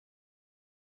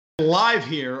Live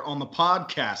here on the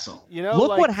Podcastle. You know,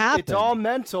 look what happened. It's all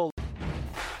mental.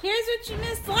 Here's what you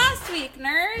missed last week,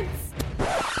 nerds.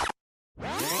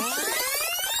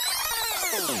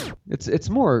 It's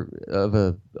more of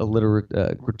a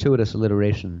gratuitous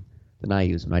alliteration than I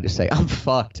use when I just say, I'm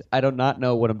fucked. I do not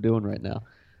know what I'm doing right now.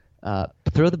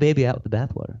 Throw the baby out with the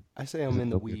bathwater. I say I'm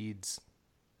in the weeds.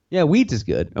 Yeah, weeds is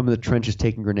good. I'm in the trenches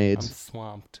taking grenades. I'm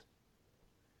swamped.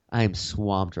 I am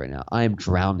swamped right now. I am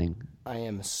drowning. I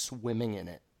am swimming in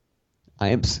it.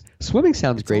 Swimming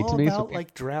sounds great to me. It's all about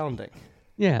like drowning.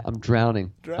 Yeah, I'm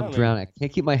drowning. I'm drowning. I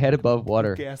can't keep my head above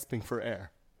water. I'm gasping for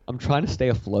air. I'm trying to stay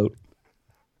afloat.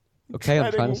 Okay,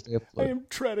 I'm trying to stay afloat. I am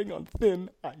treading on thin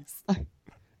ice.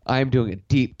 I am doing a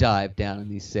deep dive down in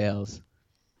these sails.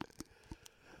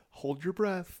 Hold your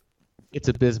breath. It's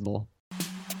abysmal.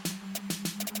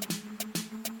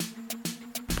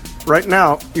 Right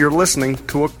now, you're listening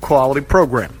to a quality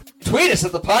program. Tweet us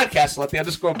at the Podcastle at the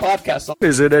 _Podcastle.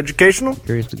 Is it educational?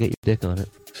 Curious to get your dick on it.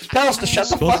 Tell us to shut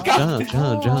the fuck up.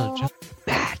 John.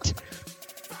 Matt.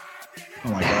 Oh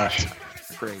my gosh.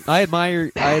 Great. I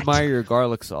admire your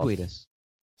garlic sauce. Tweet us.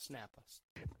 Snap us.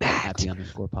 At the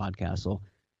 _Podcastle.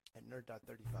 At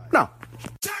nerd.35. No.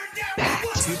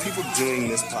 Two people doing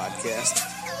this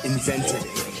podcast invented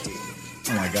it.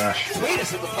 Oh my gosh. Tweet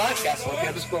us at the Podcastle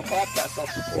at the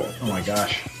 _Podcastle. Oh my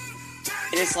gosh.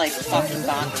 It is like fucking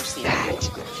bonkers here.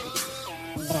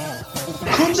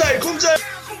 Kumse!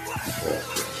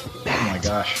 Oh my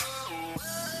gosh.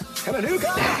 Can a new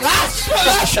guy?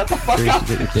 Shut the fuck Curious up.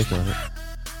 to get your dick on it.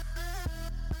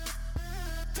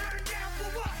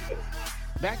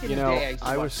 Back in You the know, day,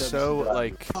 I was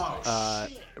so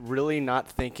really not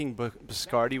thinking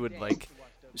Biscardi would like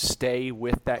stay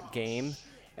with that game,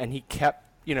 and he kept,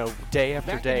 day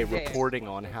after day reporting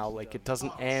on how like it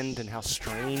doesn't end and how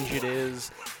strange it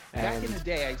is. And Back in the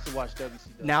day, I used to watch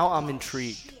WCW. now I'm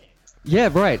intrigued. Yeah,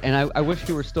 right. And I wish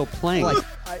you were still playing. Like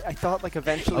I thought like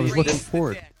eventually I was looking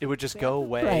forward. it would just go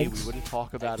away. Right. We wouldn't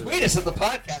talk about it. Tweet us at the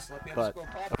Podcastle at the But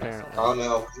 _Podcastle. apparently, Oh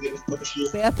no.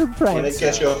 Bathroom When they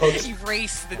catch you hooked,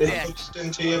 Erase the they dick. hooked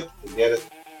into you, you get it.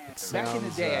 Back in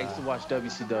the day, I used to watch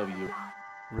WCW.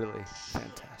 really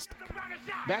fantastic.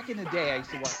 Back in the day, I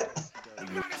used to watch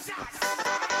WCW.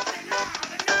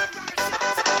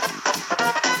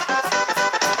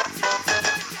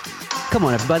 Come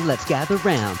on, everybody, let's gather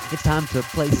round. It's time to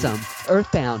play some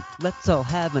EarthBound. Let's all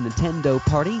have a Nintendo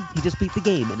party. He just beat the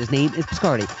game, and his name is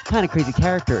Biscardi. Kind of crazy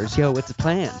characters, yo, it's a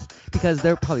plan. Because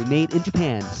they're probably made in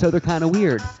Japan, so they're kind of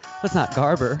weird. Let's not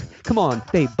garber. Come on,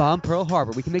 they bombed Pearl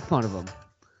Harbor. We can make fun of them.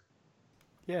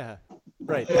 Yeah,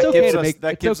 right. It's okay to that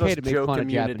make gives us fun joke of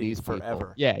immunity Japanese people.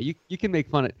 forever. Yeah, you can make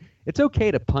fun of. It's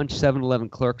okay to punch 7-Eleven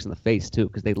clerks in the face too,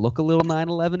 because they look a little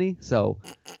 9/11-y. So,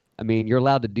 I mean, you're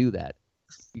allowed to do that.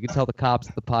 You can tell the cops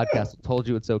at the podcast told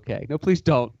you it's okay. No, please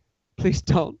don't. Please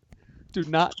don't. Do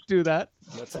not do that.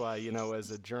 That's why,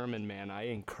 as a German man, I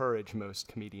encourage most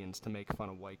comedians to make fun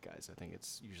of white guys. I think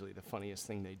it's usually the funniest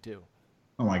thing they do.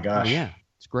 Oh my Oh, gosh. yeah,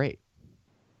 it's great.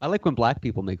 I like when black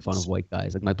people make fun of white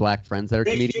guys, like my black friends that are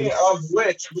Speaking comedians. of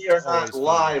which, we are Always not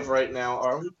live right now,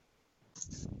 are we?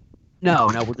 No,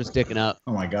 we're just dicking up.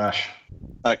 Oh my gosh.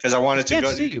 Because I wanted to Can't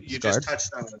go. see You you, just Biscard.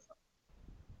 touched on it.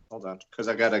 Hold on, because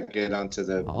I gotta get onto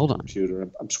the Hold on. computer.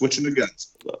 I'm switching the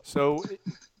guns. So,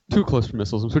 Too close for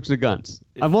missiles. I'm switching to guns.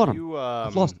 if I'm on them. you,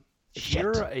 I've lost. if Shit.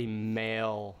 you're a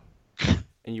male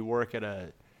and you work at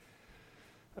a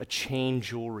chain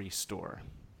jewelry store,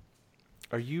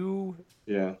 are you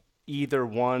Yeah. either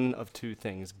one of two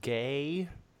things, gay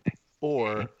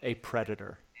or a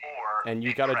predator? And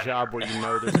you got a job where you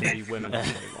know there's going to be women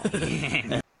all day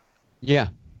long. Yeah,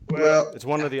 Well, It's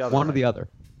one or the other. one or the other.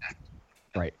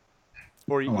 Right.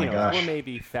 Or, Oh my gosh. or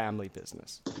maybe family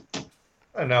business.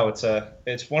 I know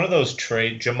it's one of those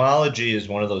trade. Gemology is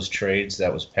one of those trades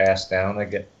that was passed down.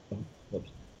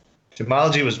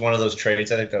 Gemology was one of those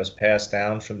trades I think that was passed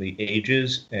down from the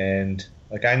ages, and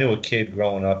like I knew a kid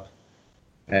growing up,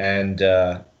 and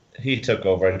he took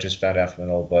over. I just found out from an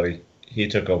old buddy. He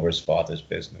took over his father's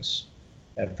business,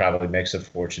 and probably makes a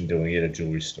fortune doing it at a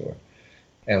jewelry store.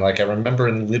 And like I remember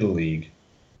in Little League,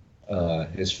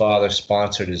 his father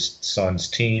sponsored his son's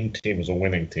team. Team was a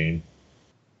winning team.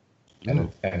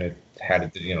 And it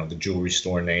had the jewelry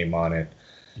store name on it.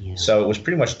 Yeah. So it was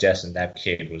pretty much destined that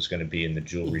kid was going to be in the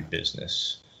jewelry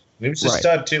business. He was a Right.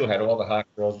 stud too. Had all the hot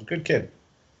girls. Good kid.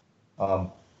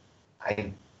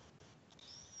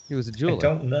 He was a jeweler. I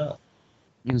don't know.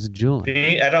 He was a jeweler.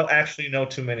 I don't actually know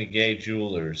too many gay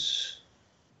jewelers,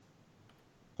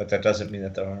 but that doesn't mean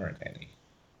that there aren't any.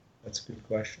 That's a good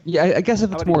question. Yeah, I guess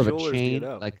if How it's many more of a jewelers do you chain,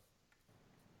 know? like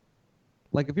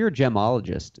Like, if you're a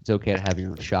gemologist, it's okay to have your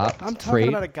own shop. I'm talking trade.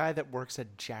 about a guy that works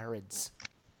at Jared's.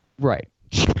 Right.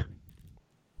 You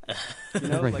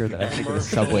know, I like hear that. I think of a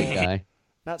Subway guy.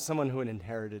 Not someone who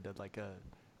inherited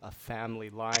a family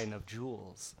line of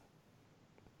jewels.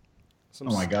 Oh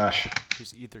my gosh.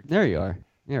 Who's either There you are.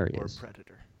 There he or is.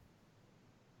 predator.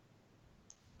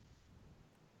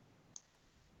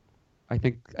 I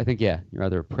think yeah, you're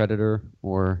either a predator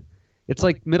or it's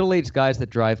like middle-aged guys that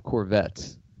drive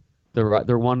Corvettes.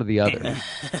 They're one or the other.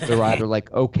 They're either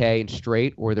like okay and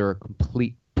straight, or they're a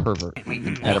complete pervert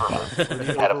and pedophile. Or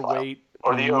the overweight,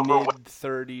 or the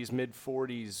mid-30s,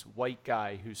 mid-40s white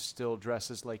guy who still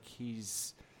dresses like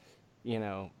he's, he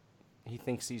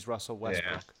thinks he's Russell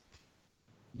Westbrook.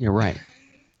 Yeah, right.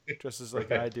 Dresses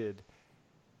like I did,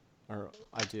 or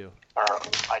I do.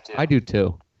 I do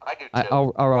too.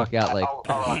 I'll rock out like.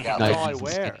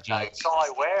 That's all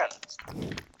I wear.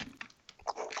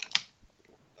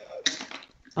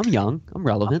 I'm young. I'm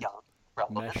relevant.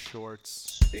 Mesh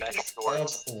shorts.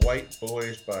 Of white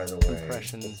boys, by the way.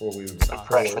 Compression before we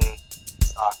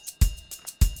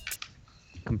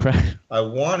Compression. I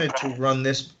wanted to run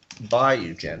this by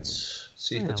you, gents.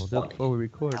 See if it's We'll do it funny. before we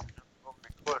record.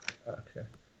 Okay.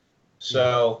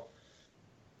 So,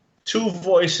 two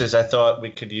voices I thought we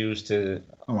could use to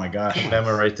Oh my gosh.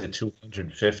 commemorate the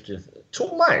 250th.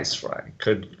 Two mice, right?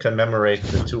 Could commemorate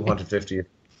the 250th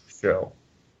show.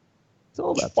 It's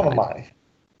all about One of timing. mine.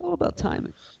 All about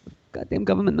timing. Goddamn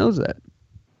government knows that.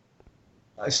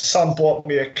 My son bought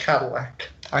me a Cadillac.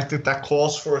 I think that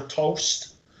calls for a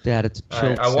toast. Dad, it's a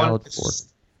chilled I salad want. fork.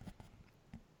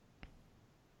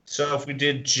 So if we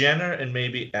did Jenner and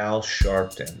maybe Al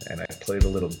Sharpton, and I played a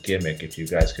little gimmick, if you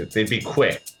guys could, they'd be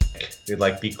quick.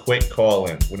 They'd be quick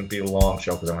call-in. Wouldn't be a long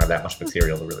show because I don't have that much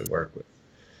material to really work with.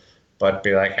 But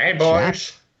be like, hey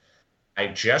boys, I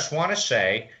just want to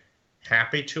say,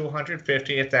 happy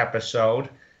 250th episode.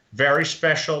 Very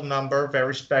special number,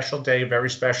 very special day, very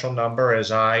special number.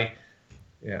 As and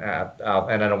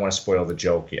I don't want to spoil the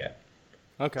joke yet.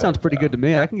 Okay. Sounds pretty good to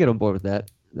me. I can get on board with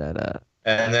that.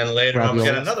 And then later on, we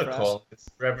get Ravioli. another call. It's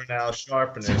Reverend Al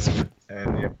Sharpton,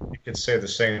 and you could say the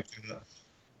same thing.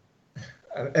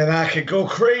 And I could go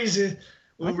crazy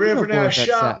with Reverend Al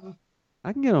Sharpton.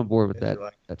 I can get on board with that.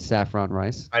 Like- That saffron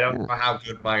rice. I don't know how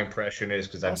good my impression is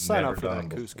because I'll I've sign never up for done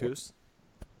that it before. couscous.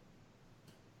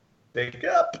 Pick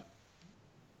up.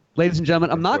 Ladies and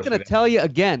gentlemen, I'm not course going we to tell you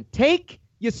again. Take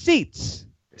your seats.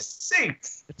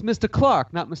 Seats. It's Mr.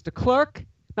 Clark, not Mr. Clark,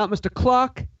 not Mr.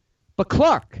 Clark, but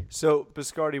Clark. So,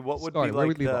 Biscardi, what would Biscardi, be where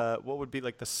like we leave what would be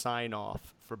like the sign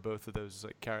off for both of those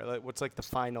what's like the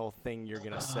final thing you're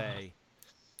gonna say?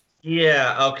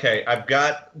 Yeah, okay. I've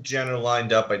got Jenner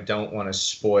lined up. I don't want to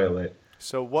spoil it.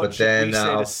 So what But should then, we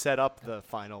say to set up the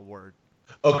final word?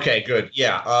 Okay, good.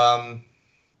 Yeah.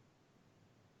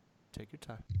 Take your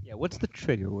time. Yeah, what's the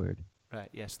trigger word? Right.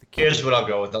 Yes. The Here's what I'll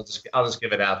go with. I'll just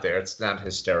give it out there. It's not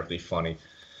hysterically funny.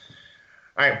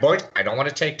 All right, boys. I don't want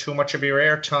to take too much of your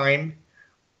airtime.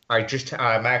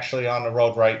 I'm actually on the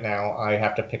road right now. I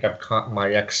have to pick up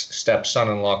my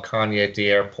ex-stepson-in-law Kanye at the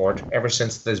airport. Ever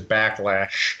since this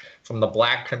backlash from the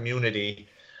black community,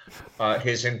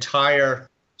 his entire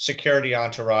security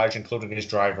entourage, including his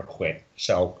driver, quit.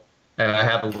 So, and I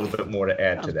have a little bit more to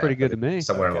add to Sounds that. pretty good to me.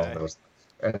 Somewhere Okay. along those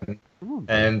lines.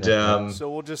 And So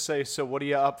we'll just say, so what are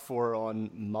you up for on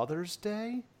Mother's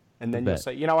Day? And then Bet. you'll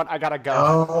say, you know what, I gotta go.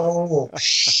 Oh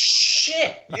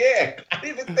shit! Yeah, I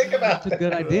didn't even think about that's a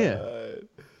good idea.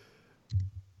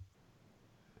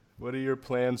 What are your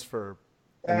plans for?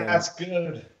 and then That's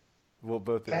good. We'll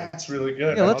both. That's really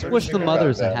good. Yeah, let's I wish didn't the think about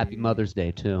mothers a that. happy Mother's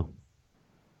Day, too.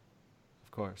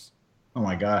 Of course. Oh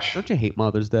my gosh. Don't you hate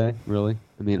Mother's Day, really?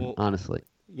 I mean, Well- honestly.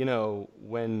 You know,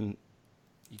 when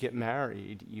you get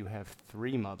married, you have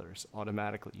 3 mothers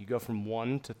automatically. You go from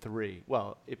 1 to 3.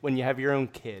 Well, when you have your own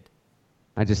kid,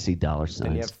 I just see dollar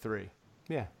then you signs. have 3.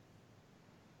 Yeah.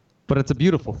 But it's a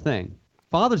beautiful thing.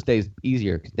 Father's Day is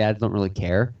easier because dads don't really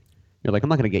care. You're like, I'm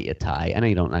not going to get you a tie. I know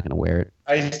you're not going to wear it.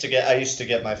 I used to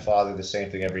get my father the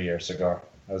same thing every year, a cigar.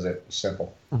 That was it.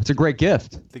 Simple. Oh, it's a great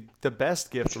gift. The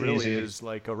best gift It's really easy. is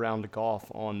like a round of golf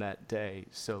on that day,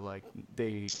 so like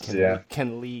they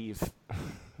can leave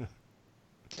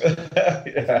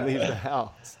can leave the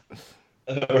house.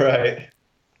 Right.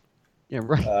 Yeah,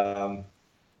 right.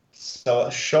 So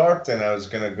Sharpton, I was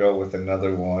gonna go with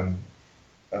another one.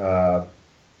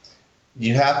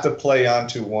 You have to play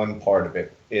onto one part of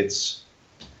it. It's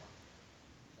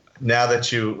now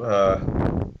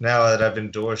that I've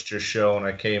endorsed your show and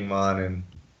I came on,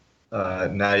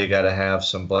 and now you got to have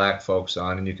some black folks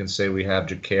on, and you can say we have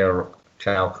Jakar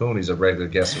Calhoun. He's a regular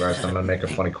guest of ours. I'm gonna make a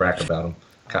funny crack about him,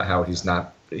 how he's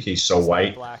not he's so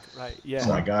white. Black, right? Yeah. Oh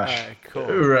my gosh. All right, cool.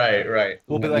 Right.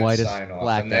 We'll be And like then whitest sign off,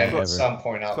 black and then guy at ever. some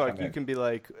point I'll Clark, come you in. can be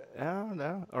like, I don't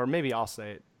know, or maybe I'll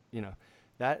say it.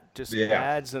 That just Yeah.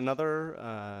 adds another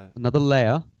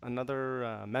layer.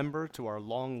 another member to our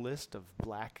long list of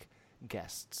black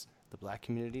guests. The black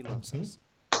community loves us.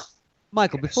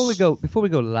 Michael, before we go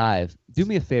live, do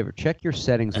me a favor. Check your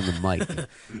settings on the mic.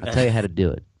 I'll tell you how to do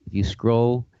it. If you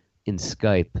scroll in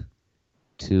Skype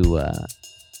to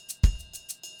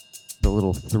the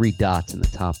little 3 dots in the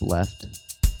top left,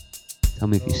 tell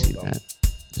me if you see that.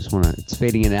 It's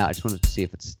fading in and out. I just wanted to see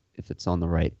if it's on the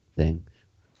right thing.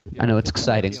 I know it's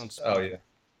exciting. Oh yeah.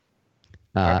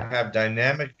 I have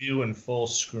dynamic view and full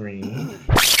screen.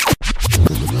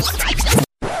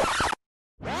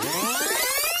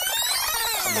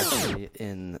 I'm actually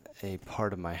in a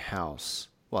part of my house.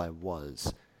 Well, I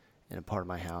was in a part of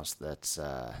my house that's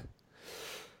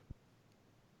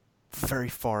very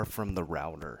far from the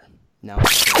router. Now I'm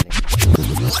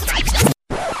standing.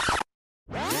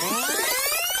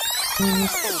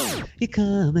 You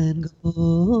come and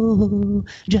go.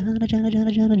 Jana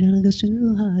goes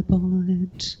to High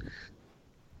Point.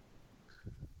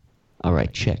 All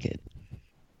right, check it.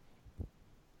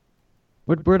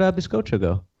 Where'd Biscocho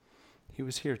go? He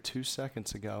was here 2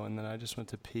 seconds ago, and then I just went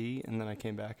to pee, and then I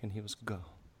came back, and he was go.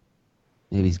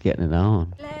 Maybe he's getting it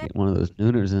on. Get one of those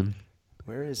nooners in.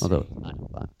 Where is Although,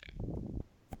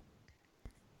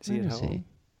 he? Is he at Where is he? home?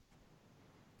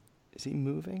 Is he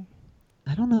moving?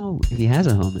 I don't know if he has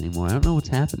a home anymore. I don't know what's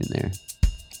happening there.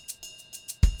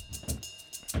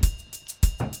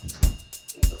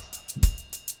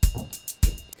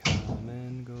 Come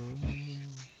and go.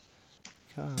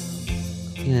 Come.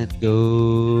 Can't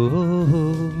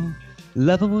go.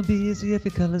 Loving would be easy if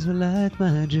your colors were like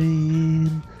my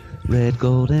dream. Red,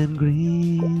 gold, and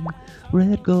green.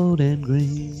 Red, gold, and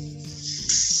green.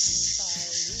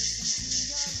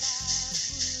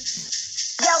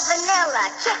 Yo, Vanilla,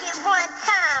 check it one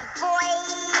time, boy.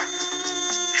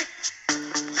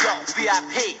 Yo,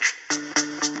 VIP.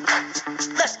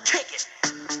 Let's kick it.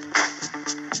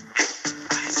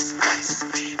 Ice,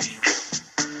 baby.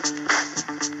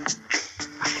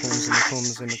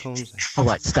 In the combs. All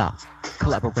right, stop.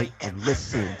 Collaborate and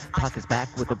listen. Pac is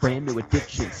back with a brand new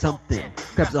addiction. Something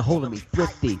grabs a hold of me,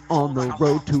 thrifty. On the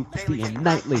road to 50 and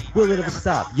nightly. Will it ever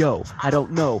stop? Yo, I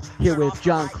don't know. Here with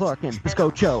John Clark and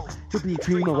Biscocho. He'll be a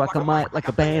dreamer, rock a mic like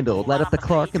a bandle. Light up the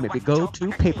Clark and maybe go to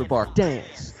Paperbark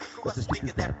Dance. What's the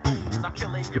stupid that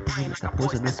beat? Your brain is a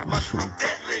poisonous mushroom.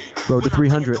 Road to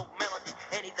 300.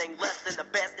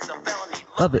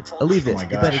 Love it. I'll leave it. Oh my You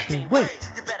better gosh. gain weight.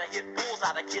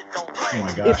 Oh my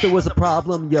If gosh. there was a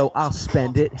problem, yo, I'll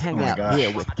spend it. Hang Oh my out gosh.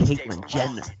 here with Caitlyn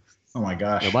Jenner. Oh my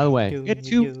gosh. By the way, we had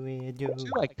two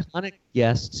iconic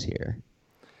guests here.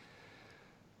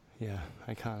 Yeah,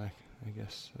 iconic. I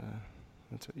guess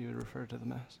that's what you would refer to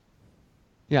them as.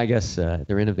 Yeah, I guess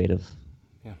they're innovative.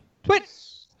 Yeah.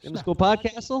 Twits! In the school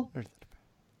Podcastle?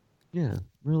 Yeah,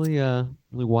 really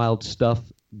wild stuff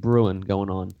brewing going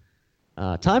on.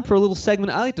 Time for a little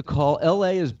segment I like to call LA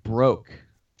is Broke.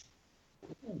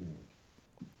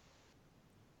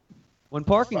 When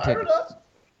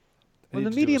the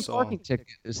median parking ticket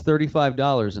is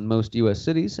 $35 in most U.S.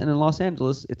 cities, and in Los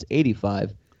Angeles it's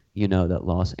 $85, you know that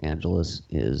Los Angeles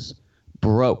is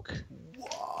broke.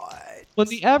 What? When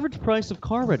the average price of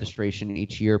car registration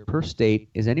each year per state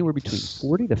is anywhere between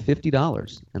 $40 to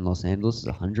 $50, and Los Angeles is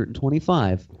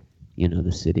 $125, you know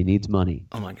the city needs money.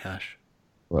 Oh my gosh.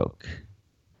 Broke.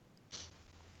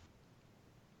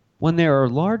 When there are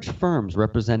large firms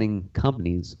representing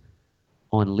companies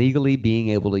on legally being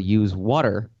able to use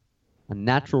water, a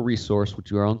natural resource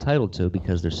which you are entitled to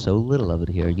because there's so little of it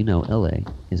here, you know LA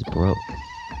is broke.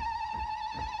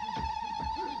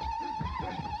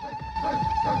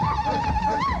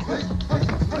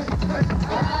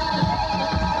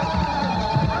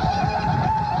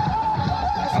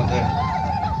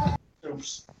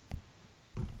 Oops.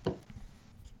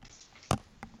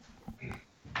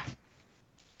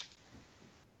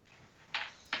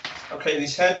 Okay,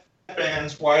 these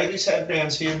headbands. Why are these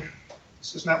headbands here?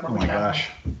 This is not what Oh we my have. gosh.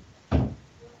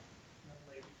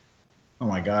 Oh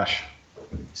my gosh.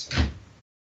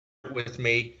 With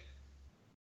me.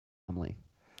 Family.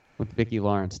 With Vicki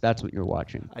Lawrence. That's what you're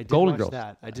watching. I did Golden watch Girls.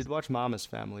 that. I did watch Mama's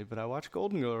Family, but I watched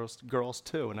Golden Girls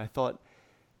too, and I thought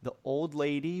the old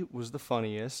lady was the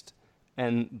funniest,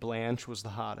 and Blanche was the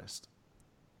hottest.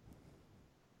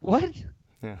 What?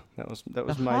 Yeah, that was The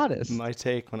my hottest? my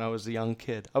take when I was a young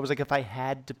kid. I was like, if I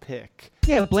had to pick,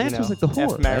 Yeah, Blanche was like the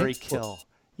whore, F, marry, right? kill.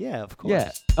 Yeah, of course.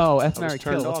 Yeah. Oh, F, I was Mary,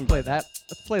 turned Kill. Let's on play by that.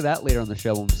 Let's play that later on the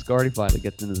show when Scardy finally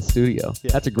gets into the studio.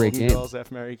 Yeah, That's a great Golden game. Girls,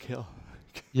 F, marry, kill.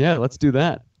 Yeah, let's do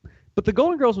that. But the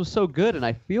Golden Girls was so good, and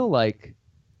I feel like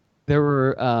there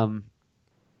were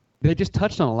they just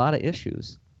touched on a lot of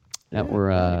issues that were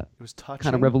it was touching.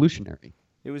 kind of revolutionary.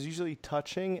 It was usually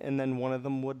touching, and then one of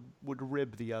them would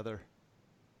rib the other.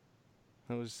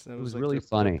 It was like really their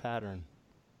funny. pattern.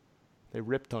 They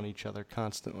ripped on each other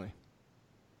constantly.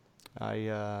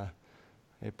 I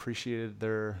appreciated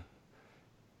their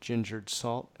gingered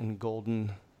salt and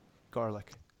golden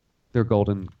garlic. Their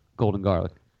golden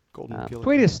garlic. Golden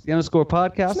Tweet us, the _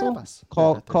 Podcastle. Snap us.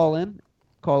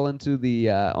 Call into the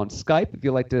on Skype if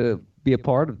you'd like to be a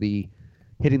part of the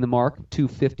hitting the mark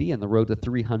 250 and the road to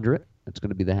 300. That's going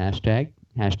to be the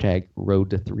hashtag road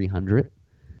to 300.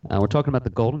 We're talking about the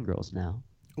Golden Girls now,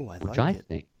 Ooh, I which like I it.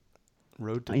 think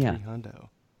Road to yeah. 300.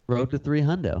 Road to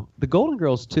 300. The Golden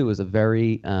Girls too is a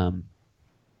very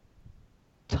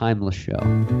timeless show.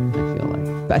 I feel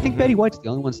like. But I think Betty White's the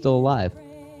only one still alive.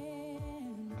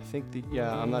 I think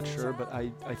I'm not sure, but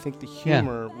I think the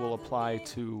humor will apply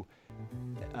to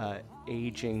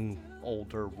aging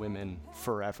older women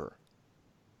forever.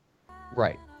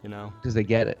 Right. You know? Because they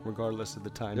get it. Regardless of the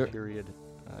time period,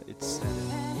 it's set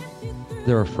in.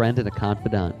 They're a friend and a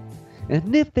confidant.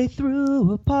 And if they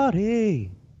threw a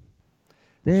party,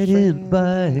 they'd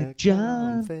invite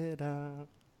John.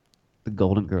 The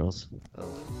Golden Girls.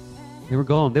 They were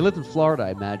gone. They lived in Florida,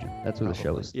 I imagine. That's where the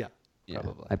show was. Yeah.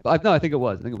 Probably. I think it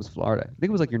was. I think it was Florida. I think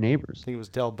it was like your neighbors. I think it was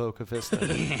Del Boca Vista.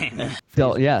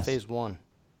 Yes. Phase 1.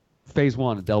 Phase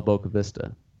 1 of Del Boca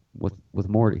Vista with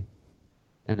Morty.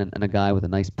 And a guy with a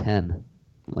nice pen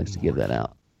who likes to give that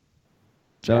out.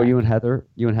 So you and Heather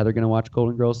gonna watch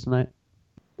Golden Girls tonight?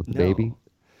 With the baby?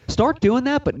 Start doing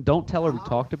that, but don't tell her we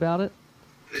talked about it.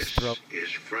 This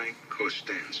is Frank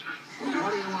Costanza.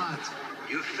 What do you want?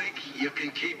 You think you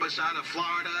can keep us out of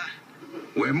Florida?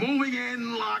 We're moving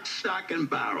in lock, stock, and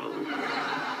barrel.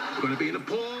 We're going to be in a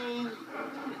pool.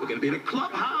 We're going to be in a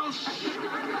clubhouse. We're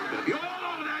going to be all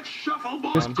over that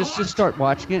shuffleboard. Just start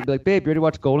watching it and be like, babe, you ready to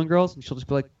watch Golden Girls? And she'll just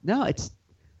be like, no,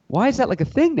 why is that like a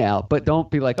thing now? But don't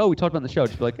be like, oh, we talked about it on the show.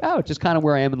 Just be like, oh, it's just kind of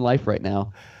where I am in life right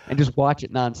now. And just watch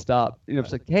it nonstop. You know,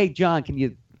 it's like, hey, John, can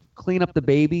you clean up the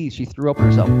baby? She threw up on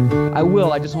herself. I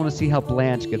will. I just want to see how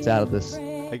Blanche gets out of this.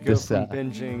 I go from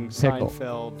binging pickle.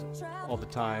 Seinfeld all the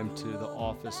time to The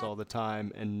Office all the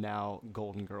time, and now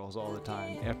Golden Girls all the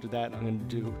time. After that, I'm going to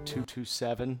do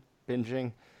 227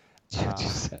 binging.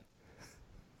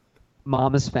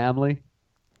 Mama's Family.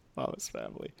 Mama's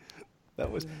Family. That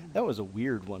was a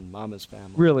weird one, Mama's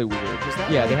Family. Really weird. Was that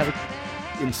they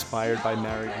have inspired by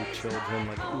Married with Children?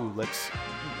 Like, ooh,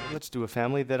 let's do a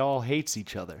family that all hates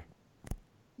each other.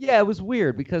 Yeah, it was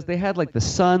weird because they had like the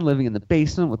son living in the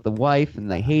basement with the wife, and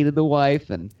they hated the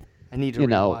wife, and I need to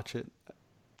rewatch it.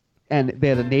 And they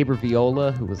had a neighbor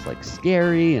Viola who was like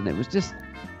scary, and it was just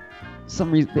some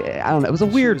reason I don't know. It was a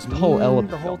weird whole element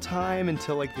the whole time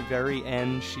until like the very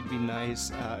end. She'd be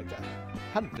nice.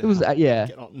 How did it was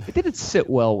it didn't sit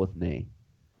well with me.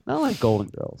 Not like Golden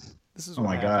Girls. This is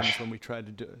what happens when we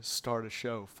tried to start a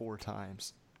show 4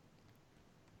 times.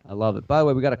 I love it. By the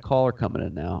way, we got a caller coming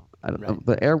in now.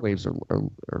 The airwaves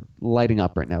are lighting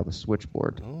up right now. The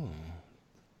switchboard. Oh.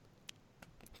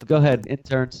 Go ahead,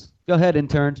 interns. You're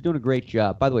doing a great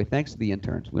job. By the way, thanks to the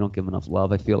interns. We don't give them enough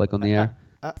love, I feel like, on the air.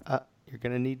 You're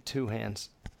going to need 2 hands.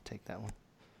 Take that one.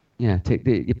 Yeah,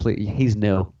 he's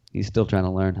new. He's still trying to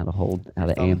learn how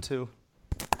to aim.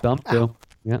 Thumb two.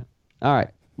 Yeah. All right.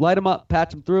 Light him up.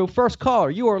 Patch him through. First caller,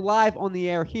 you are live on the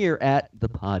air here at the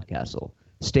Podcastle.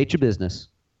 State your business.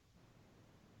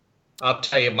 I'll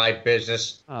tell you my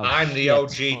business. I'm the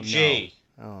OGG.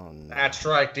 Oh, no. That's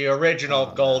right, the original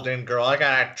Golden Girl. I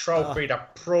got a trophy to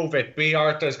prove it. B.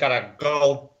 Arthur's got a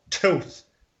gold tooth.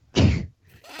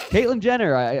 Caitlyn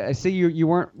Jenner, I see you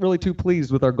weren't really too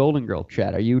pleased with our Golden Girl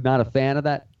chat. Are you not a fan of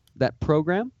that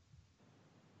program?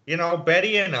 You know,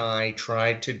 Betty and I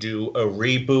tried to do a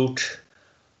reboot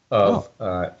of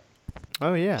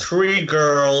 3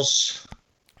 girls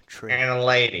and a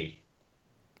lady.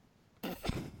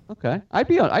 Okay,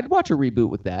 I'd watch a reboot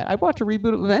with that. I'd watch a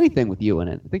reboot with anything with you in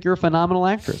it. I think you're a phenomenal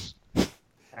actress.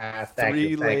 Thank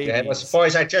you.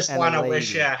 Boys, I just want to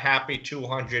wish you a happy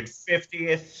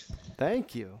 250th.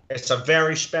 Thank you. It's a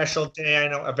very special day. I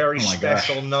know, a very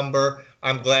special number.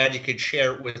 I'm glad you could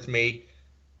share it with me,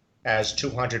 as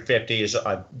 250 is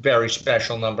a very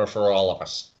special number for all of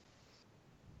us.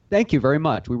 Thank you very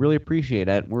much. We really appreciate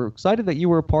it. We're excited that you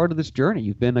were a part of this journey.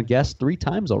 You've been a guest 3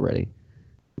 times already.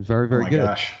 Very, very good.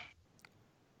 Gosh.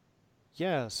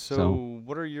 Yeah, so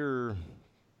what are your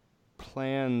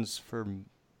plans for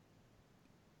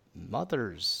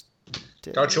Mother's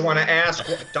Day? Don't you want to ask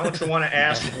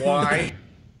why?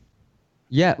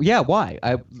 Yeah. Why?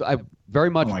 I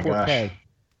very much Oh my 4K gosh.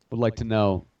 would like to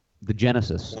know the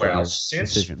genesis of Well, your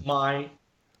since decision. my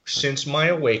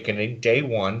awakening, day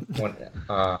one, when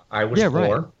I was Yeah, right.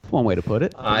 born, That's one way to put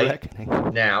it. I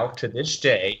now to this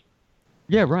day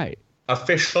Yeah, right.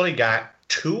 officially got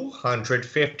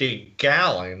 250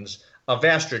 gallons of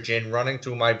estrogen running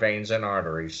through my veins and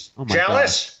arteries. Oh my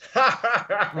Jealous?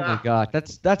 Oh my god,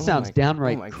 that sounds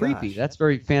downright creepy. gosh. That's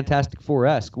very Fantastic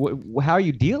Four-esque. How are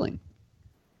you dealing?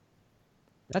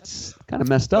 That's kind of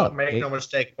messed up. Don't make no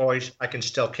mistake, boys. I can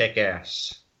still kick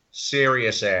ass.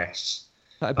 Serious ass.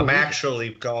 I'm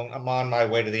on my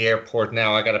way to the airport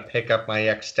now. I got to pick up my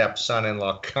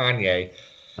ex-step-son-in-law, Kanye.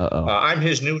 I'm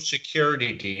his new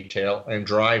security detail and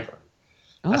driver.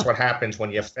 That's what happens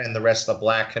when you offend the rest of the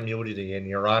black community and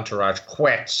your entourage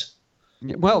quits.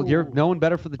 Well, you're no one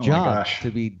better for the Oh my job gosh. to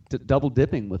be double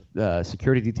dipping with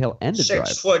security detail and a driver.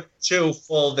 6'2",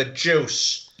 full of the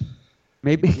juice.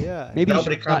 Maybe Nobody you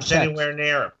should comes not anywhere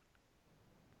near him.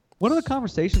 What are the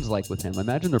conversations like with him? I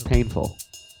imagine they're painful.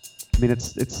 I mean,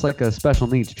 it's like a special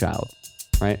needs child,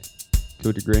 right? To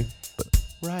a degree,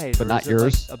 Right. but or not is it,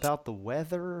 yours. like, about the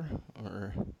weather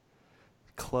or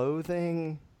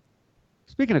clothing.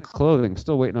 Speaking of clothing,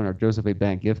 still waiting on our Joseph A.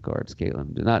 Bank gift cards,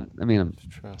 Caitlin. I'm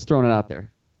just throwing it out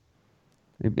there.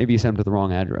 Maybe you sent them to the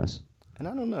wrong address. And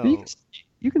I don't know.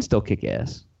 You can still kick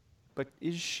ass. But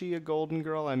is she a Golden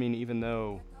Girl? I mean, even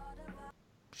though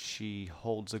she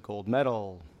holds a gold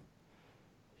medal,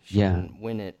 she didn't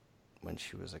win it when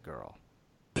she was a girl.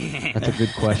 That's a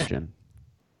good question.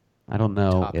 I don't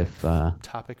know if...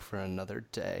 Topic for another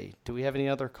day. Do we have any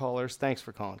other callers? Thanks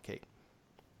for calling, Kate.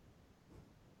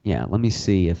 Yeah, let me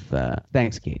see if...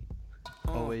 thanks, Kate.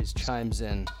 Always chimes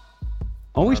in.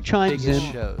 Always on our chimes biggest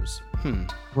in. Shows.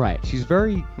 Right. She's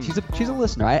a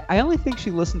listener. I only think she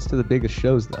listens to the biggest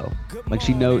shows though. Like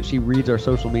she reads our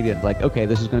social media and like, okay,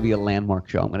 this is going to be a landmark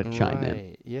show. I'm going to chime in.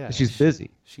 Right, yeah. She's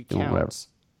busy. She doing counts. whatever.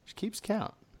 She keeps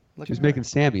count. Look She's at her. making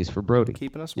Sammys for Brody.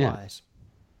 Keeping us Yeah. wise.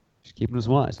 She's keeping us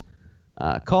wise.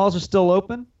 Calls are still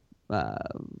open.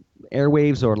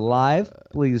 Airwaves are live.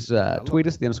 Please tweet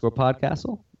us, the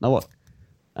 _Podcastle. Now look,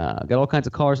 got all kinds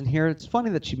of callers in here. It's funny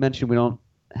that she mentioned we don't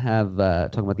have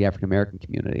talking about the African American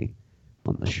community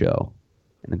on the show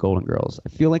and the Golden Girls. I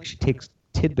feel like she takes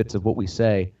tidbits of what we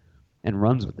say and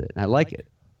runs with it. And I like it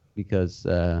because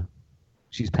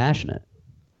she's passionate.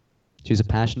 She's a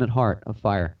passionate heart of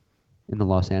fire in the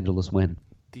Los Angeles wind.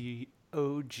 The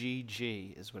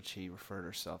OGG is what she referred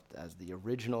herself as, the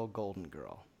original Golden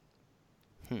Girl.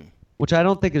 Which I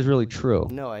don't think is really true.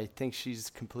 No, I think she's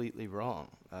completely wrong.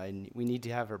 We need to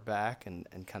have her back and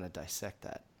kind of dissect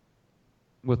that.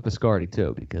 With Biscardi,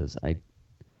 too, because I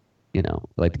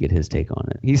like to get his take on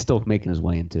it. He's still making his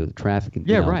way into the traffic. And,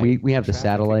 right. We have the Traffic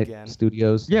satellite again.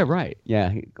 studios. Yeah, right.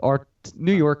 Yeah, our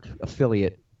New York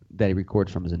affiliate that he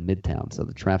records from is in Midtown, so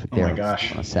the traffic Oh there my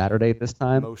gosh. on a Saturday at this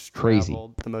time, crazy.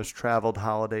 The most traveled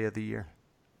holiday of the year,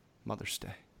 Mother's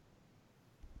Day.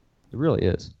 It really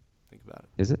is. Think about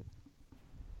it. Is it?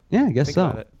 Yeah, I guess Think so.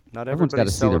 about it. Not Everyone's everybody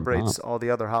gotta see their celebrates mom. all the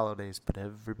other holidays, but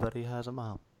everybody has a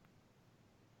mom.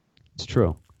 It's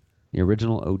true. The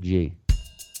original OG.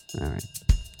 All right.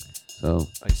 So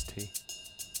Iced tea.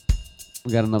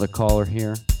 we got another caller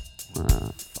here.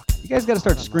 You guys got to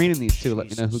start screening these too. Let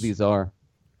me know who these are.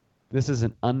 This is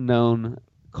an unknown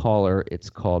caller. It's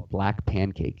called Black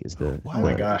Pancake. Is the Oh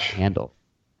my gosh. handle?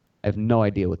 I have no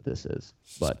idea what this is,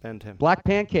 but Spend him. Black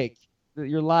Pancake,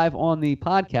 you're live on the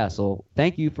Podcastle.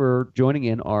 Thank you for joining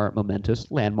in our momentous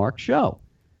landmark show.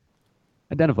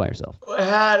 Identify yourself.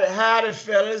 Howdy,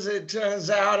 fellas. It turns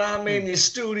out I'm in the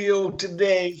studio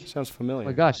today. Sounds familiar. Oh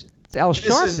my gosh, it's Al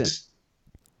Sharpton.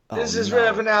 This is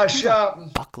Reverend Al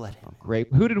Sharpton. Bucklet him. Great.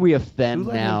 Who did we offend Who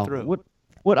let him now? through?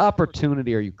 What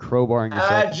opportunity are you crowbarring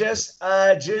yourself?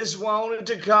 I just wanted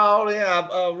to call in.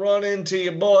 I run into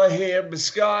your boy here,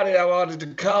 Biscardi. I wanted to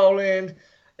call in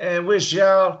and wish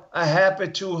y'all a happy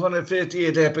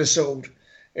 250th episode.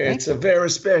 It's a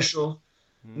very special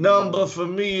number for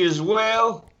me as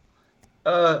well.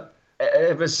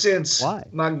 Ever since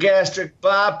my gastric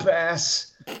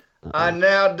bypass, I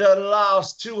now done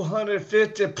lost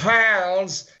 250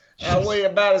 pounds. I weigh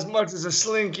about as much as a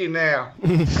slinky now.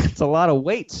 It's a lot of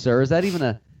weight, sir. Is that even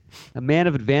a man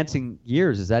of advancing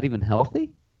years? Is that even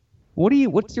healthy?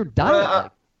 What's your diet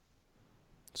like?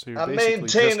 So you're I basically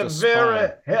maintain a just very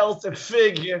spine. healthy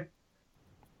figure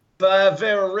by a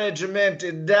very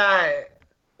regimented diet.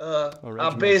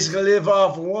 I basically live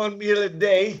off one meal a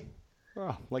day,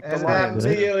 Oh, like the and that Lions.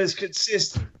 meal is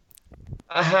consistent.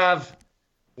 I have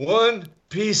one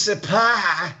piece of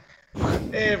pie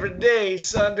every day,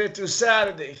 Sunday through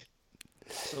Saturday.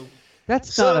 So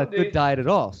That's not a Sunday- good diet at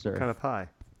all, sir. What kind of pie?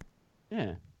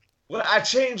 Yeah. Well, I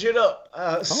change it up.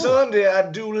 Sunday, I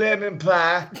do lemon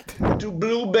pie. I do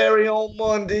blueberry on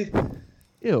Monday.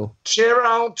 Ew. Cherry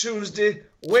on Tuesday.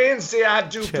 Wednesday, I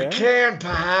do Cherry? pecan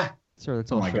pie. Sir,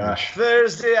 that's Oh all my sugar. gosh.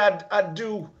 Thursday,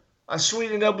 I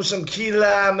sweeten it up with some key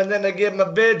lime, and then I get my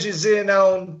veggies in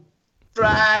on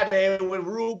Friday with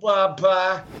rhubarb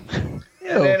pie. And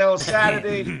then on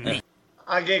Saturday,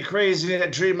 I get crazy and I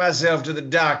treat myself to the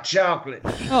dark chocolate.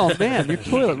 Oh, man, your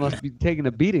toilet must be taking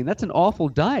a beating. That's an awful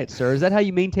diet, sir. Is that how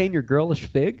you maintain your girlish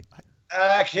fig?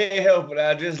 I can't help it.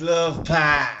 I just love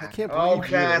pie. I can't All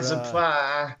believe kinds you're, of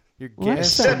pie. Your Well,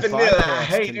 guests Except and vanilla. I podcasts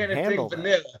hate can anything handle that.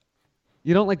 vanilla.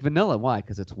 You don't like vanilla. Why?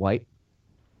 Because it's white?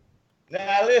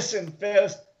 Now listen,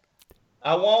 fellas.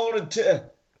 I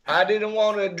didn't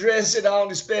want to address it on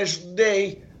the special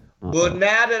day, but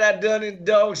now that I done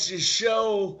indulged the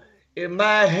show, it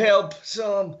might help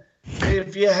some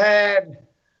if you had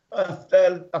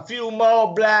a few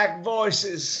more black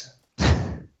voices.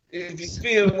 If you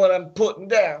feel what I'm putting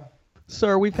down.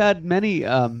 Sir, we've had many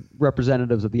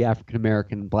representatives of the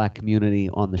African-American black community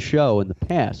on the show in the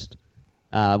past.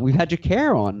 We've had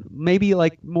Jakar on, maybe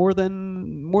like more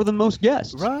than most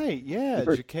guests. Right, yeah.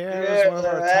 For- Jakar Yeah, is one of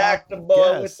our the top actor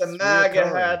boy with guests. the MAGA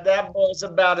reoccurring. hat. That boy's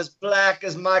about as black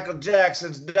as Michael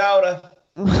Jackson's daughter.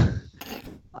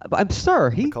 I'm sir.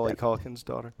 Macaulay Culkin's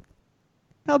daughter.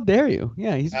 How dare you?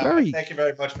 Yeah, he's very. Thank you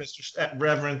very much,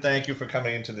 Reverend. Thank you for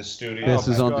coming into the studio. This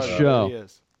is on the God, show. he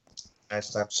is.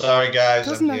 Nice time. Sorry, guys.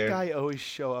 Doesn't I'm that here. guy always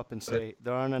show up and say,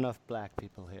 there aren't enough black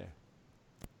people here?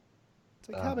 It's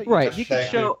like, how about you Right, just he could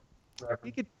Thank show.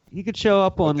 you. He could show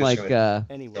up on like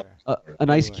anywhere? an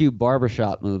Ice Cube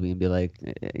barbershop movie and be like,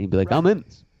 I'm in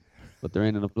this, but there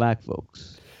ain't enough black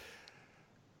folks.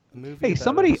 A movie Hey, about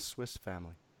somebody- a Swiss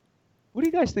family. What do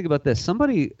you guys think about this? I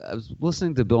was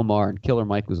listening to Bill Maher and Killer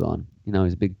Mike was on. You know,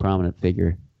 he's a big prominent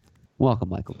figure. Welcome,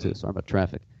 Michael, too. Sorry about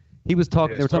traffic. He was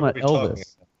talking. They were talking about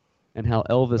Elvis and how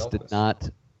Elvis did not,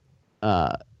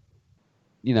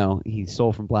 he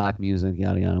stole from black music,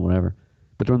 yada yada, whatever.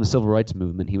 But during the civil rights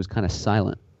movement, he was kind of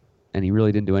silent, and he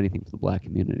really didn't do anything for the black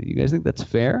community. You guys think that's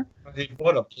fair? He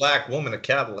bought a black woman a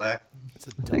Cadillac.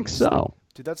 I think so.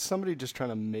 Dude, that's somebody just trying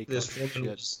to make This up woman shit.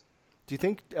 was- Do you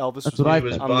think Elvis That's was, what I He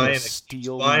was think. I'm gonna buying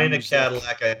steal a music?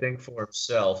 Cadillac, I think, for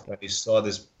himself when he saw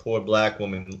this poor black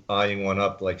woman eyeing one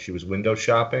up like she was window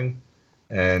shopping,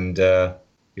 and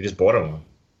he just bought her one.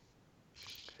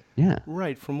 Yeah.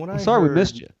 Right, from what I sorry we heard,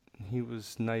 missed you. He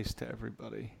was nice to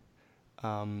everybody.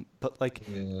 But like,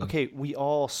 okay, we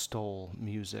all stole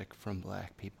music from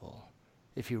black people.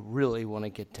 If you really want to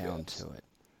get down to it.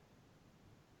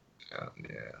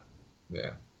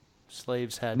 Yeah.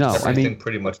 Slaves had No, to I sing. Everything mean-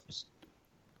 pretty much was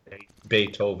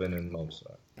Beethoven and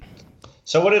Mozart.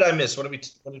 So what did I miss? What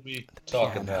did we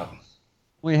talk about?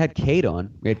 We had Kate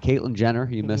on. We had Caitlyn Jenner,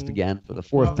 who you missed again for the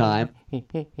fourth time.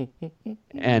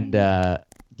 And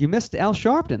you missed Al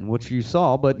Sharpton, which you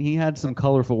saw, but he had some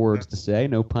colorful words to say,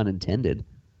 no pun intended.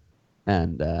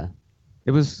 And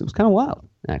it was kind of wild,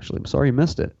 actually. I'm sorry you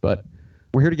missed it, but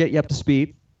we're here to get you up to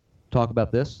speed, talk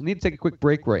about this. We need to take a quick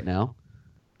break right now.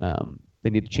 They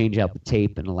need to change out the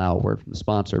tape and allow a word from the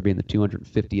sponsor, being the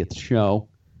 250th show,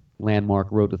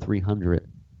 landmark Road to 300.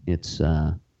 It's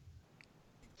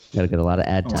got to get a lot of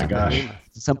ad Oh my time. gosh.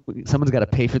 Someone's got to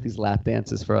pay for these lap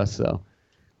dances for us, so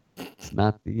it's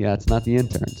not the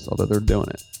interns, although they're doing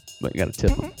it. But you got to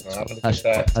tip them. I'm gonna Hush,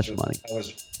 get back hush to- money.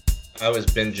 I was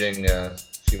binging a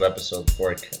few episodes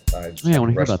before I just Yeah, I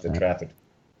wanna hear rushed about the that. traffic.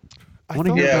 I want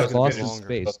to hear Yeah, about it was Lost a in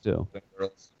bit Space, too.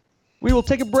 longer. We will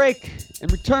take a break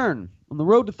and return on the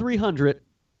road to 300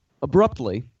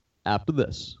 abruptly after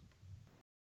this.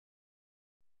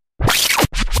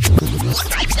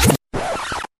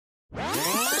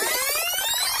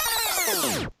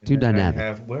 Too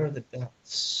dynamic. Where are the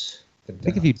dots? I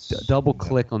think if you double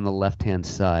click on the left-hand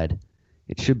side,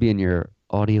 it should be in your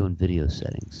audio and video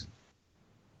settings.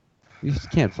 You just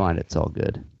can't find it. It's all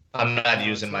good. I'm not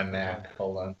using my Mac.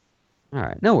 Hold on. All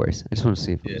right, no worries. I just want to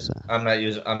see if it Yeah,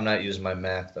 was. I'm not using my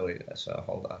Mac though either. So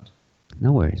hold on.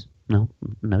 No worries. No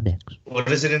dicks. What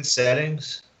is it in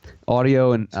settings?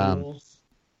 Audio and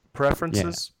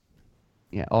Preferences?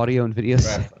 yeah, audio and video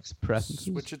settings. Preferences.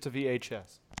 Switch it to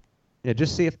VHS. Yeah,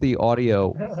 just see if the audio,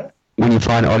 when you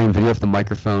find audio and video, if the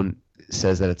microphone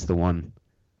says that it's the one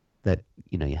that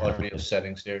you have. Audio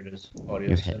settings. Here it is. Audio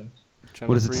Your head. settings.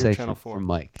 What does it 3 or say channel for 4?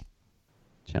 Mike?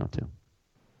 Channel 2.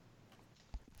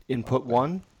 Input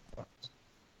 1.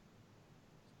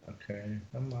 Okay,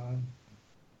 come on.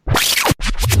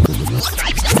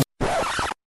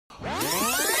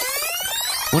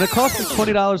 When it costs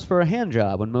 $20 for a hand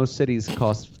job, when most cities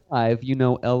cost live, you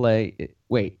know LA.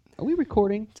 Wait, are we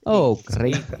recording? Oh,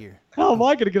 great. How am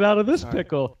I going to get out of this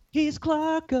pickle? He's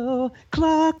Clarko,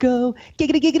 giggity,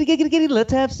 giggity, giggity, giggity,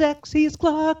 let's have sex. He's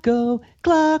Clarko,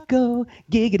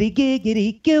 giggity,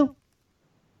 giggity, goo.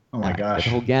 Oh my gosh. The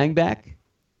whole gang back.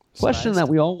 Question that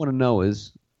we all want to know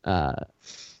is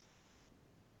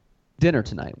dinner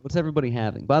tonight. What's everybody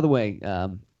having? By the way,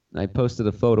 I posted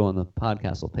a photo on the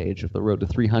Podcastle page of the road to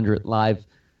 300 live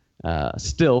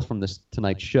still from this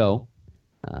tonight's show.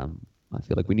 I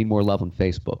feel like we need more love on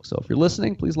Facebook. So if you're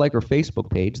listening, please like our Facebook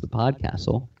page, the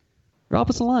Podcastle. Drop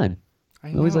us a line.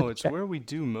 I know, it's where we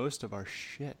do most of our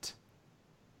shit.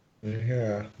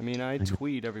 Yeah. I mean, I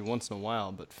tweet every once in a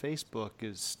while, but Facebook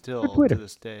is still, to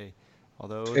this day,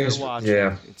 although they're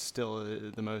watching, it's still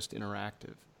the most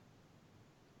interactive.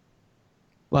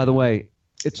 By the way,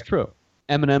 it's true.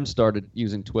 Eminem started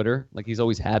using Twitter. Like, he's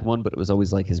always had one, but it was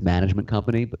always like his management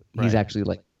company. But he's actually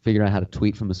like figured out how to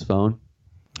tweet from his phone.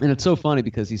 And it's so funny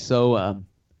because he's so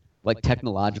like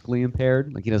technologically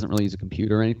impaired. Like, he doesn't really use a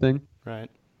computer or anything.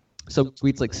 Right. So he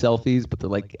tweets like selfies, but they're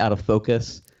like out of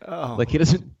focus. Oh. Like, he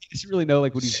doesn't really know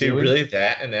like what he's doing. Is he really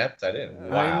that inept? I didn't.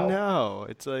 Wow. I know.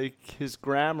 It's like his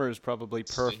grammar is probably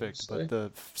perfect, but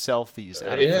the selfies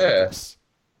out of focus.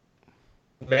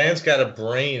 Man's got a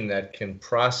brain that can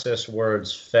process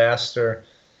words faster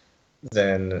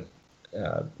than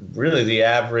really the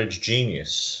average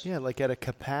genius. Yeah, like at a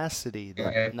capacity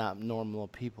that not normal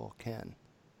people can.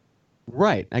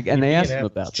 Right, and they asked him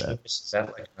about that. Is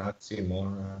that like an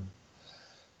oxymoron?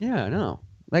 Yeah, I know.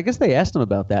 I guess they asked him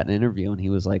about that in an interview, and he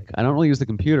was like, I don't really use the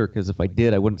computer because if I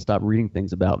did, I wouldn't stop reading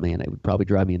things about me, and it would probably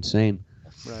drive me insane.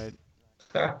 Right.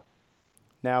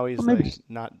 Now he's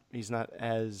he's not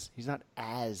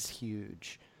as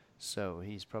huge, so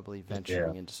he's probably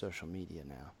venturing into social media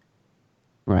now.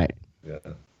 Right. Yeah,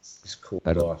 he's cooled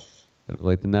off. Better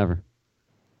late than never.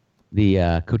 The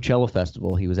Coachella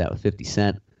Festival, he was at with 50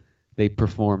 Cent. They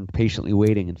performed Patiently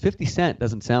Waiting, and 50 Cent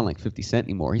doesn't sound like 50 Cent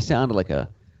anymore. He sounded like a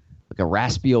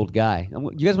raspy old guy.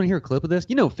 You guys want to hear a clip of this?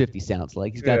 You know what 50 sounds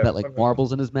like. He's got that like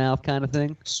marbles in his mouth kind of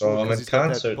thing. Saw him in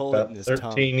concert about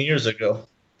 13 years ago.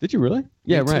 Did you really?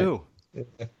 Yeah, Me right. too.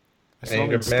 I saw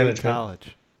him in State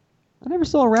College. I never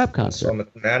saw a rap concert. I saw him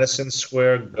at Madison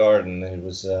Square Garden. It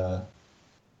was,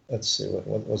 let's see,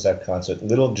 what was that concert?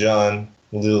 Lil Jon.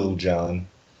 He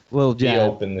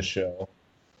opened the show.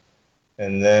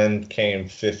 And then came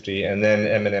 50, and then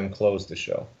Eminem closed the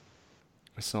show.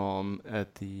 I saw him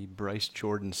at the Bryce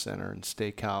Jordan Center in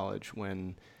State College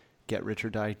when Get Rich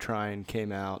or Die Trying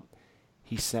came out.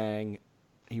 He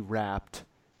rapped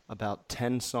about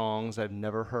 10 songs I've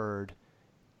never heard,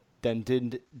 then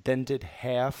did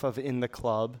half of In the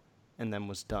Club, and then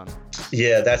was done.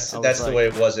 Yeah, that's the way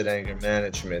it was at Anger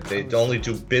Management. They'd only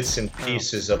do bits and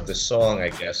pieces of the song, I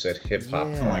guess, at hip hop.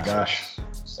 Oh my gosh.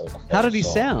 So how did he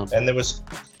sound? And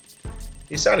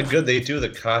he sounded good. They do the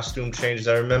costume changes.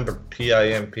 I remember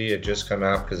PIMP had just come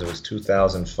out because it was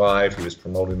 2005. He was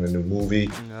promoting the new movie.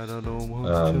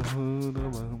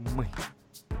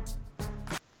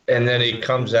 And then he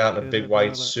comes out in a big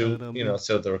white suit,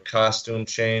 so there were costume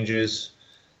changes.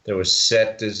 There was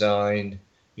set design.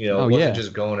 It wasn't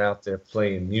just going out there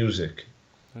playing music.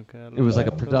 It was like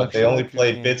a production. But they only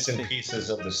played bits and pieces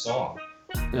of the song.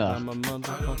 Yeah. I'm a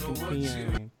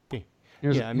motherfucking PIMP.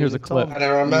 Here's a clip. And I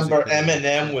remember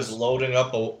Eminem was loading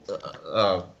up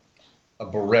a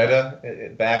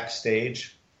Beretta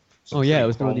backstage. Oh, yeah, it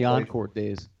was during the Encore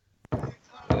days.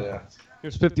 Yeah.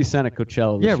 Here's 50 Cent at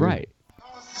Coachella. Yeah, right.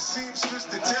 I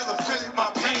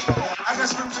got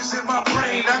scriptures in my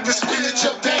brain. I can spit at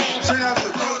your veins. Straight out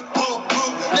the book.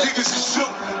 Niggas is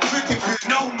shook. Cricket,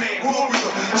 no man.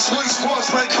 Warrior. Swing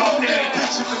sports like Conan.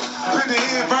 Pin the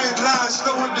head, right lines.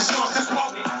 Slow in the songs. That's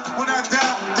when I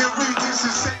die, they read this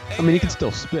and say. I mean, he can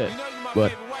still spit,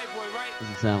 but it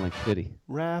doesn't sound like 50.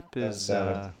 Rap is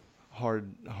hard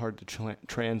to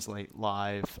translate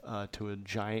live to a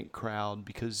giant crowd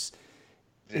because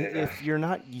if you're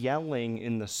not yelling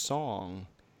in the song,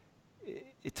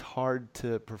 it's hard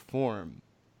to perform.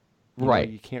 Right.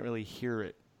 You can't really hear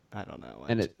it. I don't know.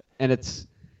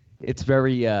 It's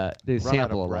very they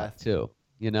sample a lot too.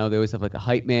 They always have like a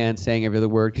hype man saying every other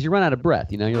word because you run out of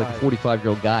breath. You're like a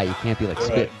 45-year-old guy. You can't be like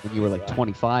spitting when you were like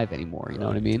 25 anymore. You know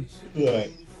what I mean?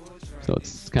 Right. So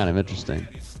it's kind of interesting.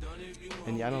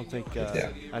 And I don't think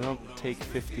I don't take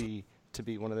 50 to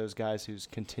be one of those guys who's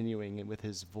continuing with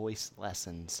his voice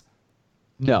lessons.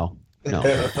 No.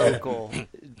 Vocal,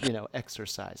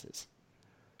 exercises.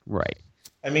 Right.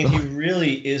 I mean, he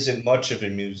really isn't much of a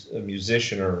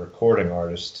musician or a recording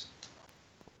artist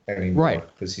anymore. Right.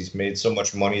 Because he's made so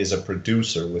much money as a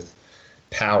producer with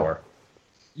power.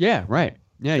 Yeah, right.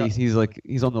 Yeah,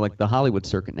 he's on the Hollywood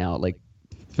circuit now, like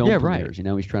film premieres. You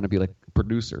know, he's trying to be like a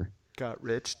producer. Got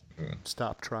rich.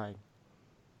 Stop trying.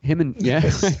 Him and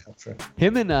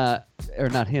or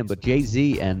not him, but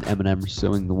Jay-Z and Eminem are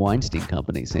suing the Weinstein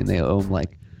Company, saying they owe him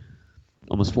like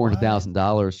almost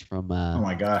 $400,000 from oh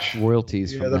my gosh,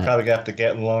 royalties. Yeah, from they'll that. probably have to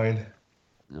get in line.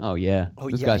 Oh yeah,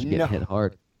 those guys are getting hit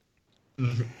hard.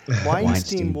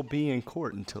 Weinstein will be in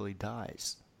court until he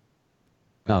dies.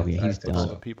 Oh yeah, he's All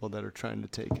the done. people that are trying to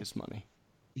take his money.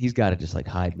 He's got to just like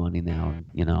hide money now,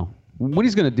 you know. What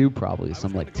he's gonna do probably is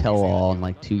some like tell-all in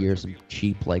like 2 years, some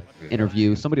cheap like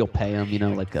interview. Somebody will pay him, you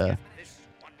know, like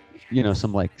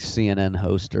some like CNN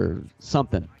host or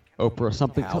something, Oprah or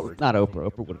something. Not Oprah.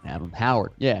 Oprah wouldn't have him.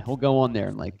 Howard, yeah, he'll go on there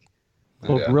and like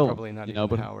he'll grill him. Probably not you even know,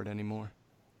 but Howard anymore.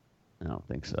 I don't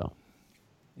think so.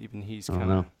 Even he's I don't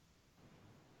kind of know.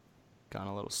 gone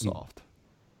a little soft.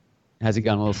 Has he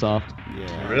gone a little soft?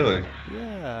 Yeah. Really?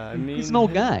 Yeah, I mean. He's an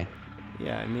old guy.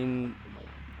 Yeah, I mean,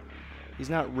 he's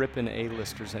not ripping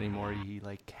A-listers anymore. He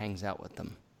like hangs out with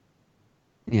them.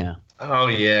 Yeah. Oh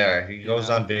yeah, he goes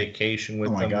on vacation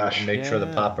with them and make sure the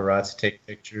paparazzi take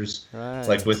pictures. Right.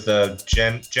 Like with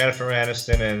Jennifer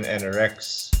Aniston and her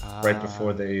ex right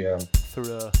before they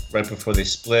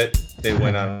split, they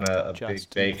went on a big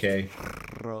vacay.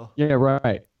 Yeah,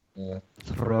 right. Yeah.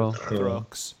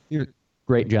 Brooks. You're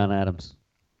great, John Adams.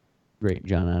 Great,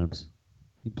 John Adams.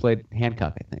 He played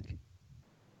Hancock, I think.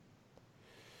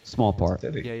 Small part.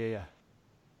 Yeah.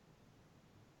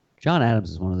 John Adams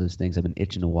is one of those things I've been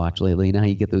itching to watch lately. You know how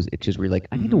you get those itches where you're like,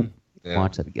 I need to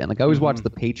watch that again. Like I always watch The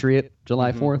Patriot,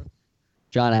 July 4th.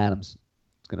 John Adams is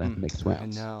gonna have to make his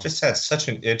rounds. I know. Just had such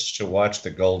an itch to watch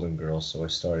the Golden Girls, so I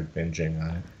started binging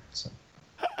on it. So.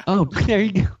 Oh, there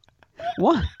you go.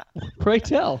 What? Pray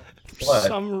tell. For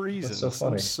some reason, so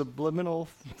some funny? subliminal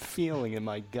feeling in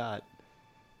my gut.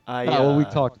 We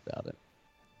talked about it.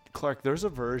 Clark, there's a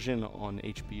version on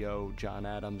HBO, John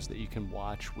Adams, that you can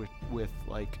watch with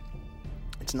like,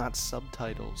 it's not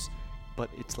subtitles, but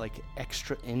it's like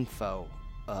extra info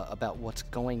about what's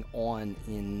going on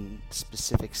in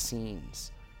specific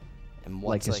scenes and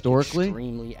what's like historically.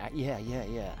 Extremely,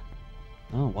 yeah.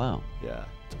 Oh wow. Yeah,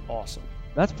 it's awesome.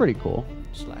 That's pretty cool.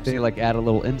 They like add a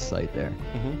little insight there.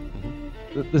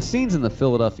 The scenes in the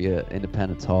Philadelphia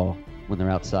Independence Hall when they're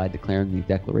outside declaring the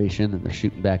Declaration and they're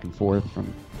shooting back and forth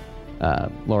from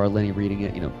Laura Linney reading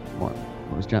it. You know, what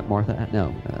was Martha? No,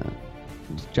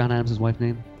 what was John Adams' wife's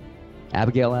name?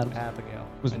 Abigail Adams. Abigail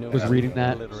was reading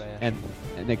that, and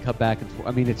they cut back and forth.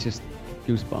 I mean, it's just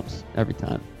goosebumps every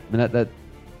time. I mean, that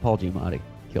Paul Giamatti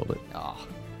killed it. Oh.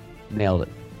 Nailed it.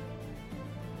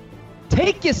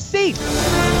 Take your seat.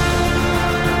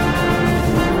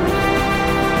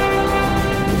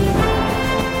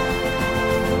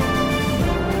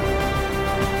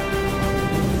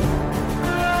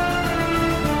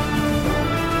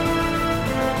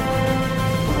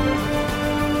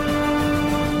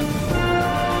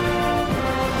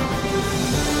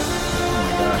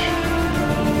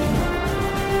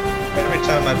 Every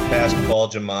time I pass Paul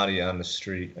Giamatti on the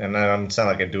street, and I don't sound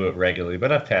like I do it regularly,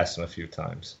 but I've passed him a few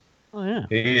times. Oh yeah.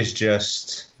 He is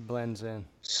just blends in.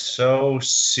 So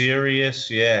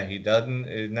serious. Yeah, he doesn't.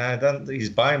 He's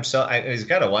by himself. He's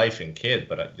got a wife and kid,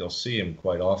 but you'll see him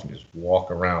quite often just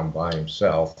walk around by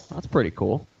himself. That's pretty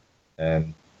cool.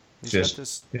 And He's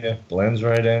just blends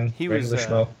right in. He regular was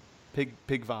schmo.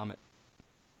 pig vomit.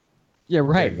 Yeah,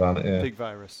 right. Pig vomit, yeah. Pig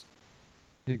virus.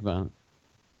 Pig vomit.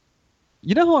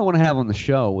 You know who I want to have on the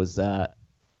show was the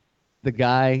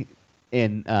guy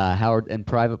in Howard and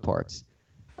Private Parts.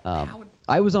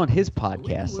 I was on his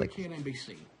podcast. The way you work here at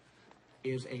NBC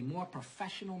is a more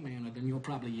professional manner than you're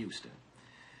probably used to.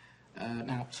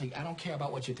 Now, see, I don't care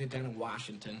about what you did down in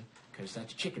Washington, because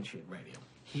that's chicken shit radio.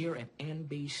 Here at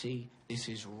NBC, this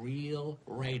is real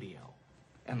radio.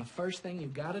 And the first thing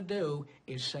you've got to do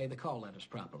is say the call letters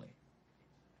properly.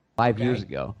 5 years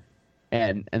ago.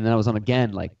 And then I was on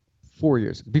again like 4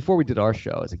 years before we did our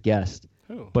show as a guest.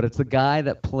 Who? But it's the guy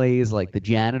that plays like the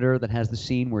janitor that has the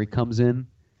scene where he comes in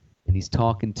and he's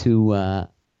talking to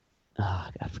I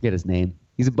forget his name.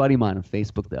 He's a buddy of mine on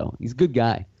Facebook though. He's a good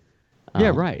guy.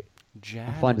 Yeah, right.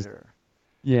 Janitor.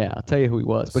 I'll tell you who he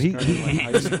was. But he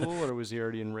high school, or was he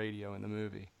already in radio in the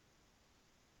movie?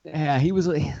 Yeah, he's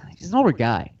an older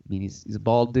guy. I mean, he's a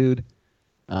bald dude.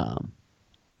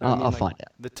 I'll find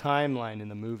out. The timeline in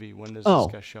the movie, when does this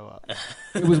guy show up?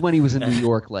 It was when he was in New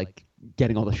York, like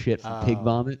getting all the shit from pig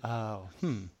vomit. Oh,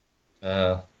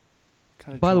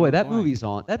 By the way, that movie's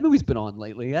on. That movie's been on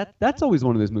lately. That's always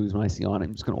one of those movies when I see on,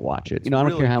 I'm just gonna watch it. You know, I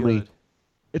don't care how many.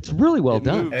 It's really well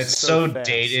done. It's so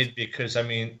dated because I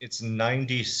mean it's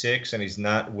 '96 and he's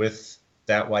not with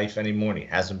that wife anymore, and he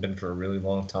hasn't been for a really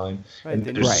long time. Right, And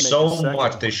there's so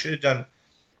much they should have done.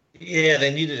 Yeah,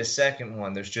 they needed a second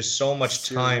one. There's just so much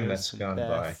time that's gone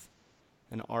by.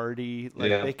 And Artie,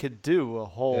 they could do a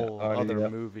whole other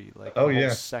movie, like the whole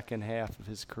second half of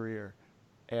his career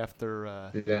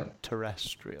after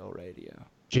terrestrial radio.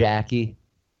 Jackie,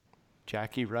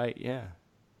 right? Yeah.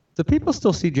 Do people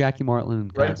still see Jackie Martling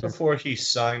in concert? Right before he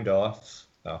signed off.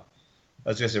 Oh, I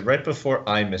was gonna say right before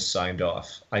Imus signed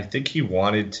off. I think he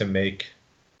wanted to make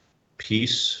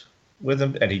peace with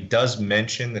him, and he does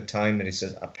mention the time that he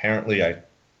says, apparently I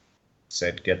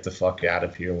said, get the fuck out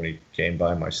of here when he came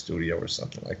by my studio or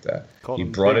something like that. He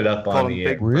brought it up on the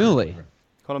air. Really?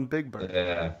 Called him Big Bird.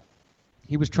 Yeah.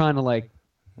 He was trying to,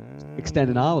 extend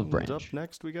an olive branch. Up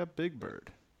next, we got Big Bird.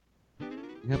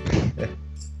 Yep.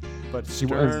 But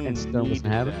Stern needed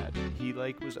that. He,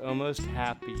 was almost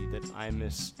happy that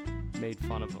Imus made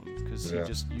fun of him, because he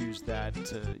just used that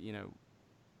to,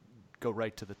 go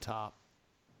right to the top.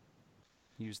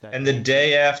 And the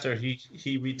day after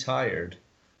he retired,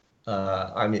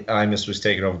 Imus was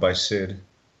taken over by Sid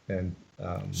and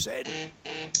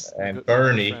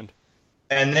Bernie,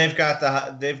 and they've got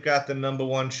the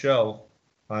 #1 show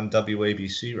on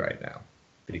WABC right now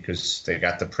because they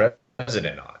got the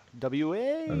president on.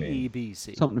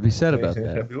 WABC. Something to be said about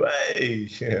that.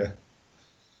 WABC.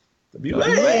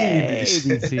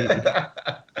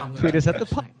 Tweet us at the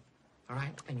pod. All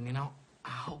right, and I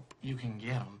hope you can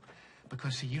get them.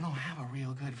 Because, see, you don't have a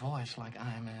real good voice like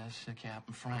Imus,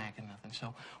 Captain Frank, and nothing,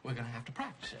 so we're going to have to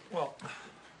practice it. Well,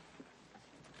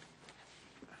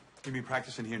 you mean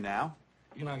practicing here now?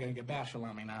 You're not going to get bashful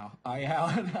on me now, are you,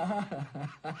 Howard?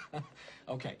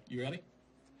 Okay, you ready?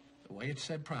 The way it's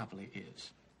said properly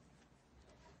is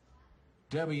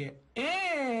WNBC.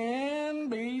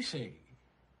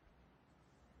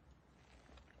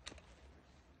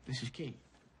 This is key.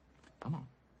 Come on.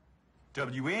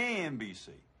 WNBC.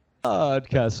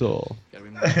 Podcastle.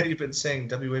 You've been saying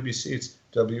WABC. It's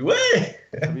WA.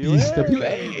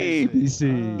 WABC.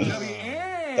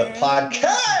 The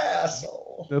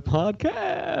Podcastle. The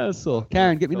Podcastle.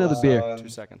 Karen, get me another beer. 2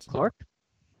 seconds. Clark?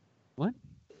 What?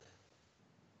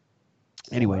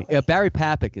 Anyway, Barry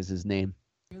Papick is his name.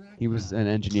 He was an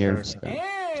engineer. It's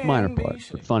a minor part,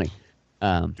 but funny.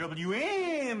 WNBC.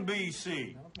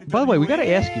 By the way, we got to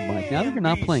ask you, Mike. Now that you're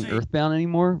not playing EarthBound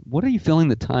anymore, what are you filling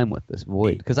the time with this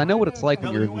void? Because I know what it's like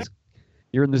when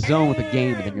you're in the zone with a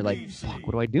game, and then you're like, "Fuck,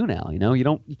 what do I do now?"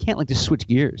 You can't just switch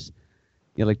gears.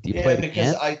 Do you play it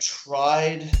because again? I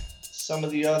tried some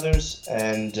of the others,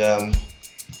 and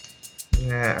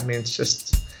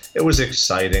it was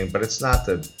exciting, but it's not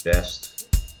the best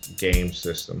game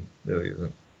system, really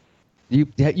isn't. You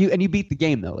beat the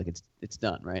game though, it's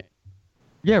done, right?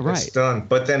 Yeah, right. It's done.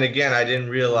 But then again, I didn't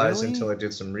realize until I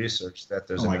did some research that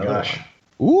there's another one.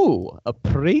 Ooh, a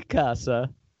precursor.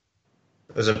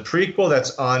 There's a prequel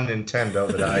that's on Nintendo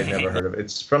that I never heard of.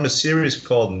 It's from a series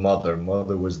called Mother.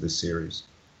 Mother was the series.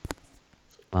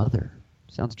 Mother.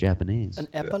 Sounds Japanese. An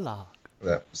epilogue.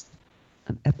 That was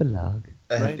an epilogue.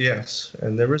 Right? Yes,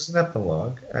 and there was an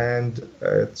epilogue, and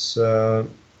it's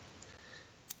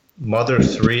Mother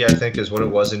 3, I think, is what it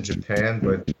was in Japan,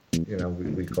 but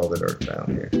we called it EarthBound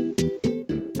here.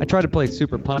 I tried to play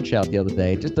Super Punch-Out the other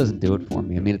day. It just doesn't do it for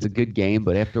me. I mean, it's a good game,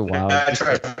 but after a while... I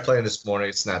tried playing this morning.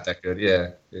 It's not that good. Yeah.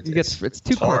 It's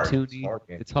too cartoony.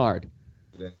 It's hard.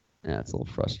 Yeah, it's a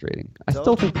little frustrating. I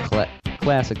still think the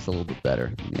Classic's a little bit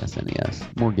better than the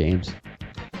SNES. More games.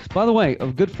 By the way, a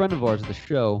good friend of ours at the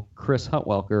show, Chris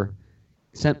Hutwelker,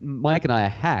 sent Mike and I a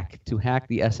hack to hack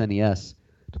the SNES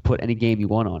to put any game you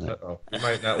want on it. Uh-oh. You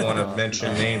might not want to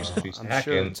mention names if he's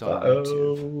hacking. Sure it's on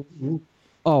YouTube.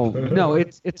 Oh no,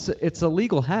 it's a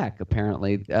legal hack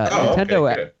apparently.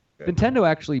 Nintendo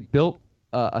actually built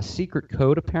a secret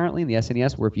code apparently in the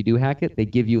SNES where if you do hack it, they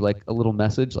give you a little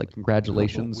message like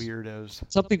congratulations. Weirdos.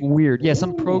 Something weird. Yeah,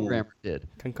 some programmer did.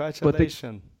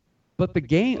 Congratulations. But the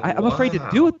game, I'm afraid to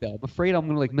do it though. I'm afraid I'm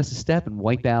gonna miss a step and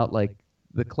wipe out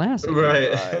the classic.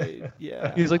 Right.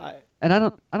 Yeah. He's like, and I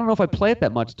don't know if I play it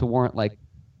that much to warrant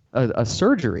a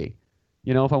surgery.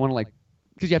 If I want to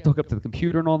because you have to hook up to the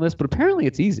computer and all this. But apparently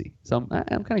it's easy. So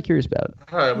I'm kind of curious about it.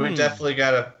 All right, we definitely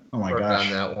got to work on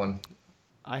that one.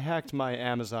 I hacked my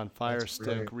Amazon Fire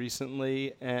Stick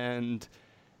recently, and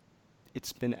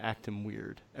it's been acting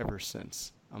weird ever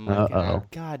since. I'm like, oh,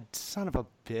 God, son of a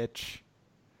bitch.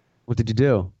 What did you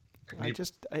do? I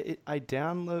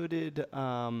downloaded.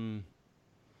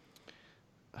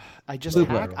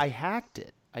 I hacked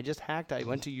it. I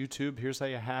went to YouTube. Here's how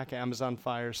you hack Amazon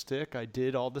Fire Stick. I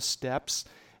did all the steps,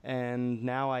 and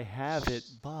now I have it.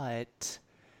 But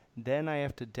then I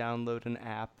have to download an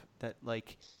app that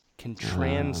can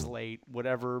translate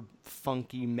whatever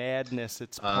funky madness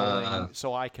it's pulling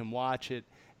so I can watch it,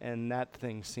 and that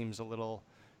thing seems a little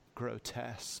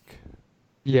grotesque.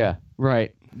 Yeah,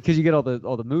 right. Because you get all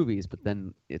the movies, but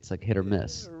then it's like hit or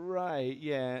miss. Right,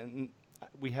 yeah. And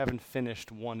we haven't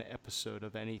finished one episode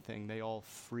of anything. They all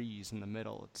freeze in the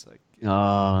middle. It's like...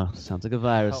 Oh, sounds like a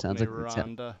virus. Help Sounds me, like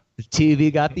Rhonda. the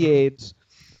TV got the AIDS.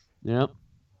 Yep.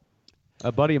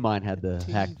 A buddy of mine had the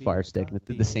hacked Fire Stick that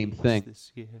did the same thing.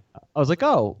 I was like,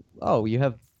 oh, you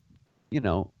have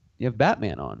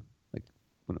Batman on, like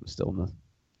when it was still in the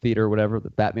theater or whatever, the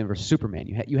Batman versus Superman.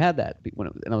 You had that when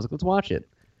it was, and I was like, let's watch it,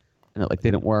 and it like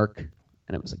didn't work,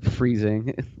 and it was like freezing.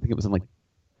 I think it was in like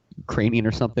Ukrainian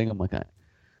or something. I'm like, I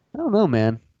don't know,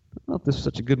 man. I don't know if this is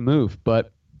such a good move,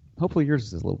 but hopefully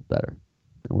yours is a little better.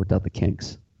 I worked out the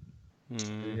kinks.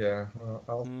 Yeah.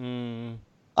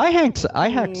 I hacked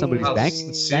somebody's I'll bank.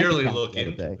 sincerely bank look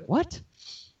account the other into day. What?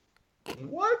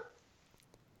 What?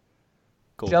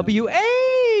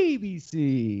 WABC.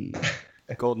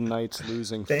 Golden Knights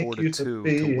losing 4-2 to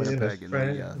Winnipeg in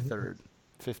the third.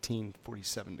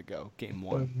 15:47 to go. Game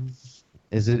 1.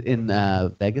 Is it in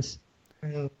Vegas?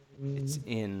 It's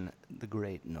in the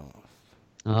Great North.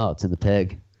 Oh, it's in the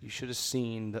peg. You should have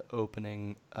seen the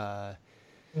opening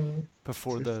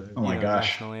before the gosh.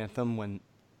 national anthem when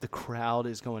the crowd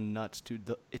is going nuts,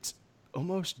 dude. It's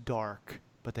almost dark,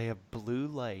 but they have blue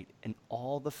light, and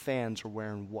all the fans are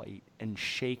wearing white and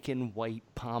shaking white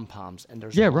pom-poms, and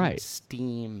there's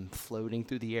steam floating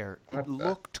through the air. It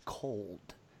looked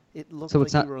cold. It looked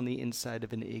like you were on the inside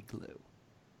of an igloo.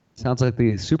 Sounds like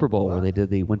the Super Bowl where they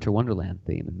did the Winter Wonderland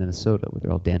theme in Minnesota, where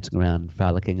they're all dancing around,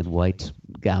 frolicking in white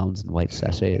gowns and white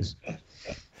sachets.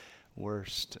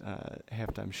 Worst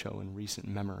halftime show in recent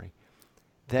memory.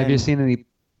 Then, have you seen any?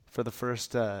 For the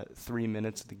first 3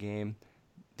 minutes of the game,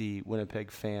 the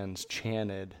Winnipeg fans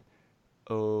chanted,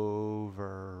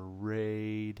 "Overrated."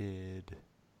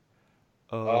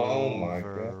 Oh my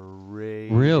God.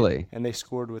 Really? And they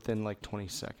scored within like 20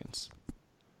 seconds.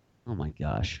 Oh my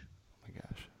gosh.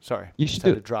 Sorry. You should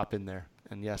had to drop in there.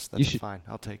 And yes, that's fine.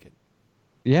 I'll take it.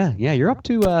 Yeah, you're up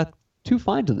to 2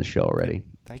 finds in the show already.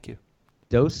 Thank you.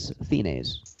 Dos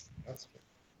Fines.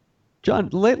 John,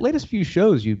 the latest few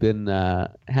shows you've been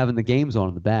having the games on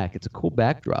in the back. It's a cool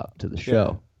backdrop to the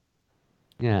show.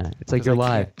 Yeah, it's like you're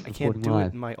live. I can't do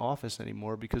it in my office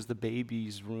anymore because the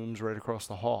baby's room's right across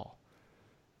the hall.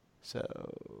 So,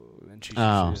 and she's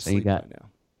usually asleep by now.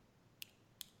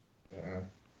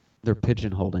 They're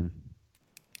pigeonholing.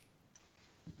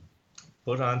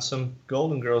 Put on some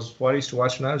Golden Girls. What I used to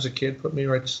watch when I was a kid. Put me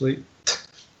right to sleep.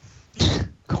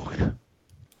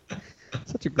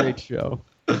 Such a great show.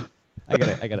 I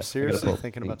gotta. Seriously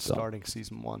thinking about starting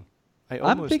season 1.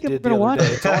 I'm thinking I'm gonna watch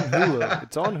it. It's on Hulu.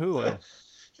 It's on Hulu.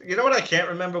 You know what? I can't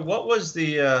remember. What was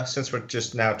the? Since we're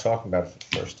just now talking about it for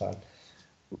the first time.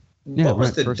 What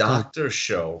was the Doctor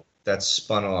show that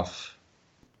spun off?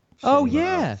 Oh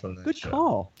yeah, good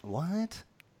call. What?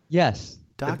 Yes,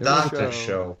 the Doctor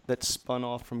show that spun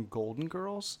off from Golden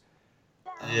Girls.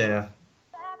 Yeah.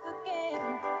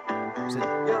 Was it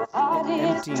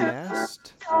Empty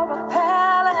Nest?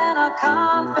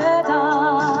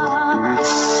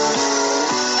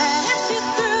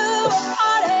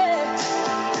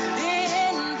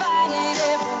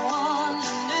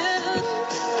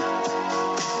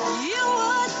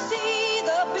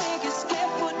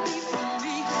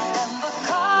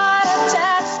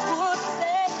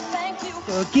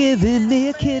 For giving me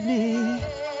a kidney.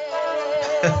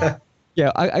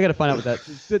 Yeah, I got to find out what that.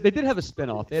 They did have a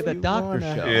spinoff. They had that Doctor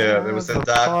show. Yeah, there was a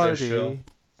Doctor show.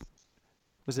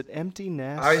 Was it Empty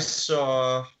Nest? I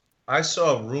saw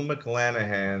Rue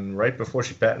McClanahan right before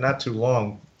she passed. Not too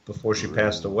long before she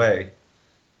passed away.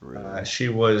 She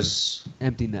was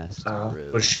Empty Nest.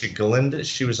 Was she Glinda?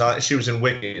 She was in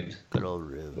Wicked. Good old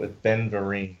Rue. With Ben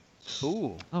Vereen.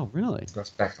 Ooh. Oh, really? That's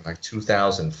back in like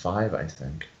 2005, I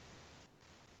think.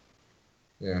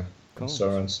 Yeah, cool. I saw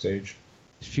her on stage.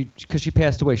 Because she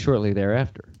passed away shortly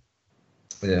thereafter.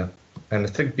 Yeah, and I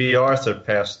think B. Arthur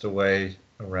passed away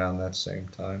around that same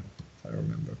time, if I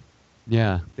remember.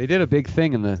 Yeah, they did a big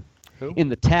thing in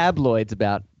the tabloids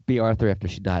about B. Arthur after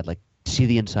she died. Like, see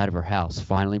the inside of her house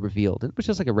finally revealed. It was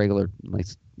just like a regular,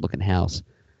 nice looking house.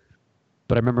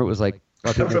 But I remember it was like,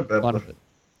 people made fun of it.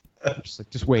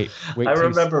 Just wait. I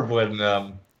remember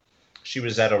when she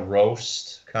was at a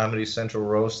roast, Comedy Central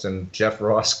roast, and Jeff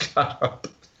Ross got up.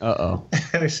 Uh-oh.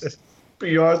 And he said,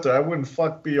 B. Arthur, I wouldn't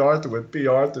fuck B. Arthur with B.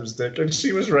 Arthur's dick. And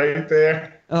she was right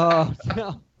there. Oh,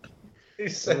 no. He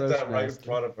said that right in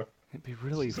front of her. It'd be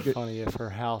really funny if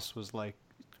her house was like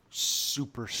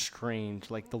super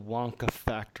strange, like the Wonka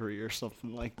factory or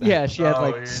something like that. Yeah, she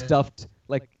had stuffed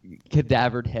like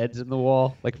cadavered heads in the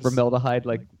wall, like formaldehyde,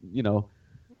 like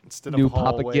instead new of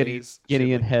Papa hallways,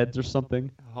 Guinean heads or something.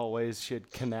 Hallways, she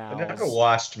had canals. I never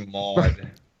watched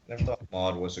Maude. Never thought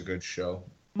Maude was a good show.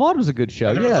 Maude was a good show.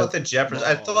 I never yeah. thought the Jeffersons.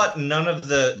 I thought none of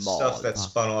the stuff Maude. that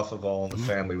spun off of All in the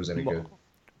Family was any good.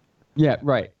 Yeah,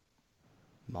 right.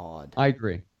 Maude. I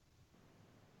agree.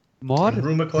 Maude. And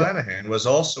Rue McClanahan was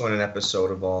also in an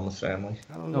episode of All in the Family.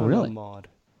 I don't know really? Maude.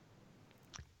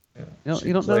 Yeah.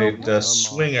 You don't played know?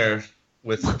 Swinger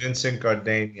with Vincent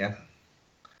Gardenia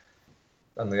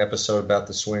on the episode about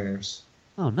the Swingers.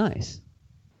 Oh, nice.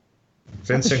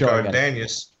 Vincent Gardenia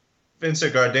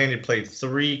played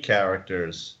 3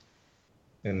 characters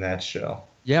in that show.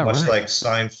 Yeah, much right. like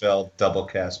Seinfeld double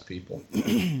cast people.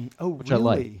 Oh, Which really? I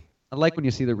like. I like when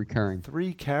you see the recurring.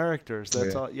 3 characters.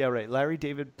 That's all. Yeah, right. Larry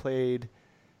David played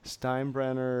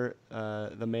Steinbrenner,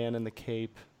 the man in the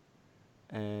cape,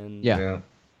 and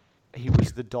he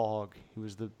was the dog. He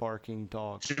was the barking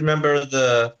dog. Do you remember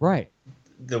the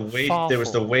Awful. there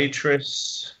was the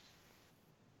waitress.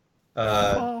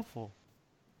 Awful.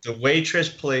 The waitress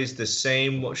plays the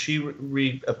same. She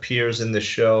reappears in the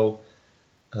show.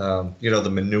 The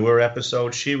manure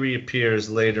episode. She reappears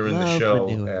later in the show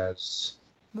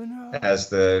as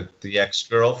the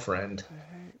ex-girlfriend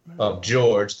of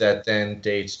George that then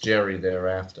dates Jerry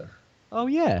thereafter. Oh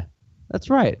yeah, that's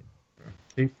right.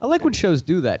 I like when shows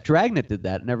do that. Dragnet did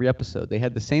that in every episode. They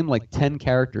had the same 10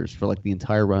 characters for the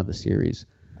entire run of the series.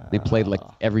 They played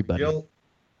everybody.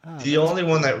 The only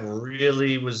one that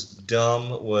really was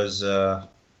dumb was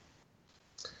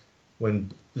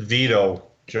when Joe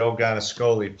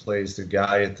Ganascoli plays the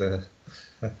guy at the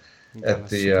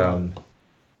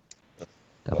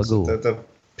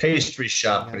pastry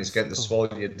shop, and he's getting the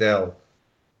Svogliadell,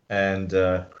 and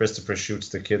Christopher shoots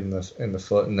the kid in the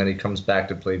foot, and then he comes back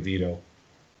to play Vito.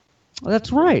 Oh,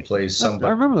 that's right. He plays somebody. I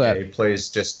remember that. He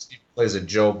plays a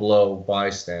Joe Blow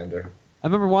bystander. I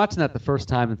remember watching that the first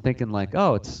time and thinking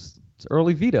oh, it's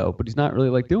early Vito, but he's not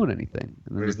really doing anything.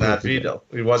 He's not Vito.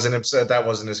 He wasn't upset. That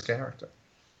wasn't his character.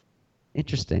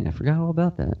 Interesting. I forgot all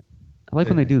about that. I like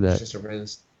when they do that. Just a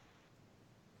racist.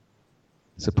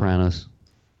 Sopranos.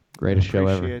 Greatest show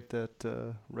ever. Appreciate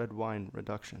that red wine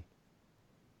reduction.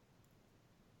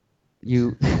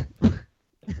 Red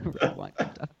wine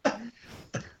reduction.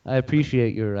 I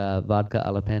appreciate your vodka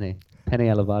alla penne. Penne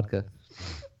alla vodka.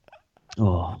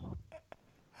 Oh.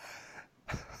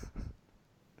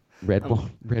 Red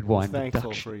wine I'm thankful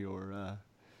reduction. for your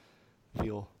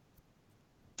veal.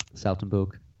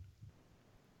 Saltenbook.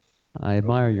 I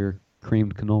admire your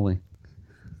creamed cannoli.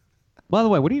 By the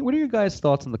way, what are your guys'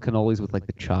 thoughts on the cannolis with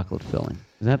the chocolate filling?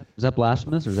 Is that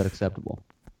blasphemous or is that acceptable?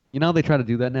 You know how they try to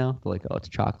do that now? They're oh, it's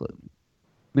chocolate. I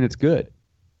mean, it's good.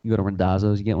 You go to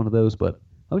Randazzo's, you get one of those, but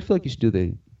I always feel like you should do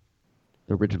the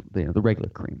original, the regular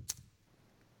cream.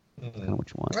 Kind of what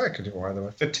you want. I could do either way.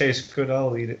 If it tastes good,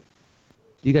 I'll eat it.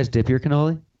 Do you guys dip your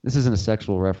cannoli? This isn't a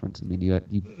sexual reference. I mean, you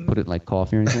put it in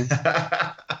coffee or anything?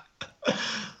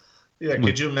 Yeah,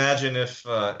 could you imagine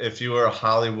if you were a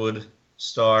Hollywood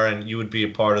star and you would be a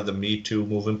part of the Me Too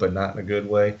movement, but not in a good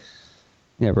way?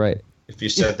 Yeah, right. If you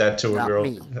said that to a girl,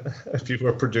 if you were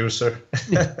a producer.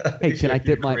 Hey, can I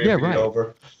dip my... Yeah, right.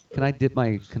 Over. Can I dip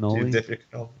my cannoli? Do you dip your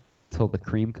cannoli? Till the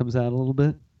cream comes out a little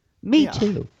bit? Me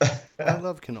too. I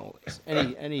love cannolis.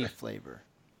 Any flavor.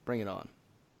 Bring it on.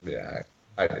 Yeah,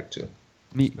 I do too.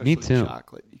 Me too.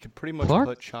 Chocolate. You can pretty much Clark?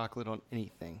 put chocolate on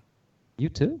anything. You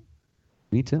too?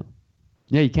 Me too.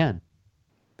 Yeah, you can.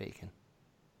 Bacon.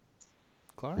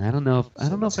 Clark? I don't know if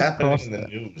What's I happening crossed in the that.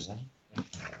 news?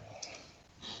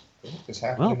 What's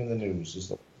happening in the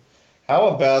news? How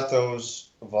about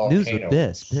those volcanoes? News with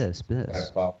Biz.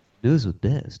 News with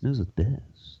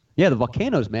Biz. Yeah, the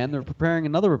volcanoes, man. They're preparing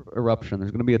another eruption.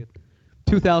 There's going to be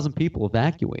 2,000 people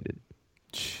evacuated.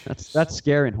 That's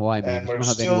scary in Hawaii, man. And we're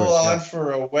still on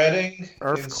for a wedding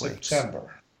in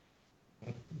September.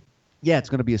 Yeah, it's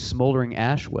going to be a smoldering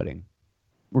ash wedding.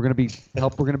 We're going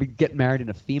to be getting married in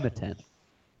a FEMA tent.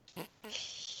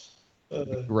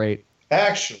 Great.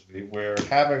 Actually, we're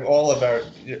having all of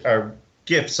our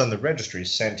gifts on the registry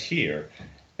sent here,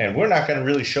 and we're not going to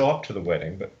really show up to the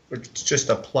wedding, but it's just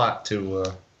a plot to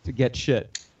get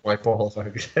shit. Wipe all of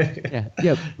our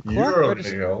yeah. You're going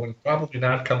to go and probably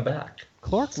not come back.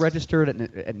 Clark registered at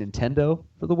Nintendo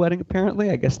for the wedding,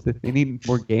 apparently. I guess they need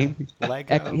more games.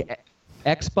 Lego.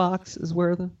 Xbox is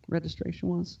where the registration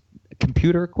was.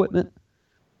 Computer equipment.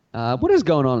 What is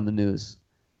going on in the news?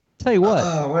 Tell you what.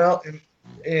 Well,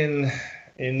 in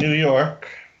New York,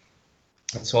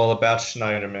 it's all about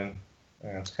Schneiderman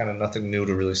It's kind of nothing new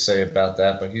to really say about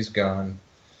that, but he's gone.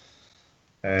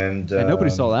 And nobody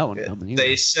saw that one coming either.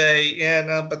 They say,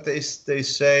 but they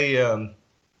say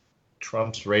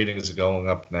Trump's ratings are going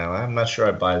up now. I'm not sure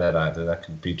I buy that either. That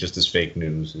could be just as fake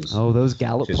news. Those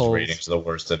Gallup his polls. ratings are the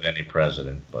worst of any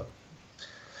president. But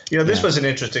this was an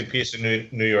interesting piece of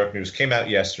New York news. Came out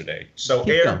yesterday. So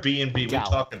Airbnb, we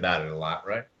talk about it a lot,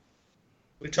 right?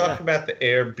 We talk about the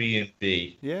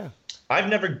Airbnb. Yeah. I've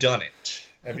never done it.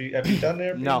 Have you done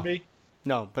Airbnb?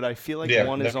 No, but I feel like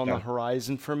one is on the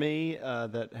horizon for me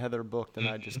that Heather booked, and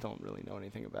I just don't really know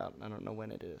anything about. I don't know when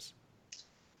it is.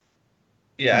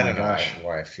 Yeah, I don't know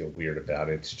why I feel weird about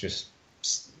it. It's just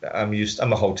I'm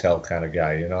a hotel kind of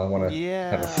guy, I want to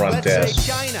have a front desk. Let's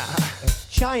say China.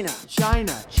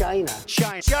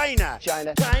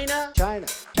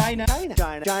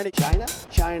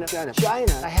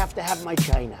 I have to have my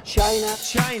China. China.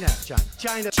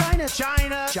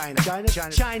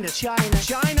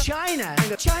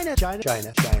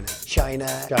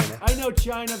 I know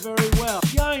China very well.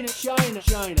 China.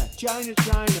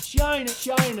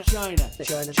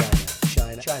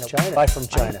 Buy from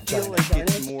China. I feel like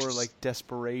it's more like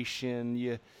desperation.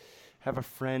 You have a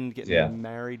friend getting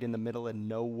married in the middle of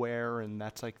nowhere, and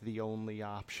that's like the only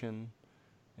option.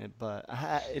 But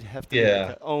it'd have to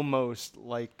be almost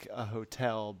like a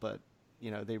hotel, but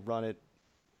they run it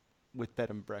with bed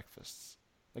and breakfasts,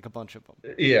 like a bunch of them.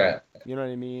 Yeah. You know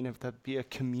what I mean? If that'd be a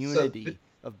community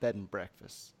of bed and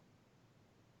breakfasts.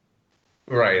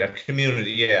 Right, a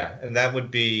community, and that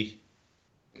would be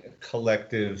a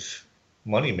collective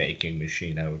money-making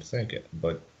machine, I would think it,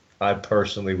 but I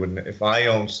personally wouldn't. If I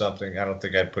owned something, I don't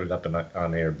think I'd put it up on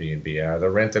Airbnb. I'd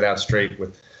either rent it out straight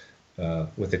with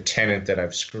a tenant that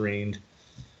I've screened,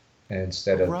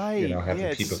 instead of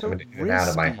having people coming in and out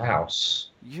of my house.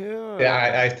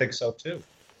 Yeah, I think so too.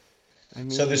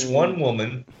 So this one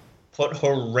woman put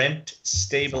her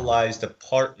rent-stabilized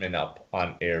apartment up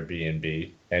on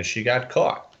Airbnb, and she got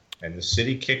caught, and the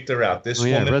city kicked her out. This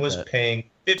woman was paying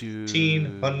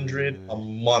 $1,500 a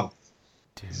month.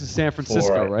 This is San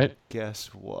Francisco, right?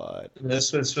 Guess what?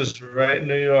 This was right in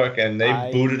New York, and they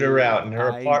booted her out, and her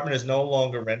apartment is no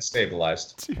longer rent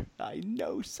stabilized. Dude, I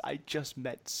know. I just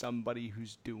met somebody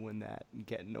who's doing that and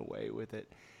getting away with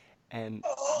it, and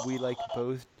we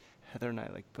Heather and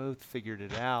I both figured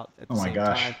it out at the same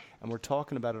time, and we're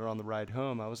talking about it on the ride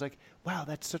home. I was like, "Wow,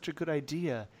 that's such a good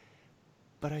idea,"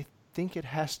 but I think it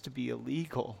has to be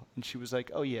illegal. And she was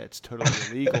like, "Oh yeah, it's totally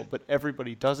illegal, but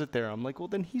everybody does it there." I'm like, "Well,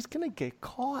 then he's gonna get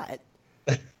caught."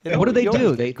 What do they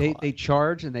do? They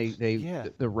charge and they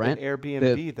the rent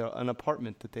Airbnb an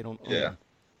apartment that they don't own. Yeah.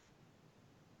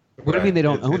 What do you mean they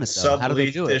don't own it though? How do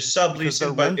they do it? They're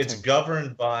subleasing, but it's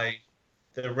governed by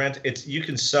the rent. You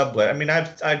can sublet. I mean,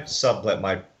 I've sublet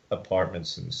my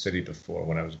apartments in the city before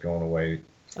when I was going away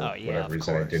for whatever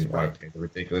reason. I didn't want to pay the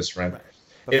ridiculous rent. Right.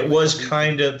 It was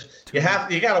kind of you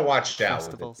got to watch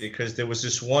out with it, because there was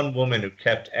this one woman who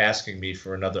kept asking me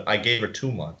for another. I gave her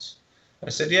 2 months. I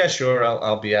said, yeah, sure,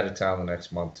 I'll be out of town the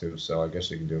next month too, so I guess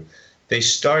you can do it. They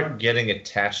start getting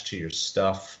attached to your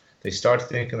stuff. They start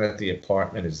thinking that the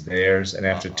apartment is theirs, and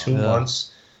after 2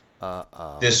 months,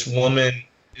 this woman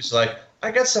is like, I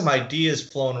got some ideas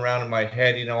flowing around in my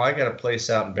head. I got a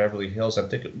place out in Beverly Hills. I'm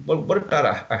thinking, what about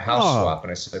a house swap? And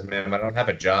I said, ma'am, I don't have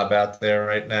a job out there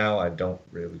right now. I don't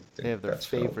really think they have their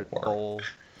favorite bowl.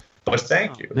 But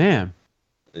thank you. Man.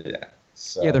 Yeah.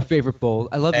 So. Yeah, their favorite bowl.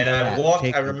 I love. And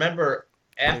I remember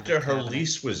after her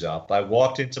lease was up, I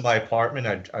walked into my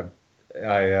apartment.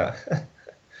 I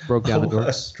broke down the door.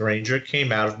 A stranger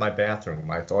came out of my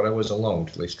bathroom. I thought I was alone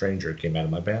till a stranger came out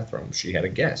of my bathroom. She had a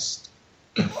guest.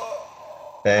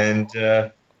 And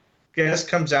guest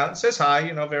comes out and says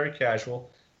hi, very casual,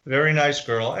 very nice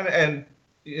girl, and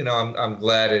I'm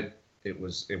glad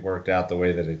it worked out the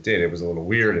way that it did. It was a little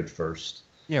weird at first.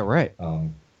 Yeah, right.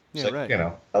 Right.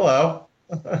 Hello.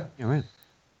 Yeah, right.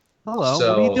 Hello. So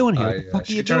what are you doing here? What the fuck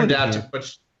are you doing here?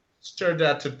 She turned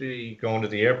out to be going to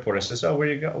the airport. I says, "Oh, where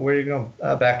you going?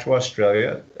 Back to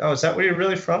Australia." "Oh, is that where you're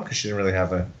really from?" Because she didn't really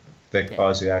have a thick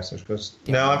Aussie accent. She goes,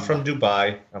 "No, I'm from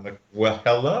Dubai." I'm like, "Well,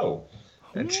 hello."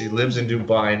 And she lives in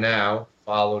Dubai now.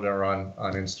 Followed her on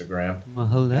Instagram. Well,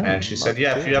 hello. And she said,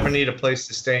 yeah, if you ever need a place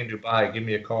to stay in Dubai, give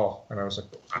me a call. And I was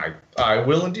like, I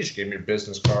will indeed. She gave me a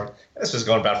business card. This was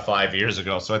going about 5 years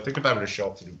ago. So I think if I were to show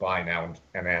up to Dubai now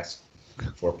and ask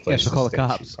for a place to call stay, the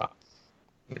cops.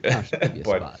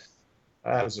 But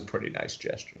that was a pretty nice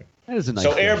gesture. That is a nice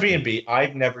So gesture. Airbnb,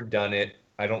 I've never done it.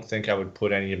 I don't think I would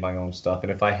put any of my own stuff.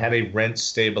 And if I had a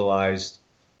rent-stabilized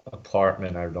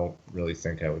apartment, I don't really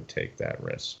think I would take that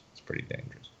risk. It's pretty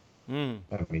dangerous. I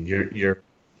mean,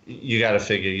 you got to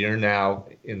figure you're now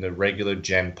in the regular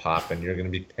Gen Pop, and you're going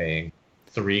to be paying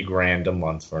 $3,000 a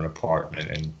month for an apartment,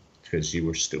 and because you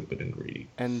were stupid and greedy.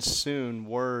 And soon,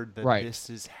 word that this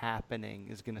is happening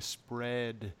is going to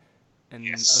spread, and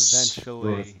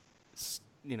eventually,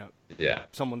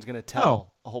 someone's going to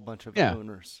tell a whole bunch of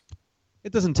owners.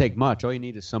 It doesn't take much. All you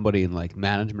need is somebody in like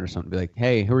management or something to be like,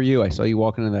 "Hey, who are you? I saw you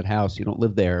walking into that house. You don't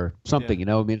live there." Or something, you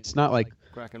know. I mean, it's not like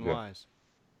cracking wise.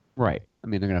 Right. I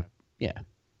mean, they're gonna,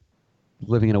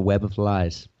 living in a web of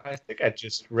lies. I think I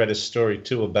just read a story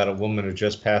too about a woman who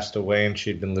just passed away, and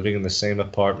she'd been living in the same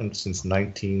apartment since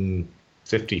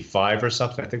 1955 or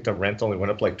something. I think the rent only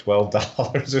went up like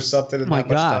 $12 or something. Oh my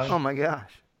gosh! Oh my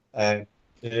gosh! And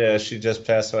she just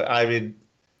passed away. I mean,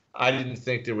 I didn't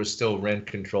think there was still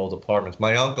rent-controlled apartments.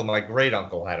 My great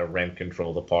uncle had a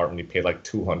rent-controlled apartment. He paid like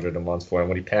 $200 a month for it. And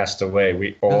when he passed away,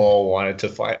 we all wanted to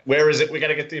find, where is it? We got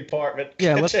to get the apartment.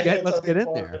 Yeah, let's get in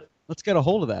there. Let's get a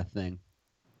hold of that thing.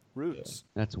 Roots.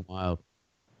 That's wild.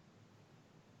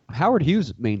 Howard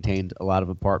Hughes maintained a lot of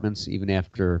apartments even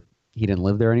after he didn't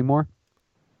live there anymore,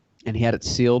 and he had it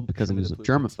sealed because he was a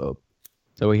germaphobe.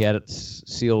 So he had it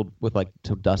sealed with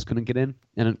so dust couldn't get in.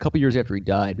 And a couple years after he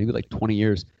died, maybe like 20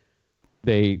 years.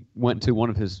 They went to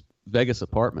one of his Vegas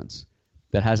apartments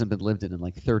that hasn't been lived in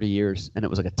like 30 years, and it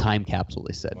was like a time capsule,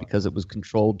 they said, because it was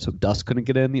controlled so dust couldn't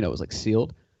get in. It was like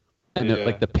sealed. And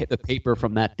the paper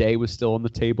from that day was still on the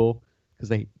table because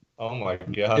they... Oh my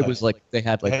God. It was like they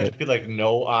had like... It had to be like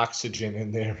no oxygen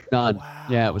in there. None. Wow.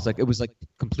 Yeah, it was like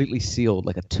completely sealed,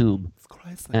 like a tomb. It's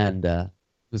crazy. And it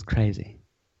was crazy.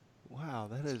 Wow,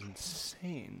 that is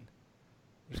insane.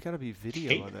 There's got to be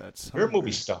video of that somewhere. You're a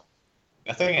movie star.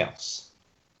 Nothing else.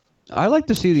 I like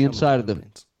to see the inside of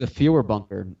the Führer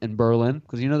bunker in Berlin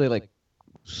because they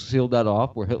sealed that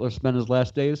off where Hitler spent his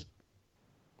last days.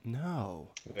 No.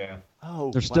 Yeah.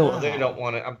 Oh, they're still. They don't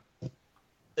want to.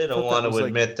 They don't want to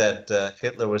admit that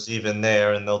Hitler was even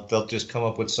there, and they'll just come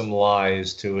up with some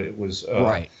lies to it. It was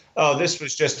right. Oh, this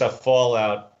was just a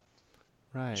fallout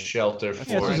shelter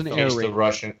for in case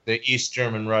the East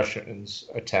German Russians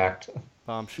attacked.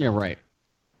 Bomb shelter. Yeah, right.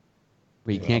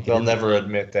 But you can't. They'll never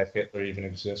admit that Hitler even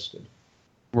existed.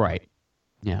 Right.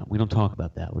 Yeah, we don't talk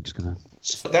about that. We're just gonna.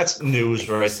 So that's news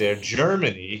right there.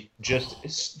 Germany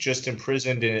just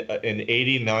imprisoned an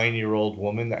 89-year-old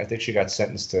woman. I think she got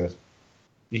sentenced to.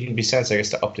 You can be sentenced, I guess,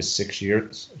 to up to 6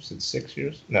 years. Is it 6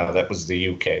 years? No, that was the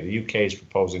UK. The UK is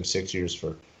proposing 6 years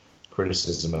for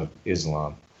criticism of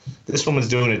Islam. This woman's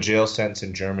doing a jail sentence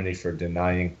in Germany for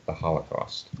denying the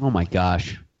Holocaust. Oh my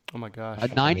gosh. Oh my gosh. A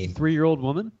 93-year-old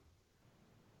woman?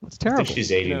 That's terrible. I think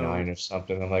she's 89 or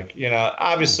something. I'm like,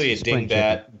 obviously a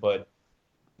dingbat, but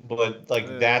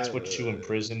that's what you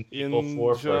imprison people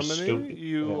for Germany, stupid.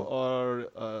 You are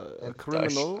a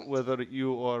criminal, whether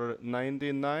you are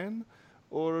 99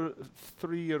 or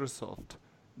 3 years old.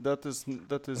 That is it.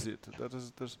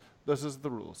 That is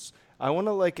the rules. I want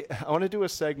to do a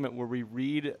segment where we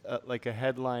read a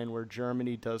headline where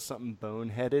Germany does something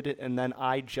boneheaded, and then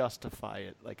I justify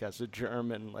it as a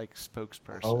German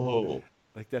spokesperson. Oh.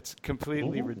 That's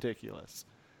completely ridiculous.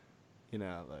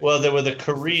 Well, there were the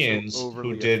Koreans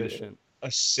who did efficient.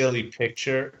 A silly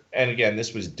picture, and again,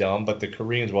 this was dumb. But the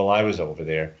Koreans, while I was over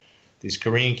there, these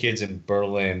Korean kids in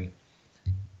Berlin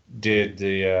did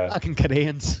the fucking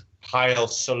Koreans Heil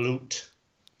salute,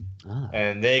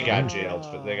 and they got jailed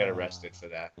they got arrested for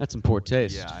that. That's in poor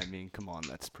taste. Yeah, I mean, come on,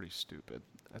 that's pretty stupid.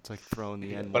 That's like throwing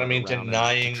the N-word But I mean, around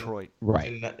denying Detroit.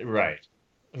 Right.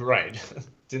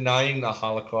 Denying the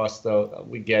Holocaust, though,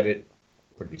 we get it.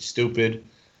 Pretty stupid,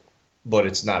 but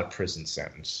it's not a prison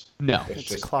sentence. No. It's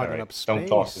just clogging up space. Don't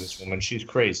talk to this woman. She's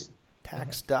crazy.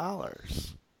 Tax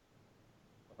dollars.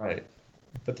 Right.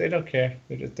 But they don't care.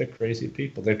 They're crazy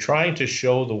people. They're trying to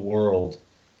show the world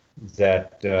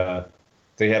that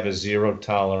they have a zero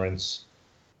tolerance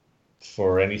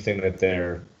for anything that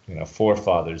their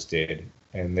forefathers did,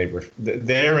 and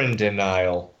they're in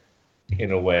denial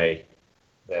in a way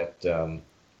that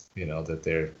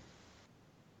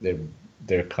that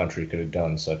their country could have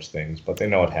done such things, but they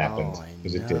know it happened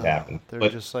because it did happen. They're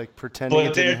just pretending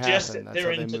it didn't happen. That's how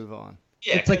they move on.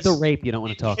 Yeah, it's like the rape you don't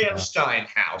want to talk about. Hammerstein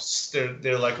House.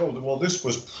 They're like, oh, well, this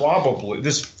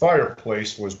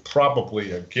fireplace was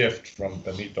probably a gift from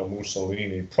Benito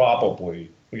Mussolini. Probably,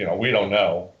 we don't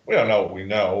know. We don't know what we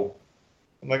know.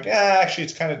 I'm like, actually,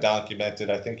 it's kind of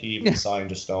documented. I think he even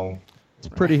signed a stone. It's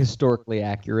pretty historically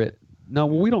accurate. No,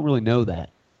 well, we don't really know that.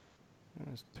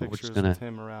 There's pictures of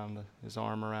him around his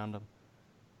arm around him.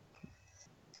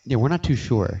 Yeah, we're not too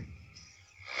sure.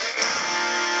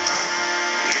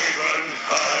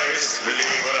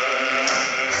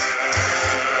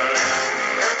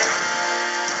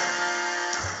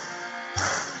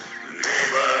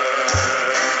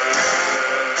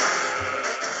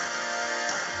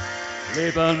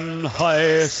 Leben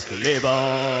heißt Leben.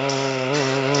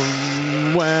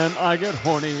 When I get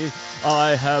horny,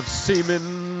 I have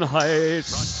semen heißt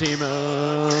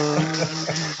semen.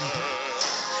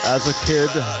 As a kid,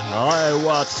 I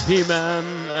watched He-Man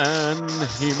and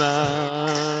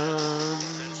He-Man.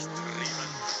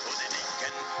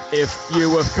 If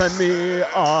you offend me,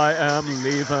 I am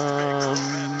leaving.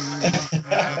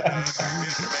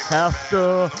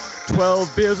 After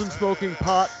 12 beers and smoking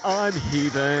pot, I'm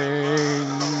heaving.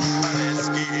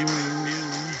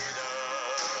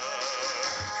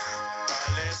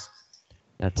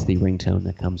 That's the ringtone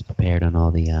that comes prepared on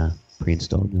all the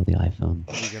pre-installed the iPhone.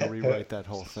 We're gonna rewrite that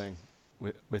whole thing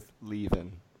with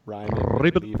leaving, rhyming.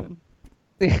 Leaving.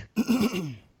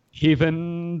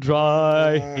 Heaving,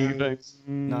 dry, heaving.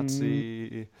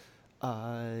 Nazi.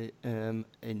 I am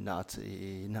a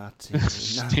Nazi. Nazi.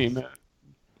 Steam.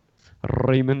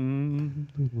 Riemann.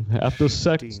 After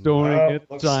sex during it.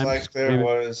 Looks like there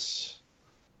was.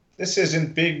 This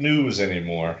isn't big news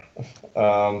anymore.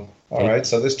 All right,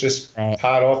 so this just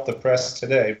hot off the press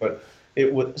today, but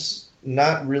it was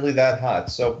not really that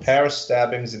hot. So Paris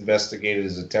stabbings investigated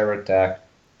as a terror attack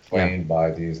claimed by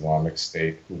the Islamic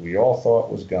State, who we all thought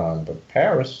was gone, but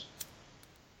Paris.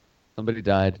 Somebody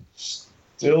died.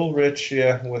 Still rich,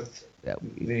 with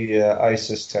the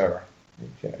ISIS terror.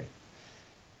 Okay.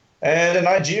 And a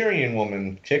Nigerian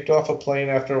woman kicked off a plane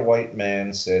after a white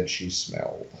man said she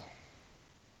smelled.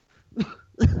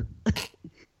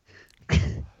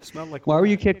 Smelled like. Why were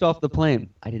you kicked off the plane?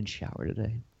 I didn't shower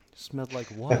today. Smelled like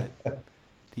what?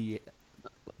 the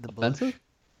offensive?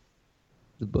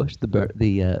 The bush, the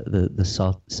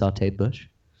sautéed bush.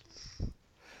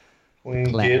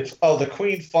 The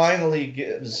Queen finally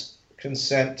gives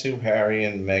consent to Harry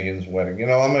and Meghan's wedding. You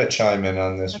know, I'm going to chime in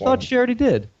on this one. I thought she already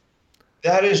did.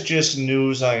 That is just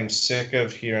news I'm sick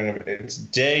of hearing. It's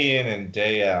day in and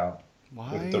day out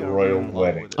with the royal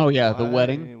wedding. Oh yeah, the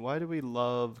wedding. Why do we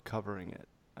love covering it?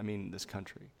 I mean, this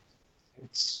country.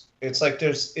 It's like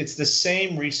it's the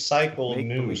same recycled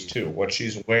news too. What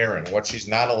she's wearing, what she's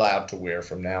not allowed to wear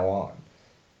from now on.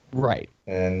 Right.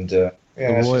 And the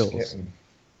royals.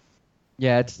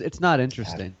 Yeah, it's not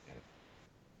interesting.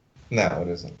 No, it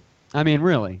isn't. I mean,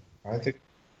 really. I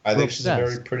think she's a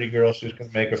very pretty girl. She's going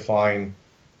to make a fine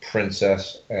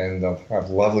princess and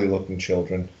have lovely looking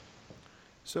children.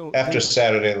 So after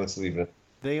Saturday, let's leave it.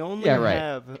 They only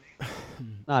have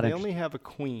only have a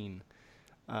queen.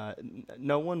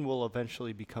 No one will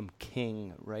eventually become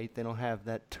king, right? They don't have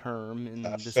that term in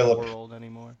this world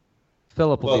anymore.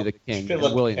 Philip will be the king.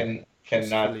 Philip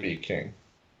cannot be king,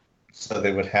 so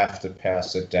they would have to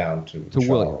pass it down to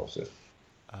Charles.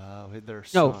 Their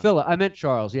no, son. Philip. I meant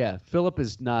Charles. Yeah, Philip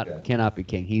is cannot be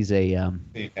king. He's a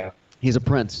he's a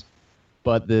prince,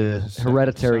 but the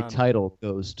hereditary title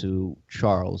goes to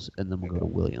Charles, and then we'll go to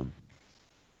William.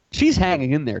 She's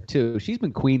hanging in there too. She's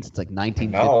been queen since like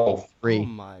 1953. Oh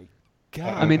my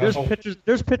god! I mean, there's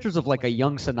pictures of like a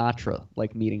young Sinatra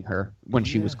like meeting her when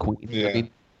she was queen. Yeah. I mean,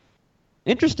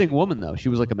 interesting woman though. She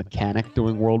was like a mechanic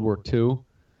during World War II.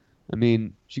 I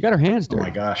mean, she got her hands dirty. Oh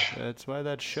my gosh! That's why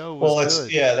that show was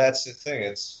good. That's the thing.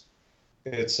 It's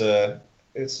a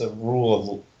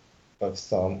rule of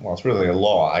thumb. Well, it's really a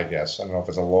law, I guess. I don't know if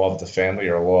it's a law of the family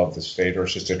or a law of the state, or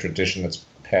it's just a tradition that's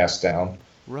passed down.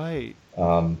 Right.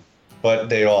 But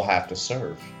they all have to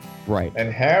serve. Right.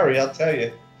 And Harry, I'll tell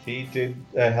you, he did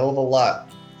a hell of a lot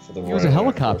for the Royal Air Force. He was a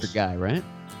helicopter guy, right?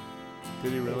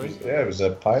 Did he really? He was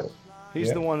a pilot.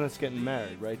 He's the one that's getting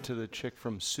married, right, to the chick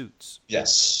from Suits.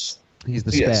 Yes. He's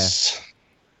the spare. Yes.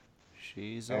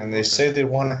 She's and they say they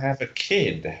want to have a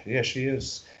kid. Yeah, she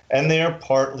is. And they are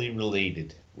partly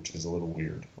related, which is a little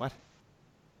weird. What?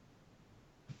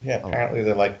 Yeah, apparently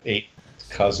they're like 8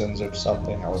 cousins or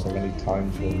something, however many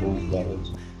times removed that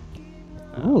is.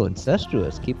 Oh,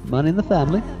 incestuous. Keep money in the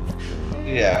family.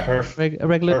 Yeah, her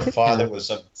regular father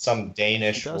was some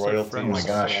Danish royalty. Oh my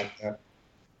gosh. Like that.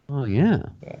 Oh, yeah.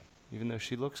 Even though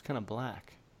she looks kind of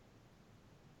black.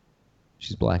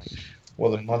 She's blackish.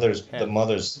 Well, the mother's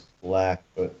black,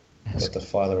 but the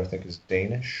father, I think, is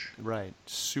Danish. Right.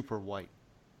 Super white.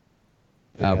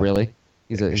 Oh, really?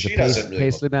 He's a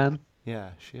paisley man? Yeah,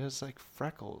 she has like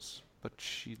freckles, but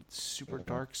she's super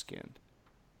dark-skinned.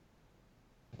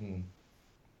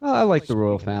 Oh, I like the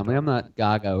royal family. I'm not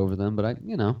gaga over them, but I think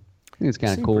it's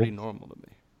kind of cool. Pretty normal to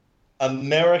me.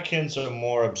 Americans are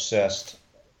more obsessed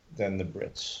than the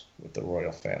Brits with the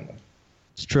royal family.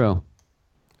 It's true.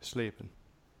 Sleeping.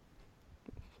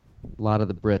 A lot of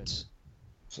the Brits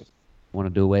want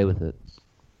to do away with it.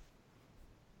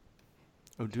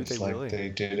 Oh, do it's they like really? They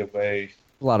did away.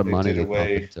 A lot of money. Did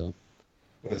away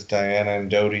with Diana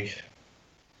and Dodi.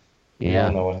 We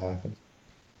all know what happened.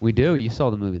 We do. You saw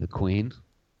the movie The Queen.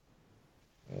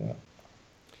 Yeah.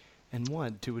 And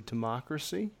what? Do a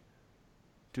democracy?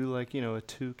 Do like, a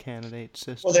two-candidate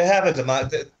system? Well, they have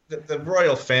the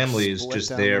royal family is Split just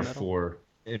down there the middle? for.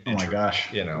 Oh my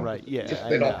gosh. Right, yeah.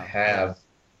 They don't have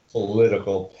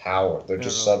political power. They're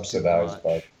just subsidized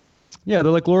by. Yeah,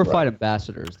 they're like glorified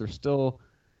ambassadors. They're still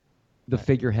the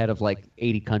figurehead of like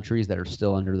 80 countries that are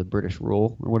still under the British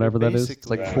rule or whatever that is. It's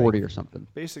like 40 or something.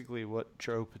 Basically what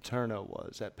Joe Paterno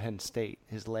was at Penn State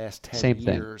his last 10 Same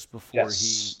thing. years before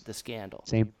the scandal.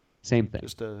 Same thing.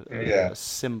 Just a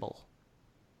symbol.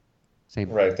 Same.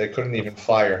 Right, they couldn't even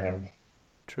fire him.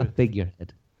 A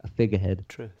figurehead.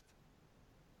 Truth.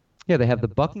 Yeah, they have the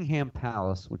Buckingham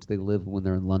Palace, which they live when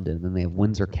they're in London, and then they have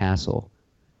Windsor Castle,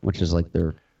 which is like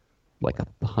their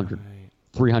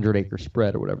 300-acre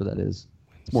spread or whatever that is.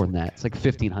 It's more than that. It's like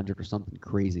 1,500 or something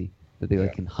crazy that they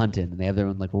can hunt in, and they have their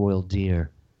own like royal deer.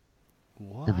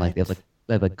 What? And like they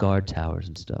have like guard towers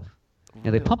and stuff.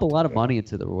 Yeah, they pump a lot of money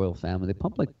into the royal family. They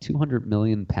pump like 200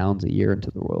 million pounds a year into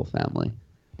the royal family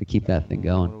to keep that thing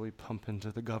going. What do we pump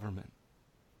into the government?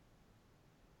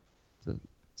 It's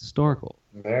historical.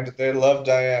 Man, did they love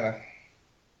Diana?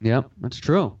 Yep, that's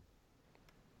true.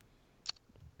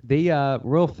 The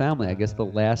royal family, I guess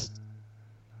King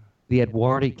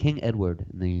Edward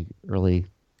in the early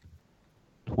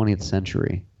 20th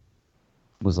century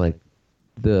was like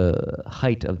the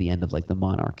height of the end of like the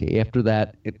monarchy. After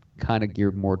that, it kind of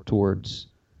geared more towards,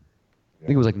 I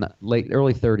think it was like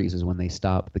early 30s is when the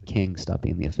king stopped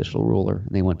being the official ruler, and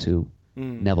they went to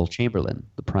Neville Chamberlain,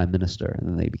 the prime minister, and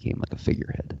then they became like a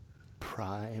figurehead.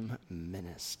 Prime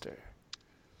Minister.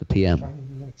 The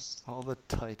PM. All the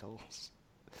titles.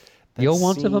 The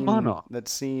want of a monarch. That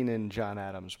scene in John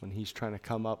Adams when he's trying to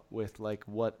come up with like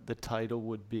what the title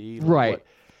would be. Right.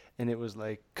 And it was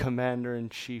like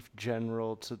Commander-in-Chief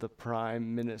General to the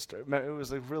Prime Minister. It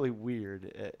was like really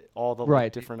weird. All the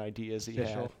like, different ideas he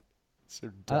had.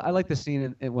 So I like the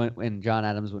scene when John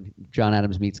Adams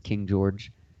meets King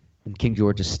George, and King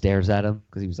George just stares at him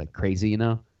because he was like crazy,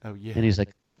 Oh yeah. And he's like,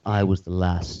 "I was the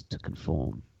last to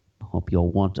conform. I hope your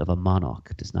want of a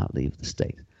monarch does not leave the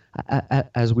state.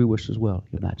 As we wish as well,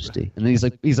 Your Majesty." And then he's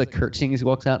like curtsying as he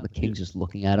walks out, and the king's just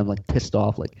looking at him like pissed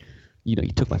off, like, you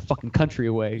took my fucking country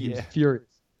away. He was furious.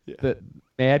 Yeah. The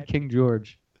mad King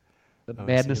George. The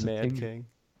madness of Mad King.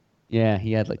 Yeah,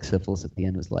 he had like syphilis at the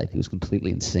end of his life. He was completely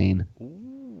insane.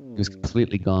 Ooh. He was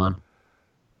completely gone.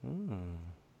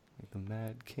 Like the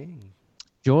Mad King.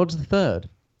 George III.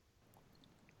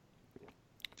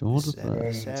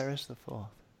 Cyrus the Fourth.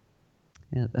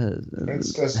 Yeah,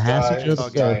 Princess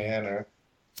Diana.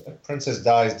 Princess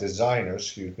Di's designer,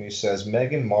 says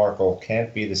Meghan Markle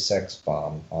can't be the sex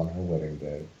bomb on her wedding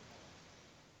day.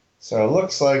 So it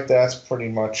looks like that's pretty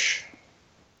much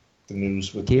the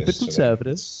news with Keep this it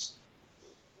conservative.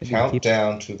 Today.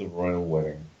 Countdown to the royal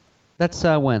wedding. That's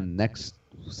when? Next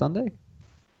Sunday?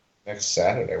 Next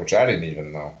Saturday, which I didn't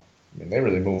even know. I mean, they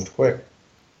really moved quick.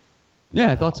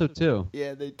 Yeah, I thought so too.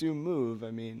 Yeah, they do move.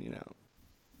 I mean,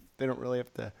 they don't really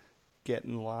have to get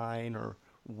in line or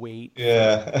wait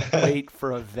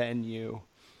for a venue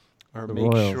or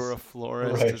make sure a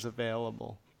florist is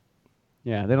available.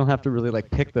 Yeah, they don't have to really like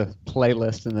pick the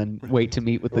playlist and then wait to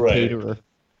meet with the caterer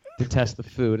to test the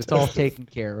food. It's all taken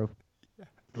care of.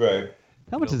 Right.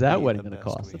 How much is that wedding going to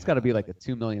cost? It's got to be like a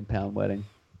 £2 million wedding.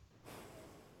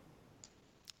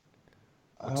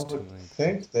 I would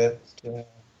think that £2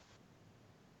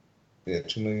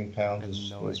 million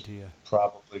is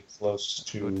probably close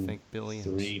to I would think billions.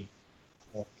 3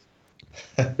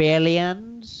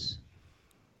 billions.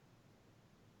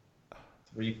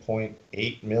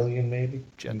 3.8 million maybe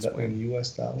Jets in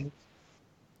US dollars.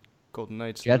 Golden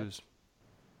Knights lose.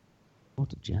 Oh,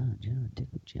 John.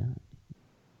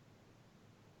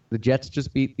 The Jets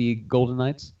just beat the Golden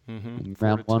Knights in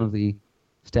round 1 of the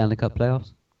Stanley Cup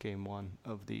playoffs. Game 1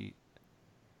 of the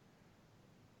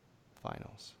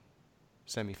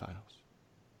semifinals.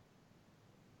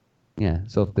 Yeah,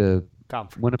 so if the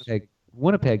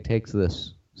Winnipeg takes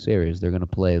this series, they're going to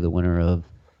play the winner of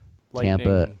Lightning.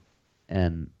 Tampa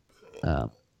and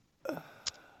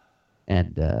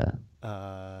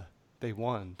they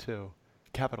won too.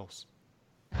 Capitals.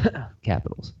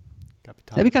 Capitals.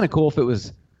 That'd be kind of cool if it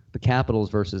was the Capitals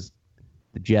versus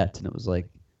the Jets, and it was like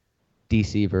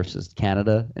DC versus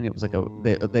Canada, and it was like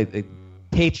they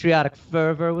patriotic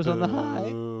fervor was on the high.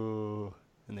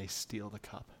 And they steal the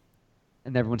cup.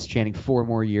 And everyone's chanting 4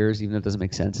 more years, even though it doesn't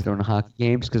make sense during a hockey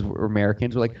game, just because we're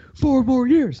Americans. We're like, 4 more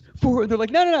years. 4. And they're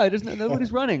like, no,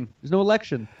 nobody's running. There's no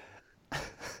election.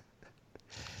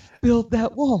 Build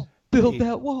that wall. Build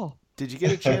that wall. Did you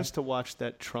get a chance to watch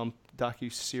that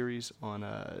docu-series on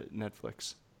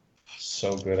Netflix.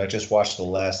 So good. I just watched the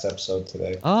last episode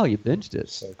today. Oh, you binged it.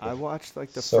 So good. I watched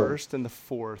like the first and the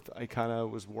fourth. I kind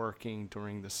of was working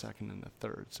during the second and the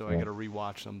third, so I got to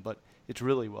rewatch them. But it's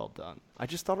really well done. I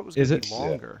just thought it was going to be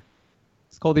longer.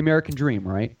 It's called The American Dream,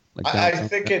 right? Like I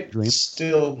think it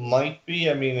still might be.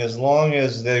 I mean, as long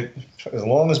as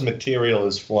material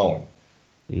is flowing,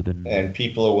 and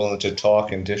people are willing to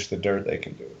talk and dish the dirt, they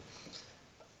can do it.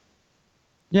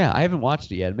 Yeah, I haven't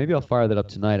watched it yet. Maybe I'll fire that up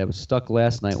tonight. I was stuck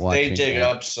last night watching. They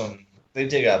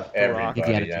dig up everybody.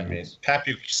 Indiana I mean,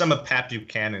 Jones. some of Pat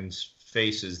Buchanan's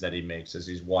faces that he makes as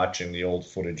he's watching the old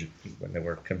footage when they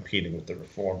were competing with the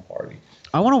Reform Party.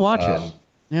 I want to watch it.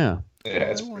 Yeah. Yeah,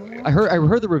 it's brilliant. I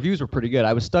heard the reviews were pretty good.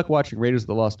 I was stuck watching Raiders of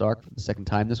the Lost Ark for the second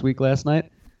time this week last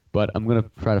night, but I'm gonna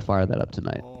try to fire that up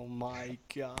tonight. Oh my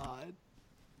god!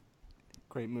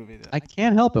 Great movie. That I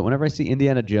can't help it. Whenever I see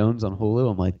Indiana Jones on Hulu,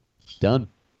 I'm like, done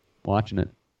watching it.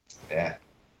 Yeah.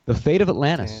 The Fate of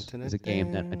Atlantis is a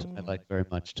game that I like very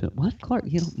much too. What, Clark?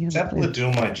 You don't Temple of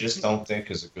Doom, I just don't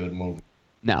think is a good movie.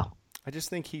 No. I just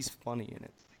think he's funny in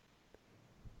it.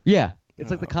 Yeah, it's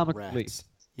like the comic relief.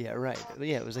 Yeah, right.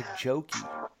 Yeah, it was like jokey.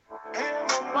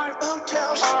 My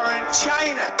hotels are in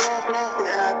China.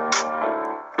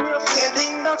 We're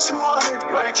getting much wanted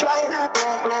by China.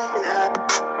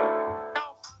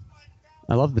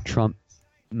 I love the Trump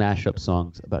mashup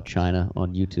songs about China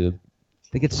on YouTube.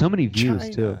 They get so many views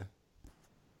too.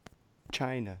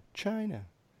 China. China.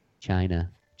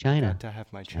 Got to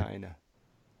have my China.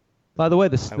 By the way,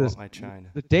 I want my China.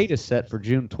 The date is set for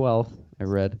June 12th. I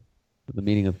read the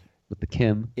meeting with the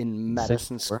Kim in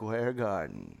Madison Square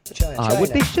Garden.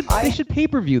 They should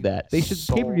pay-per-view that. They should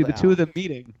pay-per-view the two of them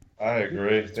meeting. I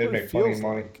agree. They'd make plenty of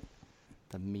money.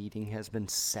 The meeting has been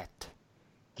set.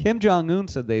 Kim Jong-un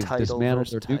said they've dismantled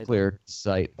their nuclear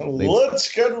site. Let's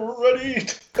get ready.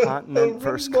 Continent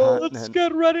versus continent. Let's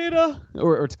get ready to...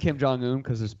 Or it's Kim Jong-un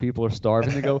because his people are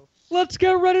starving. They go, let's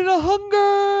get ready to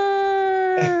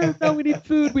hunger. No, we need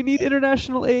food. We need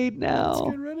international aid now.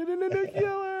 Let's get ready to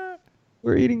nuclear.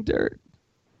 We're eating dirt.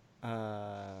 This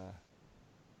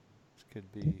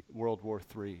could be World War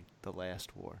III, the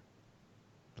last war.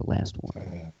 The last war.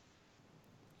 You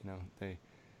know, they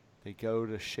go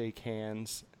to shake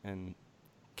hands, and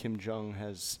Kim Jong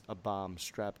has a bomb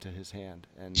strapped to his hand,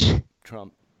 and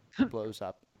Trump blows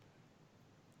up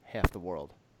half the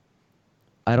world.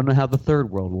 I don't know how the Third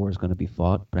World War is going to be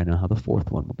fought, but I know how the fourth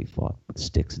one will be fought with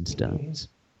sticks and stones.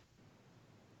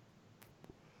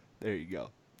 There you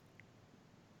go.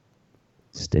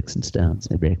 Sticks and stones,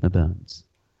 they break my bones.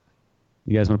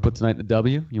 You guys want to put tonight in the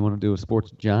W? You want to do a sports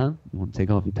with John? You want to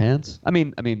take off your pants? I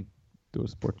mean, do a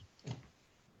sport.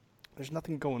 There's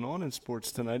nothing going on in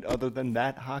sports tonight other than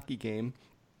that hockey game.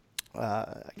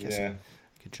 I guess I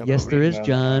could jump yes, over there to is,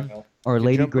 John. Our could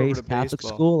Lady jump over Grace to Catholic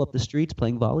baseball. School up the streets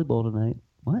playing volleyball tonight.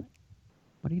 What?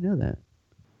 Why do you know that?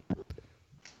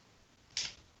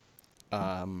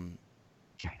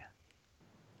 China.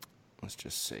 Let's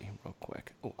just see real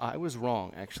quick. Oh, I was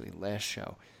wrong, actually, last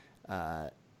show.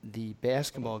 The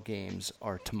basketball games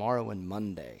are tomorrow and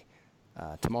Monday.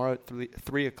 Tomorrow at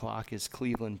 3 o'clock is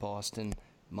Cleveland-Boston.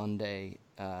 Monday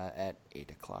at 8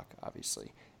 o'clock,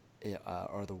 obviously,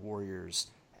 are the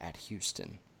Warriors at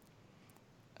Houston.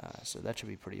 So that should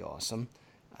be pretty awesome.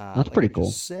 That's pretty cool.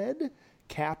 Just said,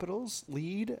 Capitals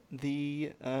lead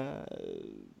the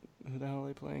who the hell are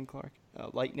they playing, Clark?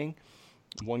 Lightning,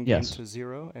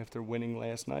 1-0 after winning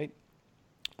last night.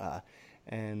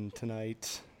 And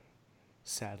tonight,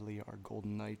 sadly, our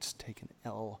Golden Knights take an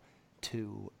L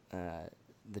to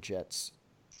the Jets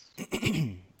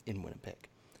in Winnipeg.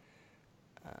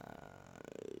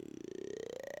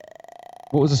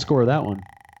 What was the score of that one?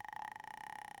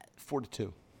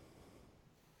 4-2.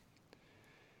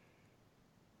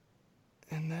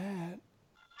 And that.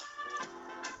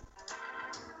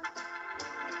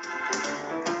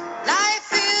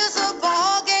 Life is a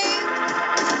ball game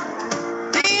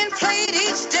being played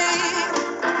each day.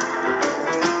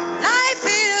 Life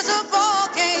is a ball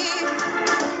game.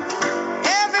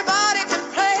 Everybody can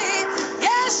play.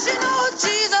 Yes, you know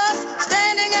Jesus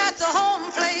standing at the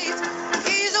home plate.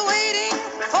 He's waiting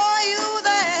for you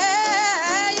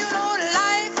there. You know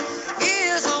life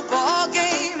is a ball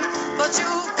game, but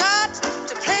you've got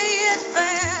to play it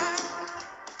fair.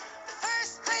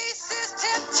 First place is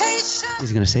temptation. Is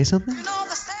he going to say something? You know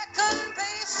the second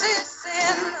base is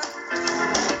sin.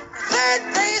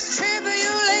 Third base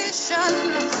tribulation.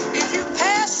 If you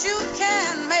pass, you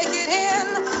can make it in.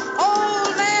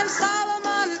 Old man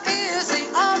Solomon is the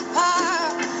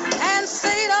umpire, and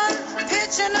Satan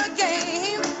pitching a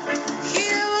game.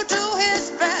 He'll do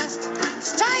his best,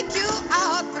 strike you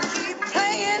out, but keep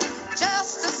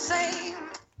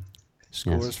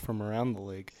Scores from around the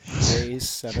league. Rays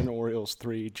 7, Orioles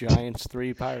 3, Giants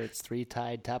 3, Pirates 3,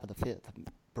 tied top of the 5th.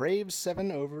 Braves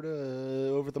 7 over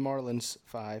the Marlins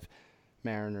 5.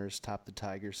 Mariners top the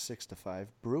Tigers 6-5.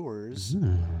 Brewers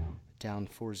down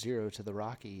 4-0 to the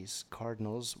Rockies.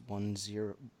 Cardinals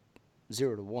 0-1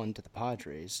 to the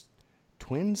Padres.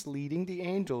 Twins leading the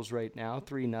Angels right now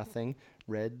 3-0.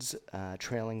 Reds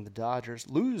trailing the Dodgers.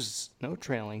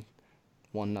 Trailing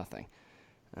 1-0.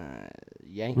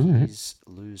 Yankees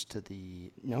lose to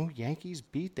the... No, Yankees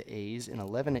beat the A's in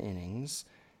 11 innings.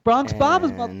 Bronx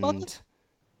Bombers, motherfucker.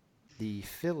 The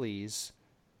Phillies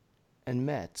and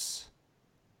Mets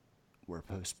were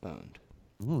postponed.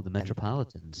 Ooh, the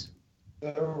Metropolitans.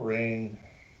 The rain.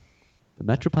 The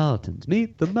Metropolitans.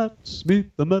 Meet the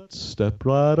Mets, step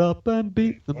right up and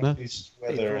beat the Mets.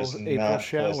 April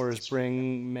showers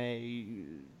bring May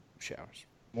showers.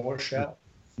 More showers.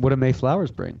 What do May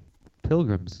flowers bring?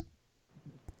 Pilgrims.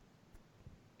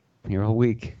 Here all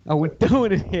week. Oh, we're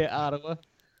doing it here, Ottawa.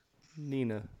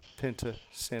 Nina, Pinta,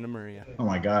 Santa Maria. Oh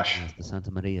my gosh. That's the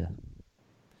Santa Maria.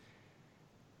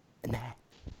 And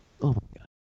oh my God.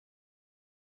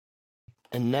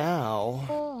 And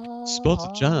now... Sports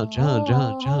of John.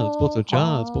 Sports of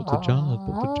John. Sports of John.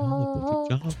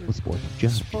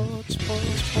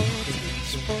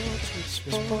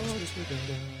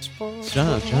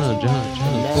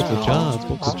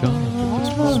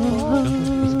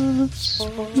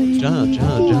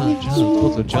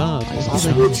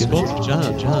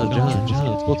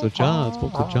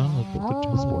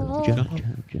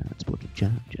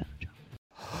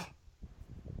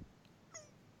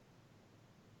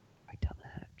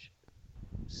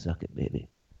 Suck it, baby.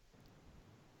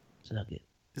 Suck it.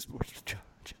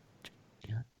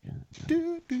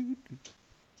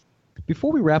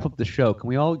 Before we wrap up the show, can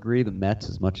we all agree the Mets,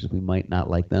 as much as we might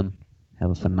not like them, have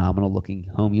a phenomenal looking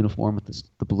home uniform with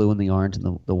the blue and the orange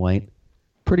and the white?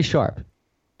 Pretty sharp.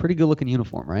 Pretty good looking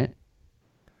uniform, right?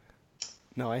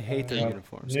 No, I hate their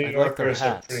uniforms. New I like their Yorkers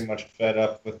are hats. pretty much fed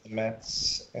up with the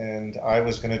Mets, and I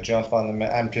was going to jump on the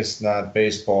Mets. I'm just not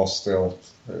baseball still.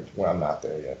 Well, I'm not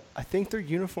there yet. I think their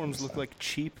uniforms look like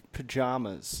cheap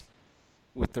pajamas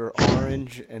with their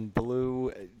orange and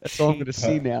blue. That's all I'm going to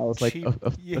see now. It's like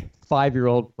a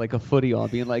 5-year-old, like a footy on,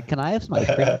 being like, "Can I have some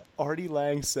ice cream?" Artie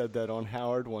Lang said that on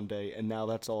Howard one day, and now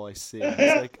that's all I see.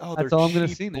 It's like, oh, That's they're all I'm cheap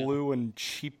gonna see now. blue and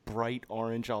cheap bright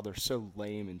orange. Oh, they're so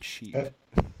lame and cheap. It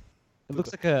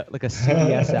looks like a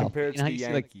CVS outfit. Compared to the You see,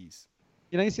 Yankees.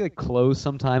 you see like clothes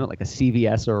sometime at like a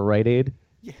CVS or a Rite Aid.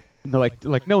 Yeah. And they're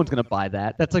like no one's gonna buy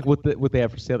that. That's like what they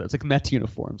have for sale there. It's like Mets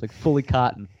uniforms, like fully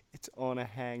cotton. It's on a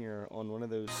hanger on one of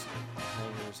those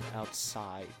hangers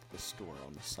outside the store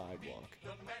on the sidewalk.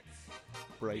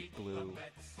 Bright blue.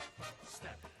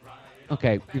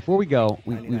 Okay, before we go,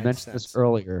 we 99 mentioned this cents.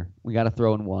 earlier. We got to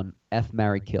throw in one: F,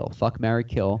 marry, kill. Fuck, marry,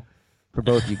 kill. For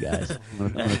both you guys.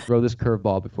 I'm gonna throw this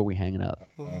curveball before we hang it up.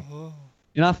 You're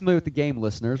not familiar with the game,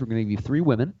 listeners. We're going to give you 3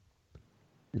 women,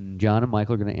 and John and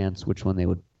Michael are going to answer which one they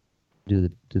would do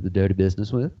the dirty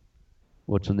business with,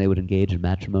 which one they would engage in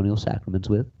matrimonial sacraments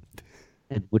with,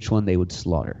 and which one they would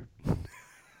slaughter.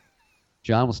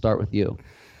 John, we'll start with you.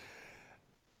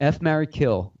 F, marry,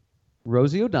 kill.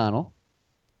 Rosie O'Donnell,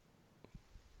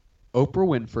 Oprah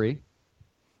Winfrey,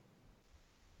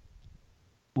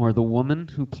 or the woman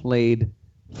who played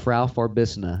Frau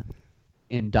Farbissina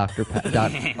in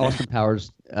Austin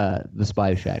Powers' The Spy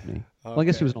Who Shagged Me. Well, I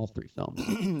guess she was in all 3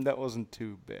 films. That wasn't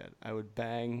too bad. I would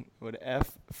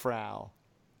F Frau.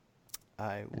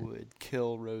 I would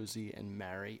kill Rosie and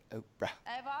marry Oprah.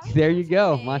 There you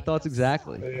go. My thoughts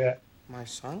exactly. Yeah. My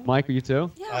son? Mike, are you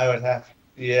too? I would have.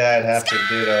 Yeah, I'd have to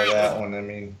ditto that one. I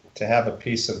mean, to have a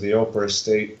piece of the Oprah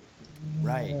estate.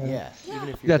 Right, yeah. Even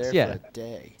if you're there for a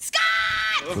day.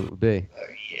 That's what it would be.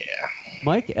 Yeah.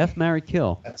 Mike, F, marry,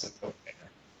 kill. That's a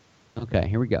no-brainer. Okay,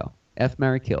 here we go. F,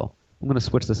 marry, kill. I'm going to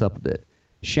switch this up a bit.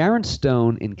 Sharon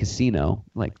Stone in Casino,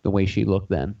 like the way she looked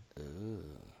then.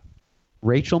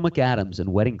 Rachel McAdams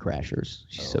in Wedding Crashers.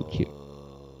 She's so cute.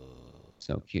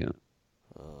 So cute.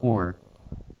 Or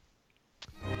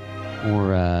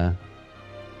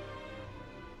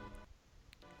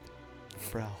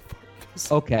Frau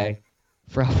Farbissina. okay,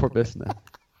 Frau Farbissina.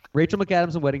 Rachel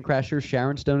McAdams in Wedding Crashers,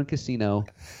 Sharon Stone in Casino,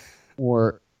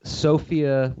 or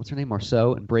Sophia, what's her name,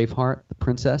 Marceau in Braveheart, the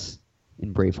princess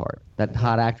in Braveheart. That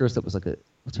hot actress that was like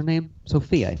what's her name?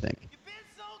 Sophia, I think.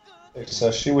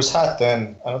 So she was hot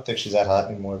then. I don't think she's that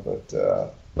hot anymore, but...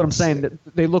 But I'm saying that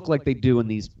they look like they do in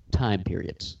these time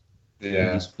periods.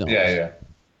 Yeah, yeah.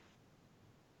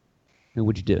 Who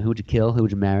would you do? Who would you kill? Who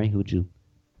would you marry? Who would you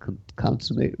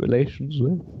consummate relations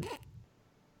with?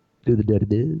 Do the dirty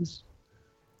biz?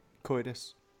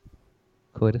 Coitus.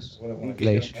 Coitus. I wouldn't want to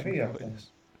Relation. kill any of them.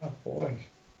 Oh, boy.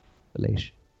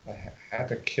 Relation. I had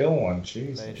to kill one.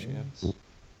 Jeez.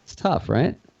 It's tough,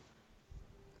 right?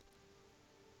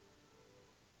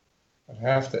 I'd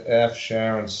have to F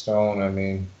Sharon Stone. I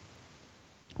mean,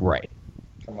 right.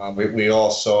 Come on, we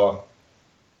all saw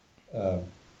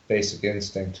Basic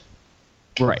Instinct.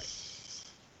 Right.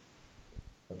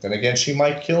 But then again, she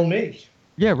might kill me.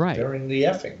 Yeah, right. During the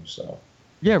effing, so.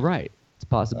 Yeah, right. It's a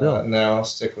possibility. No, I'll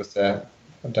stick with that.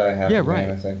 I'll die happy, Yeah, right.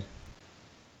 man, I think.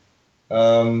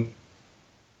 Oh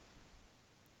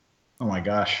my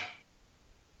gosh.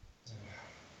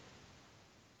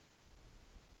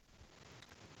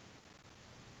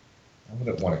 I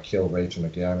wouldn't want to kill Rachel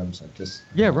McAdams. I just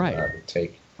right. That would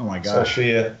take. Oh my gosh.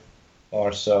 Sophia,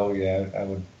 or so. Yeah,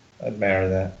 I'd marry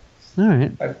that. All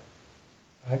right.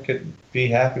 I could be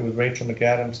happy with Rachel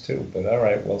McAdams too, but all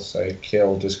right, we'll say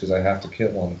kill just because I have to kill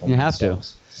one of them. You have to.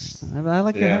 I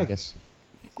like your haggis.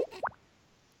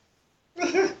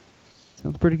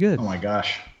 Sounds pretty good. Oh my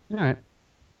gosh. All right.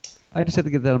 I just had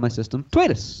to get that out of my system.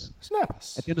 Tweet us. Snap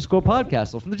us. At the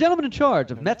 _Podcastle. From the gentleman in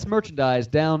charge of Mets merchandise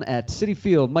down at Citi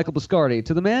Field, Michael Biscardi,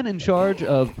 to the man in charge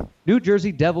of New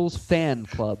Jersey Devils fan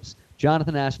clubs,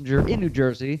 Jonathan Ashinger in New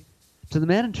Jersey, to the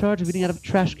man in charge of eating out of a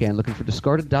trash can looking for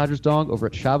discarded Dodgers dog over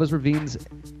at Chavez Ravine's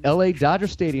L.A. Dodger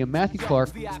Stadium, Matthew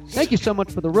Clark. Thank you so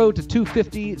much for the road to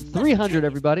 250, 300,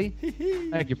 everybody.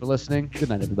 Thank you for listening. Good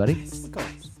night, everybody.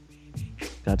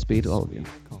 Godspeed to all of you.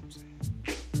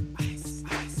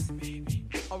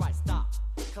 Alright, stop,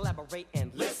 collaborate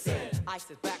and listen. I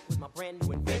sit back with my brand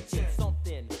new invention.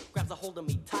 Something grabs a hold of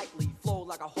me tightly, flow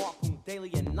like a harpoon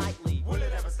daily and nightly. Will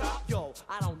it ever stop? Yo,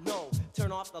 I don't know.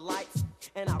 Turn off the lights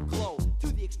and I'll glow. To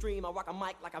the extreme, I rock a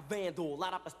mic like a vandal.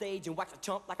 Light up a stage and wax a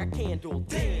chump like a candle.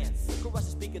 Dance, crush a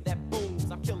speaker that booms.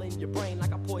 I'm killing your brain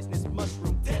like a poisonous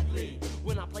mushroom. Deadly,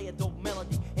 when I play a dope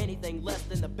melody. Anything less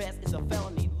than the best is a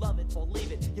felony. Love it or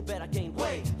leave it, you better gain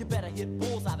weight. You better hit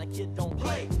bullseye, the kid don't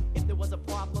play. If there was a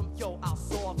problem, yo, I'll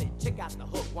solve it. Check out the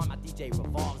hook while my DJ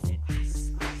revolves it.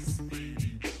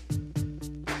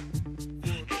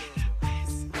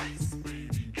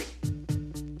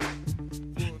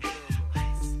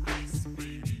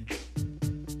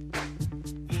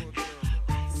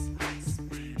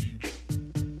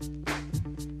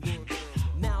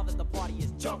 Now that the party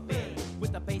is jumping,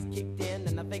 with the bass kicked in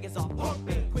and the Vegas are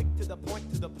pumping. Quick to the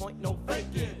point, no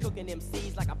faking. Cooking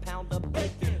MCs like a pound of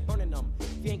bacon. Burning them,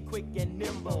 if you ain't quick and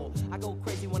nimble. I go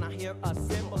crazy when I hear a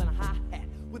cymbal and a hi-hat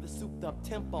with a souped up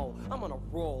tempo. I'm on a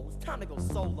roll, it's time to go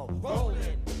solo. Rolling,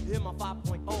 hit my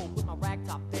 5.0, put my rag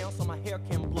top down so my hair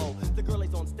can blow. The girl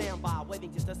is on standby,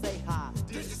 waiting just to say hi.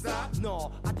 Did you stop?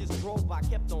 No, I just drove by,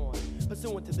 kept on.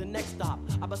 Pursuing to the next stop.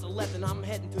 I bust a left and I'm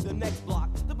heading to the next block.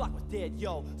 The block was dead,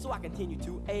 yo, so I continue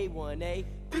to A1A.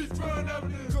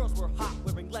 Girls were hot,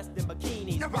 wearing less than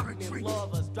bikinis. Men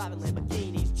lovers, driving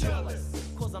Lamborghinis. Jealous,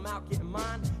 cause I'm out getting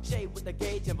mine. Shade with the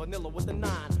gauge and vanilla with the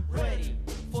 9. Ready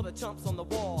for the chumps on the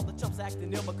wall. The chumps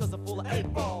acting ill because they're full of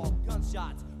 8-ball.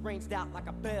 Gunshots ranged out like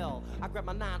a bell. I grabbed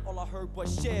my 9, all I heard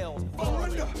was shells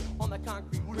falling on the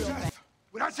concrete real fast.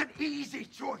 Well, that's an easy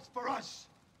choice for us,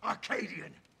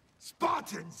 Arcadian.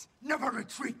 Spartans never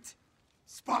retreat.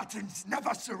 Spartans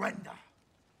never surrender.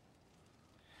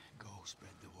 Go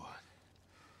spread the word.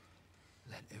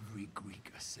 Let every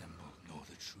Greek assemble know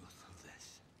the truth of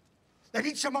this. Let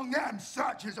each among them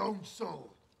search his own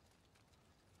soul.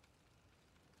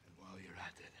 And while you're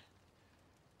at it,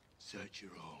 search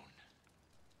your own.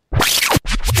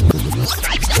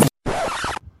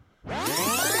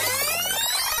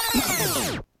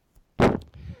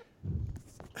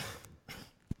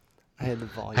 I had the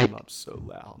volume up so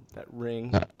loud. That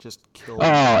ring just killed me.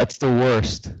 Oh, it's the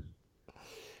worst.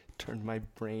 Turned my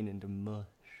brain into mush.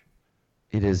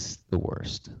 It is the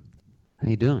worst. How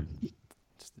you doing?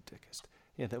 It's the dickest.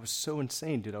 Yeah, that was so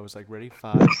insane, dude. I was like, ready?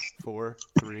 5, 4,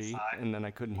 3, and then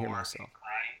I couldn't hear myself.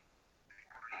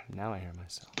 Now I hear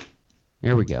myself.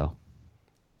 Here we go.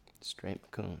 Straight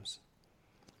McCombs.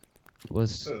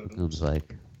 What's McCombs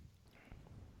like?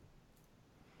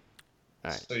 All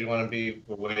right. So you want to be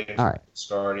waiting All for right.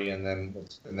 Scardy, and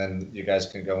then you guys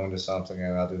can go into something,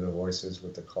 and I'll do the voices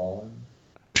with the call-in.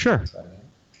 Sure.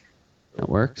 That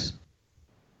works.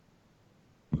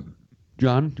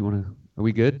 John, do you want to? Are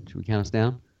we good? Should we count us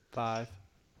down? 5,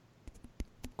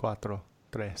 4,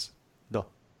 3, 2.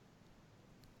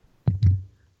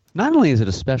 Not only is it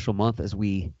a special month as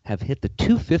we have hit the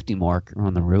 250 mark, or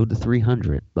on the road to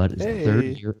 300, but it's the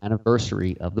 3rd year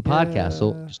anniversary of the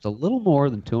Podcastle. Just a little more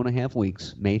than 2.5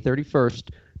 weeks. May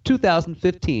 31st,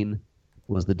 2015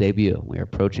 was the debut. We are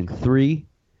approaching 3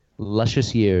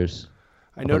 luscious years.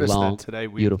 I noticed long, that today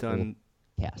we've beautiful done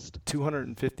podcast.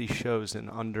 250 shows in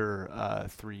under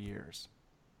 3 years.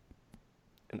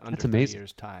 In under That's 3 amazing.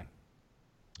 years' time.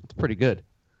 It's pretty good.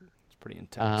 It's pretty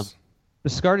intense.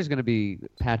 Biscardi's going to be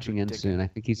patching in soon. I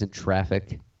think he's in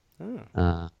traffic.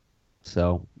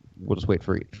 So we'll just wait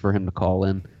for him to call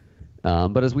in.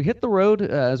 But as we hit the road,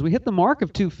 as we hit the mark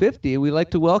of 250, we'd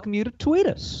like to welcome you to tweet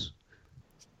us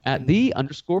at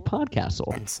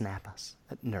 _Podcastle. And snap us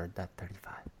at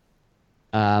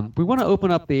NerdThat35. We want to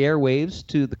open up the airwaves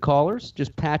to the callers.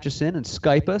 Just patch us in and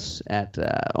Skype us at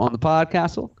on the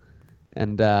Podcastle.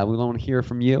 And we want to hear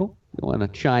from you. We want to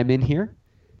chime in here.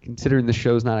 Considering the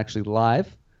show's not actually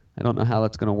live, I don't know how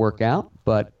that's going to work out.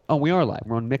 But, we are live.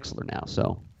 We're on Mixler now.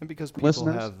 So, And because people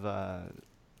listeners, have,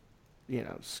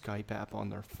 Skype app on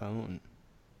their phone.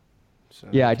 So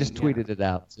yeah, I just tweeted it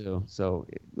out too. So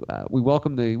we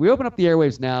open up the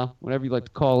airwaves now. Whenever you'd like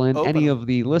to call in, any of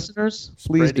the listeners,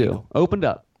 please do. eagle. Opened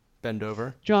up. Bend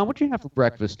over. John, what did you have for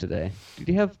breakfast today?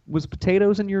 Was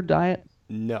potatoes in your diet?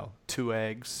 No, 2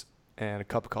 eggs and a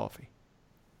cup of coffee.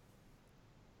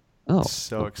 Oh,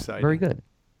 so exciting! Very good.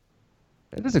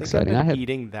 It is I think exciting. I've been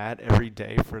eating that every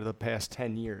day for the past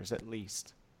 10 years at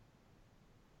least.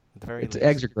 At the very least.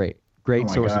 Eggs are great. Great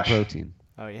my source gosh. of protein.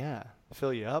 Oh yeah,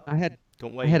 fill you up. I had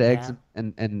weigh eggs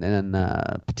down. and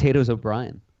potatoes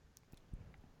O'Brien,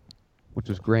 which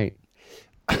was great.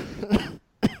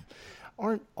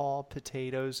 Aren't all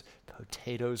potatoes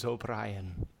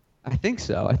O'Brien? I think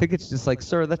so. I think it's just like,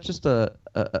 sir, that's just a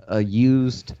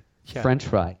used French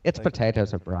fry. It's like,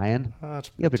 potatoes O'Brien. It's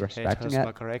You'll be respecting potatoes it.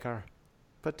 McGregor,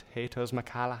 potatoes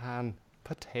McCallahan,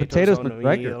 Potatoes O'Neill.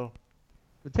 McGregor.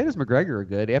 Potatoes McGregor are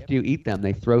good. After you eat them,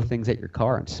 they throw things at your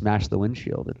car and smash the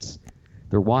windshield.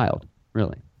 They're wild,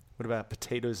 really. What about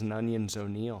potatoes and onions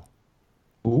O'Neill?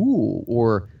 Ooh,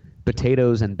 or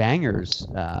potatoes and bangers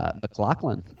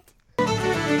McLaughlin.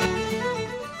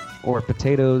 Or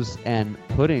potatoes and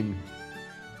pudding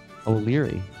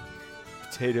O'Leary.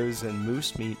 Potatoes and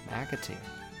moose meat McAtee.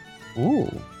 Ooh,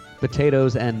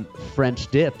 potatoes and French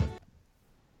dip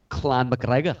Clan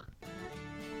McGregor.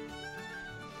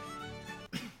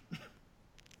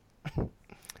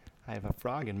 I have a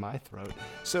frog in my throat.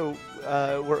 So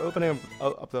we're opening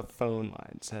up the phone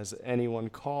lines. Has anyone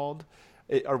called?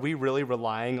 Are we really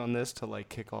relying on this to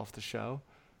kick off the show?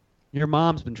 Your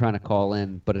mom's been trying to call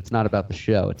in, but it's not about the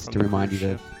show. It's to remind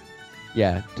you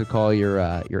to call your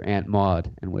Aunt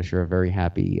Maud and wish her a very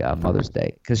happy Mother's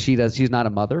Day. Because she's not a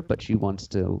mother, but she wants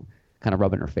to kind of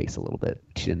rub in her face a little bit.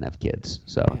 She didn't have kids,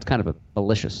 so it's kind of a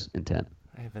malicious intent.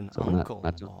 I have an So uncle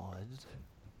not Maud.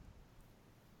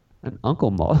 An Uncle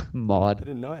Maud. I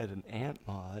didn't know I had an Aunt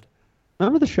Maud.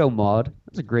 Remember the show Maud? It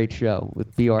was a great show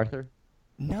with B. Arthur.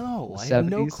 No, I The have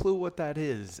no 70s. clue what that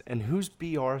is. And who's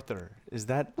B. Arthur? Is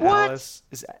that What? Alice?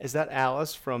 Is that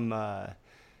Alice from?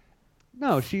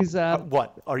 No, she's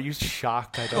What? Are you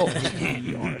shocked? I don't know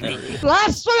who B. Arthur is.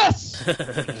 blasphemous.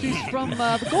 She's from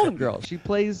the Golden Girls. She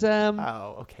plays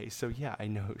Oh, okay. So yeah, I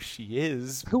know who she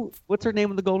is. What's her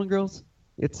name in the Golden Girls?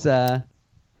 It's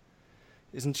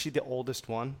Isn't she the oldest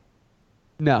one?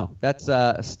 no, that's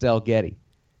Estelle Getty.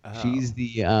 Oh. She's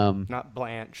the Not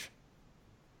Blanche.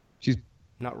 she's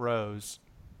Not Rose.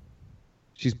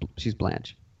 she's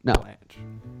Blanche. No, Blanche.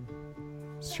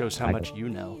 Shows how I much got- you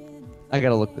know. I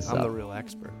gotta look this I'm up. the real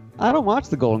expert. I don't watch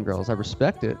the Golden Girls. I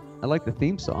respect it. I like the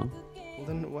theme song. Well,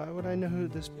 then why would I know who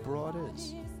this broad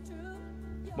is?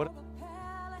 What?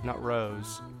 Not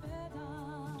Rose.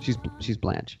 She's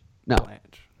Blanche. No,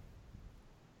 Blanche.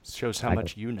 Shows how I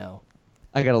much got- you know.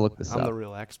 I gotta look this I'm up. the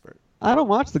real expert. I don't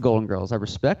watch the Golden Girls. I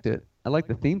respect it. I like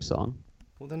the theme song.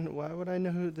 Well, then why would I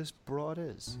know who this broad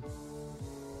is?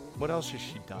 What else has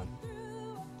she done?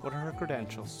 What are her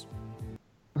credentials?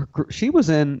 She's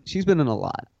been in a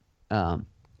lot.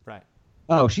 Right.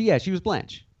 Oh, she was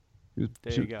Blanche. There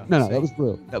you go. No, See? that was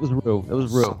Rue. That was Rue.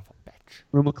 Son of a bitch.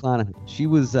 Rue McClanahan. She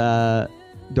was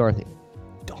Dorothy.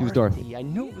 She was Dorothy. I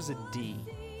knew it was a D,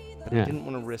 but Yeah. I didn't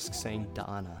want to risk saying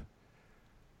Donna.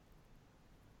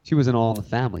 She was in All in the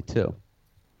Family too,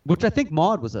 which I think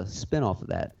Maude was a spin-off of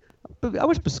that. But I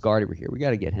wish Biscardi were here. We got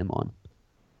to get him on.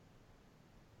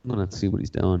 I'm gonna see what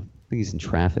he's doing. I think he's in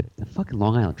traffic. The fucking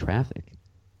Long Island traffic.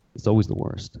 It's always the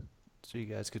worst. So you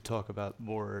guys could talk about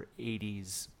more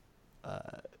 80s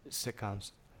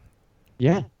sitcoms.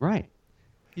 Yeah, right.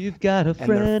 You've got a And their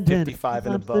friend 55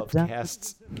 and and above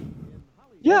casts.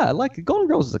 Yeah, I like it. Golden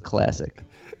Girls is a classic.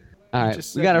 All right,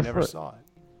 Just we said got you our never first. saw it.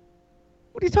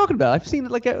 What are you talking about? I've seen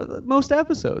it like most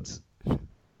episodes. Play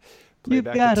You've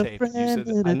back got the a tape. 'Cause you friend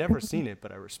said and I a never friend. seen it,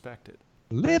 but I respect it.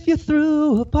 Lift you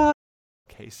through a pot.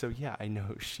 Okay, so yeah, I know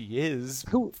who she is.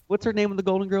 What's her name in the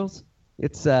Golden Girls?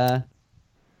 It's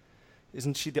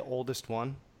Isn't she the oldest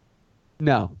one?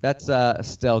 No, that's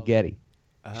Estelle Getty.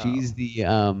 Oh. She's the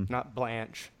Not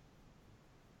Blanche.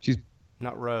 She's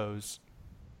not Rose.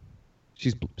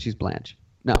 She's Blanche.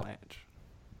 No. Blanche.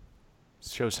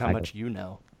 Shows how much you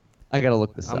know. I gotta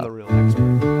look this up. I'm the real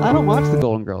expert. I don't watch the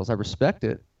Golden Girls. I respect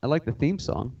it. I like the theme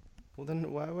song. Well,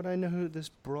 then why would I know who this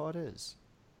broad is?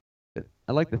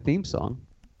 I like the theme song.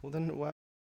 Well, then why?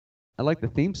 I like the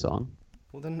theme song.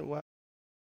 Well, then why?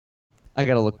 I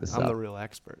gotta look this up. I'm the real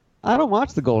expert. I don't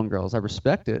watch the Golden Girls. I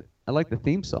respect it. I like the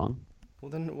theme song. Well,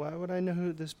 then why would I know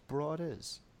who this broad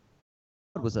is?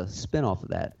 It was a spin-off of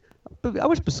that. But I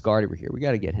wish Biscardi were here. We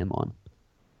gotta get him on.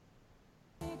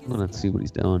 I'm gonna see what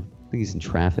he's doing. I think he's in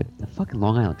traffic. The fucking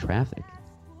Long Island traffic.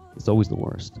 It's always the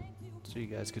worst. So you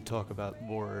guys could talk about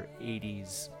more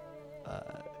 80s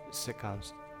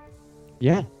sitcoms.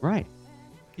 Yeah, right.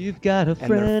 You've got a And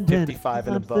friend they're 55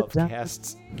 and above down.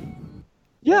 casts.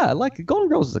 Yeah, I like it. Golden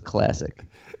Girls is a classic.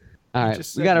 All right,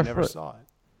 Just we said got you our never saw it.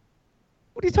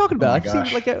 What are you talking about? my I've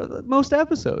seen gosh. like most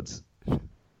episodes. You've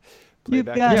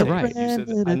Playback got tape. a friend You said,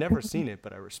 in I a- never seen it,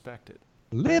 but I respect it.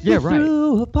 Live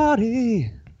through a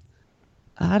party.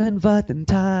 I'd invite the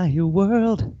entire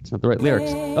world. It's not the right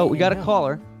lyrics. Oh, we got a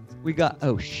caller. We got.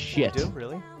 Oh shit. Do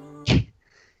really?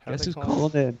 Guess who's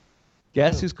calling in?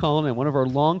 Guess who's calling in? One of our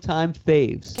longtime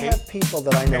faves. I have people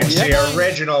that I know. It's Yeah. the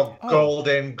original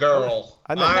Golden Girl.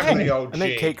 I meant- I'm the I OG.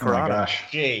 meant Kate Oh my Carano. gosh.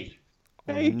 G.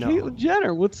 Hey, no. Caitlyn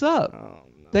Jenner, what's up? Oh,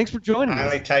 Thanks for joining Let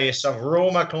us. me tell you something. Rue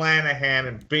McClanahan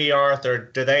and B. Arthur,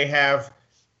 do they have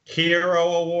hero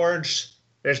awards?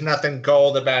 There's nothing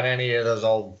gold about any of those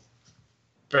old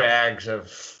bags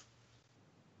of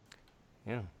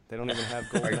Yeah, they don't even have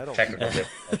gold medals. technical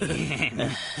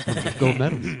Gold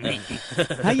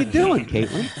medals. How you doing,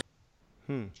 Caitlyn?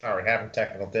 Sorry, having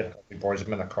technical difficulty, boys.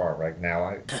 I'm in the car right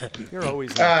now. You're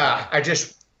always.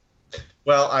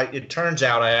 It turns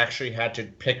out I actually had to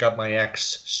pick up my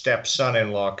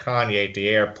ex-stepson-in-law, Kanye, at the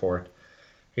airport.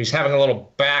 He's having a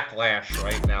little backlash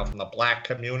right now from the black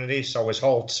community, so his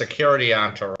whole security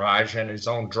entourage and his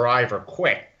own driver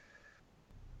quit.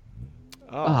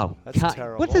 Oh, that's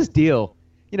terrible. What's his deal?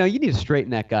 You know, you need to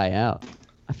straighten that guy out.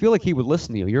 I feel like he would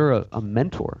listen to you. You're a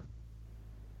mentor.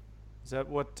 Is that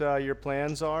what your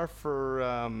plans are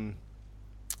for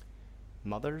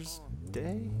Mother's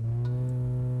Day?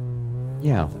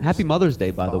 Yeah. Happy Mother's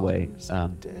Day, by the way,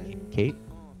 Kate.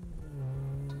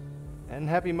 And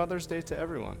happy Mother's Day to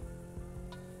everyone,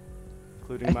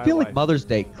 including my I feel wife. like Mother's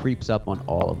Day creeps up on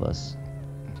all of us.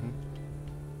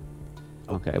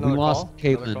 Okay, we another lost call?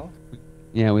 Another Caitlyn. call?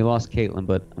 Yeah, we lost Caitlyn,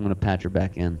 but I'm gonna patch her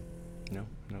back in. No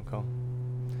call.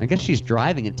 I guess she's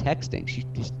driving and texting. She's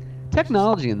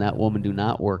technology and that woman do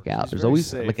not work out. She's There's very always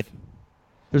safe.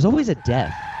 there's always a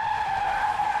death.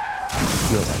 I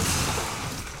feel like.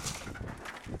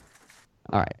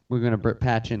 All right, we're gonna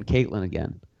patch in Caitlyn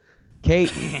again.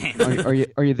 Kate,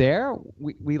 are you there?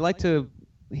 We like to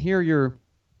hear your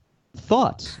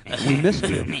thoughts. We missed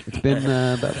you. It's been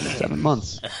about 7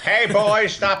 months. Hey,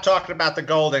 boys, stop talking about the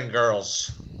Golden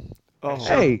Girls. Oh.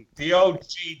 Hey. The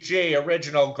OGG,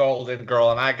 original Golden Girl,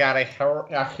 and I got a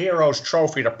hero's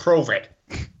trophy to prove it.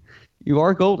 You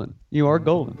are golden. You are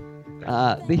golden.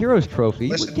 The Heroes Trophy.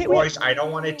 Listen, boys, I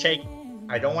don't want to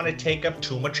take up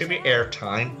too much of your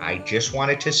airtime. I just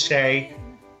wanted to say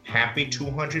happy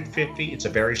 250. It's a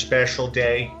very special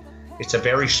day. It's a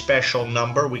very special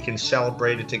number. We can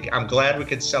celebrate it together. I'm glad we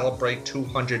can celebrate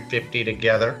 250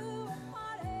 together.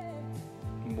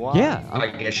 Why? Yeah. I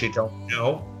guess you don't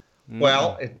know.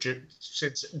 Well,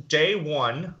 since day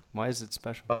one Why is it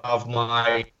special? of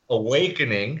my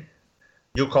awakening,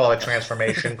 you call it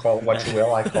transformation, call it what you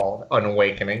will, I call it an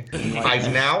awakening.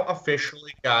 I've now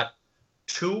officially got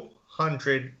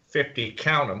 250,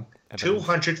 count them,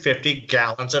 250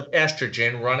 gallons of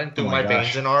estrogen running through Oh my my gosh.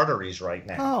 veins and arteries right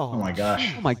now. Oh my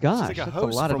gosh. Oh my gosh, like a that's a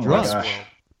host lot of from drugs.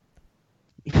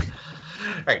 Westworld.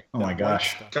 Hey, Oh my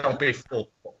gosh. don't be fooled.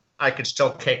 I can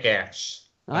still kick ass.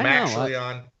 I I'm know, actually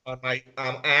on my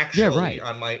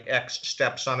right.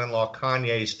 ex-stepson-in-law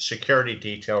Kanye's security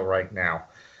detail right now.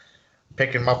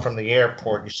 Picking him up from the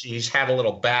airport. You see, he's had a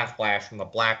little backlash from the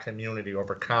black community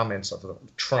over comments of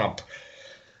Trump.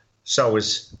 So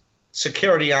his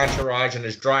security entourage and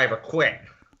his driver quit.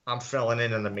 I'm filling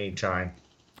in the meantime.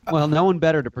 Well, no one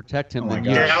better to protect him Oh my than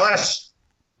you. gosh. Jealous?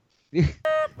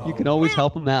 You can always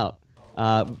help him out.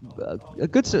 A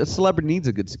good celebrity needs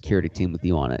a good security team with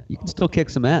you on it. You can still kick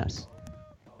some ass.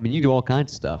 I mean, you do all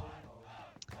kinds of stuff.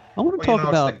 I want to talk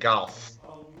about. It's the golf.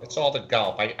 It's all the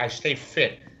golf. I stay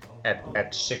fit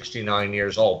at 69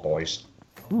 years old, boys.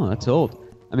 Oh, that's old.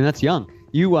 I mean, that's young.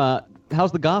 You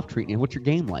how's the golf treating you? What's your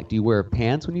game like? Do you wear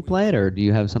pants when you play it, or do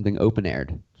you have something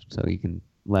open-aired so you can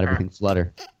let everything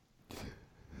flutter?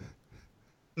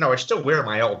 No, I still wear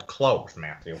my old clothes,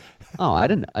 Matthew. Oh, I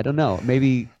don't know.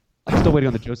 Maybe I'm still waiting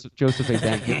on the Joseph A.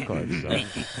 Bank gift card, so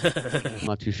I'm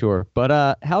not too sure.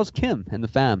 But how's Kim and the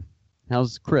fam?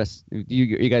 How's Chris? Are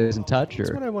you guys in touch?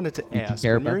 That's or what I wanted to you ask.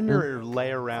 care When you're about in them? your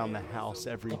lay around the house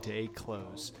every day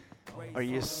clothes, are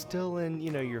you still in,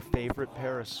 your favorite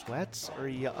pair of sweats? Or are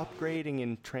you upgrading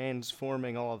and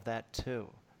transforming all of that too?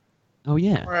 Oh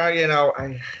yeah. Well,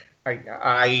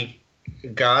 I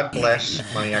God bless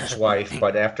my ex-wife,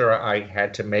 but after I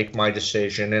had to make my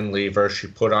decision and leave her, she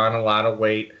put on a lot of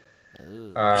weight.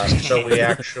 So we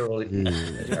actually,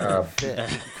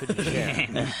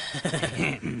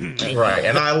 right,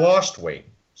 and I lost weight.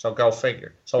 So go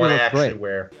figure. So You I look actually great.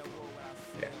 wear.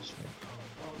 Yes.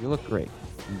 You look great.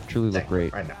 You truly look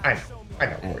great. I know.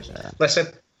 Boys. Listen,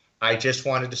 I just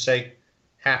wanted to say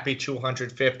happy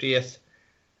 250th,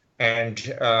 and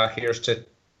here's to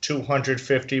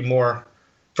 250 more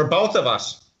for both of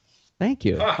us. Thank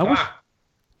you. I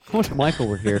wish Michael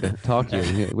were here to talk to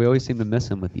you. We always seem to miss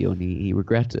him with you, and he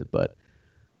regrets it. But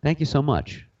thank you so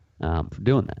much for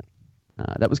doing that.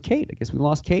 That was Kate. I guess we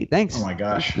lost Kate. Thanks. Oh my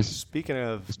gosh. Speaking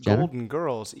of Jenner? Golden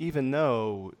Girls, even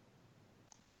though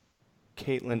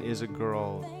Caitlyn is a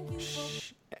girl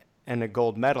and a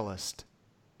gold medalist,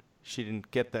 she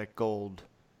didn't get that gold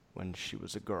when she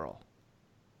was a girl.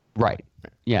 Right.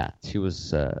 Yeah. She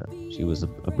was a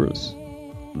Bruce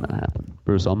when that happened.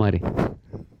 Bruce Almighty.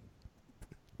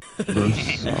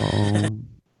 Bruce.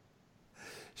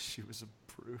 She was a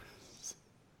Bruce.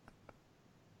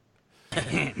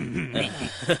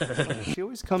 She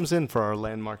always comes in for our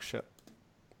landmark show.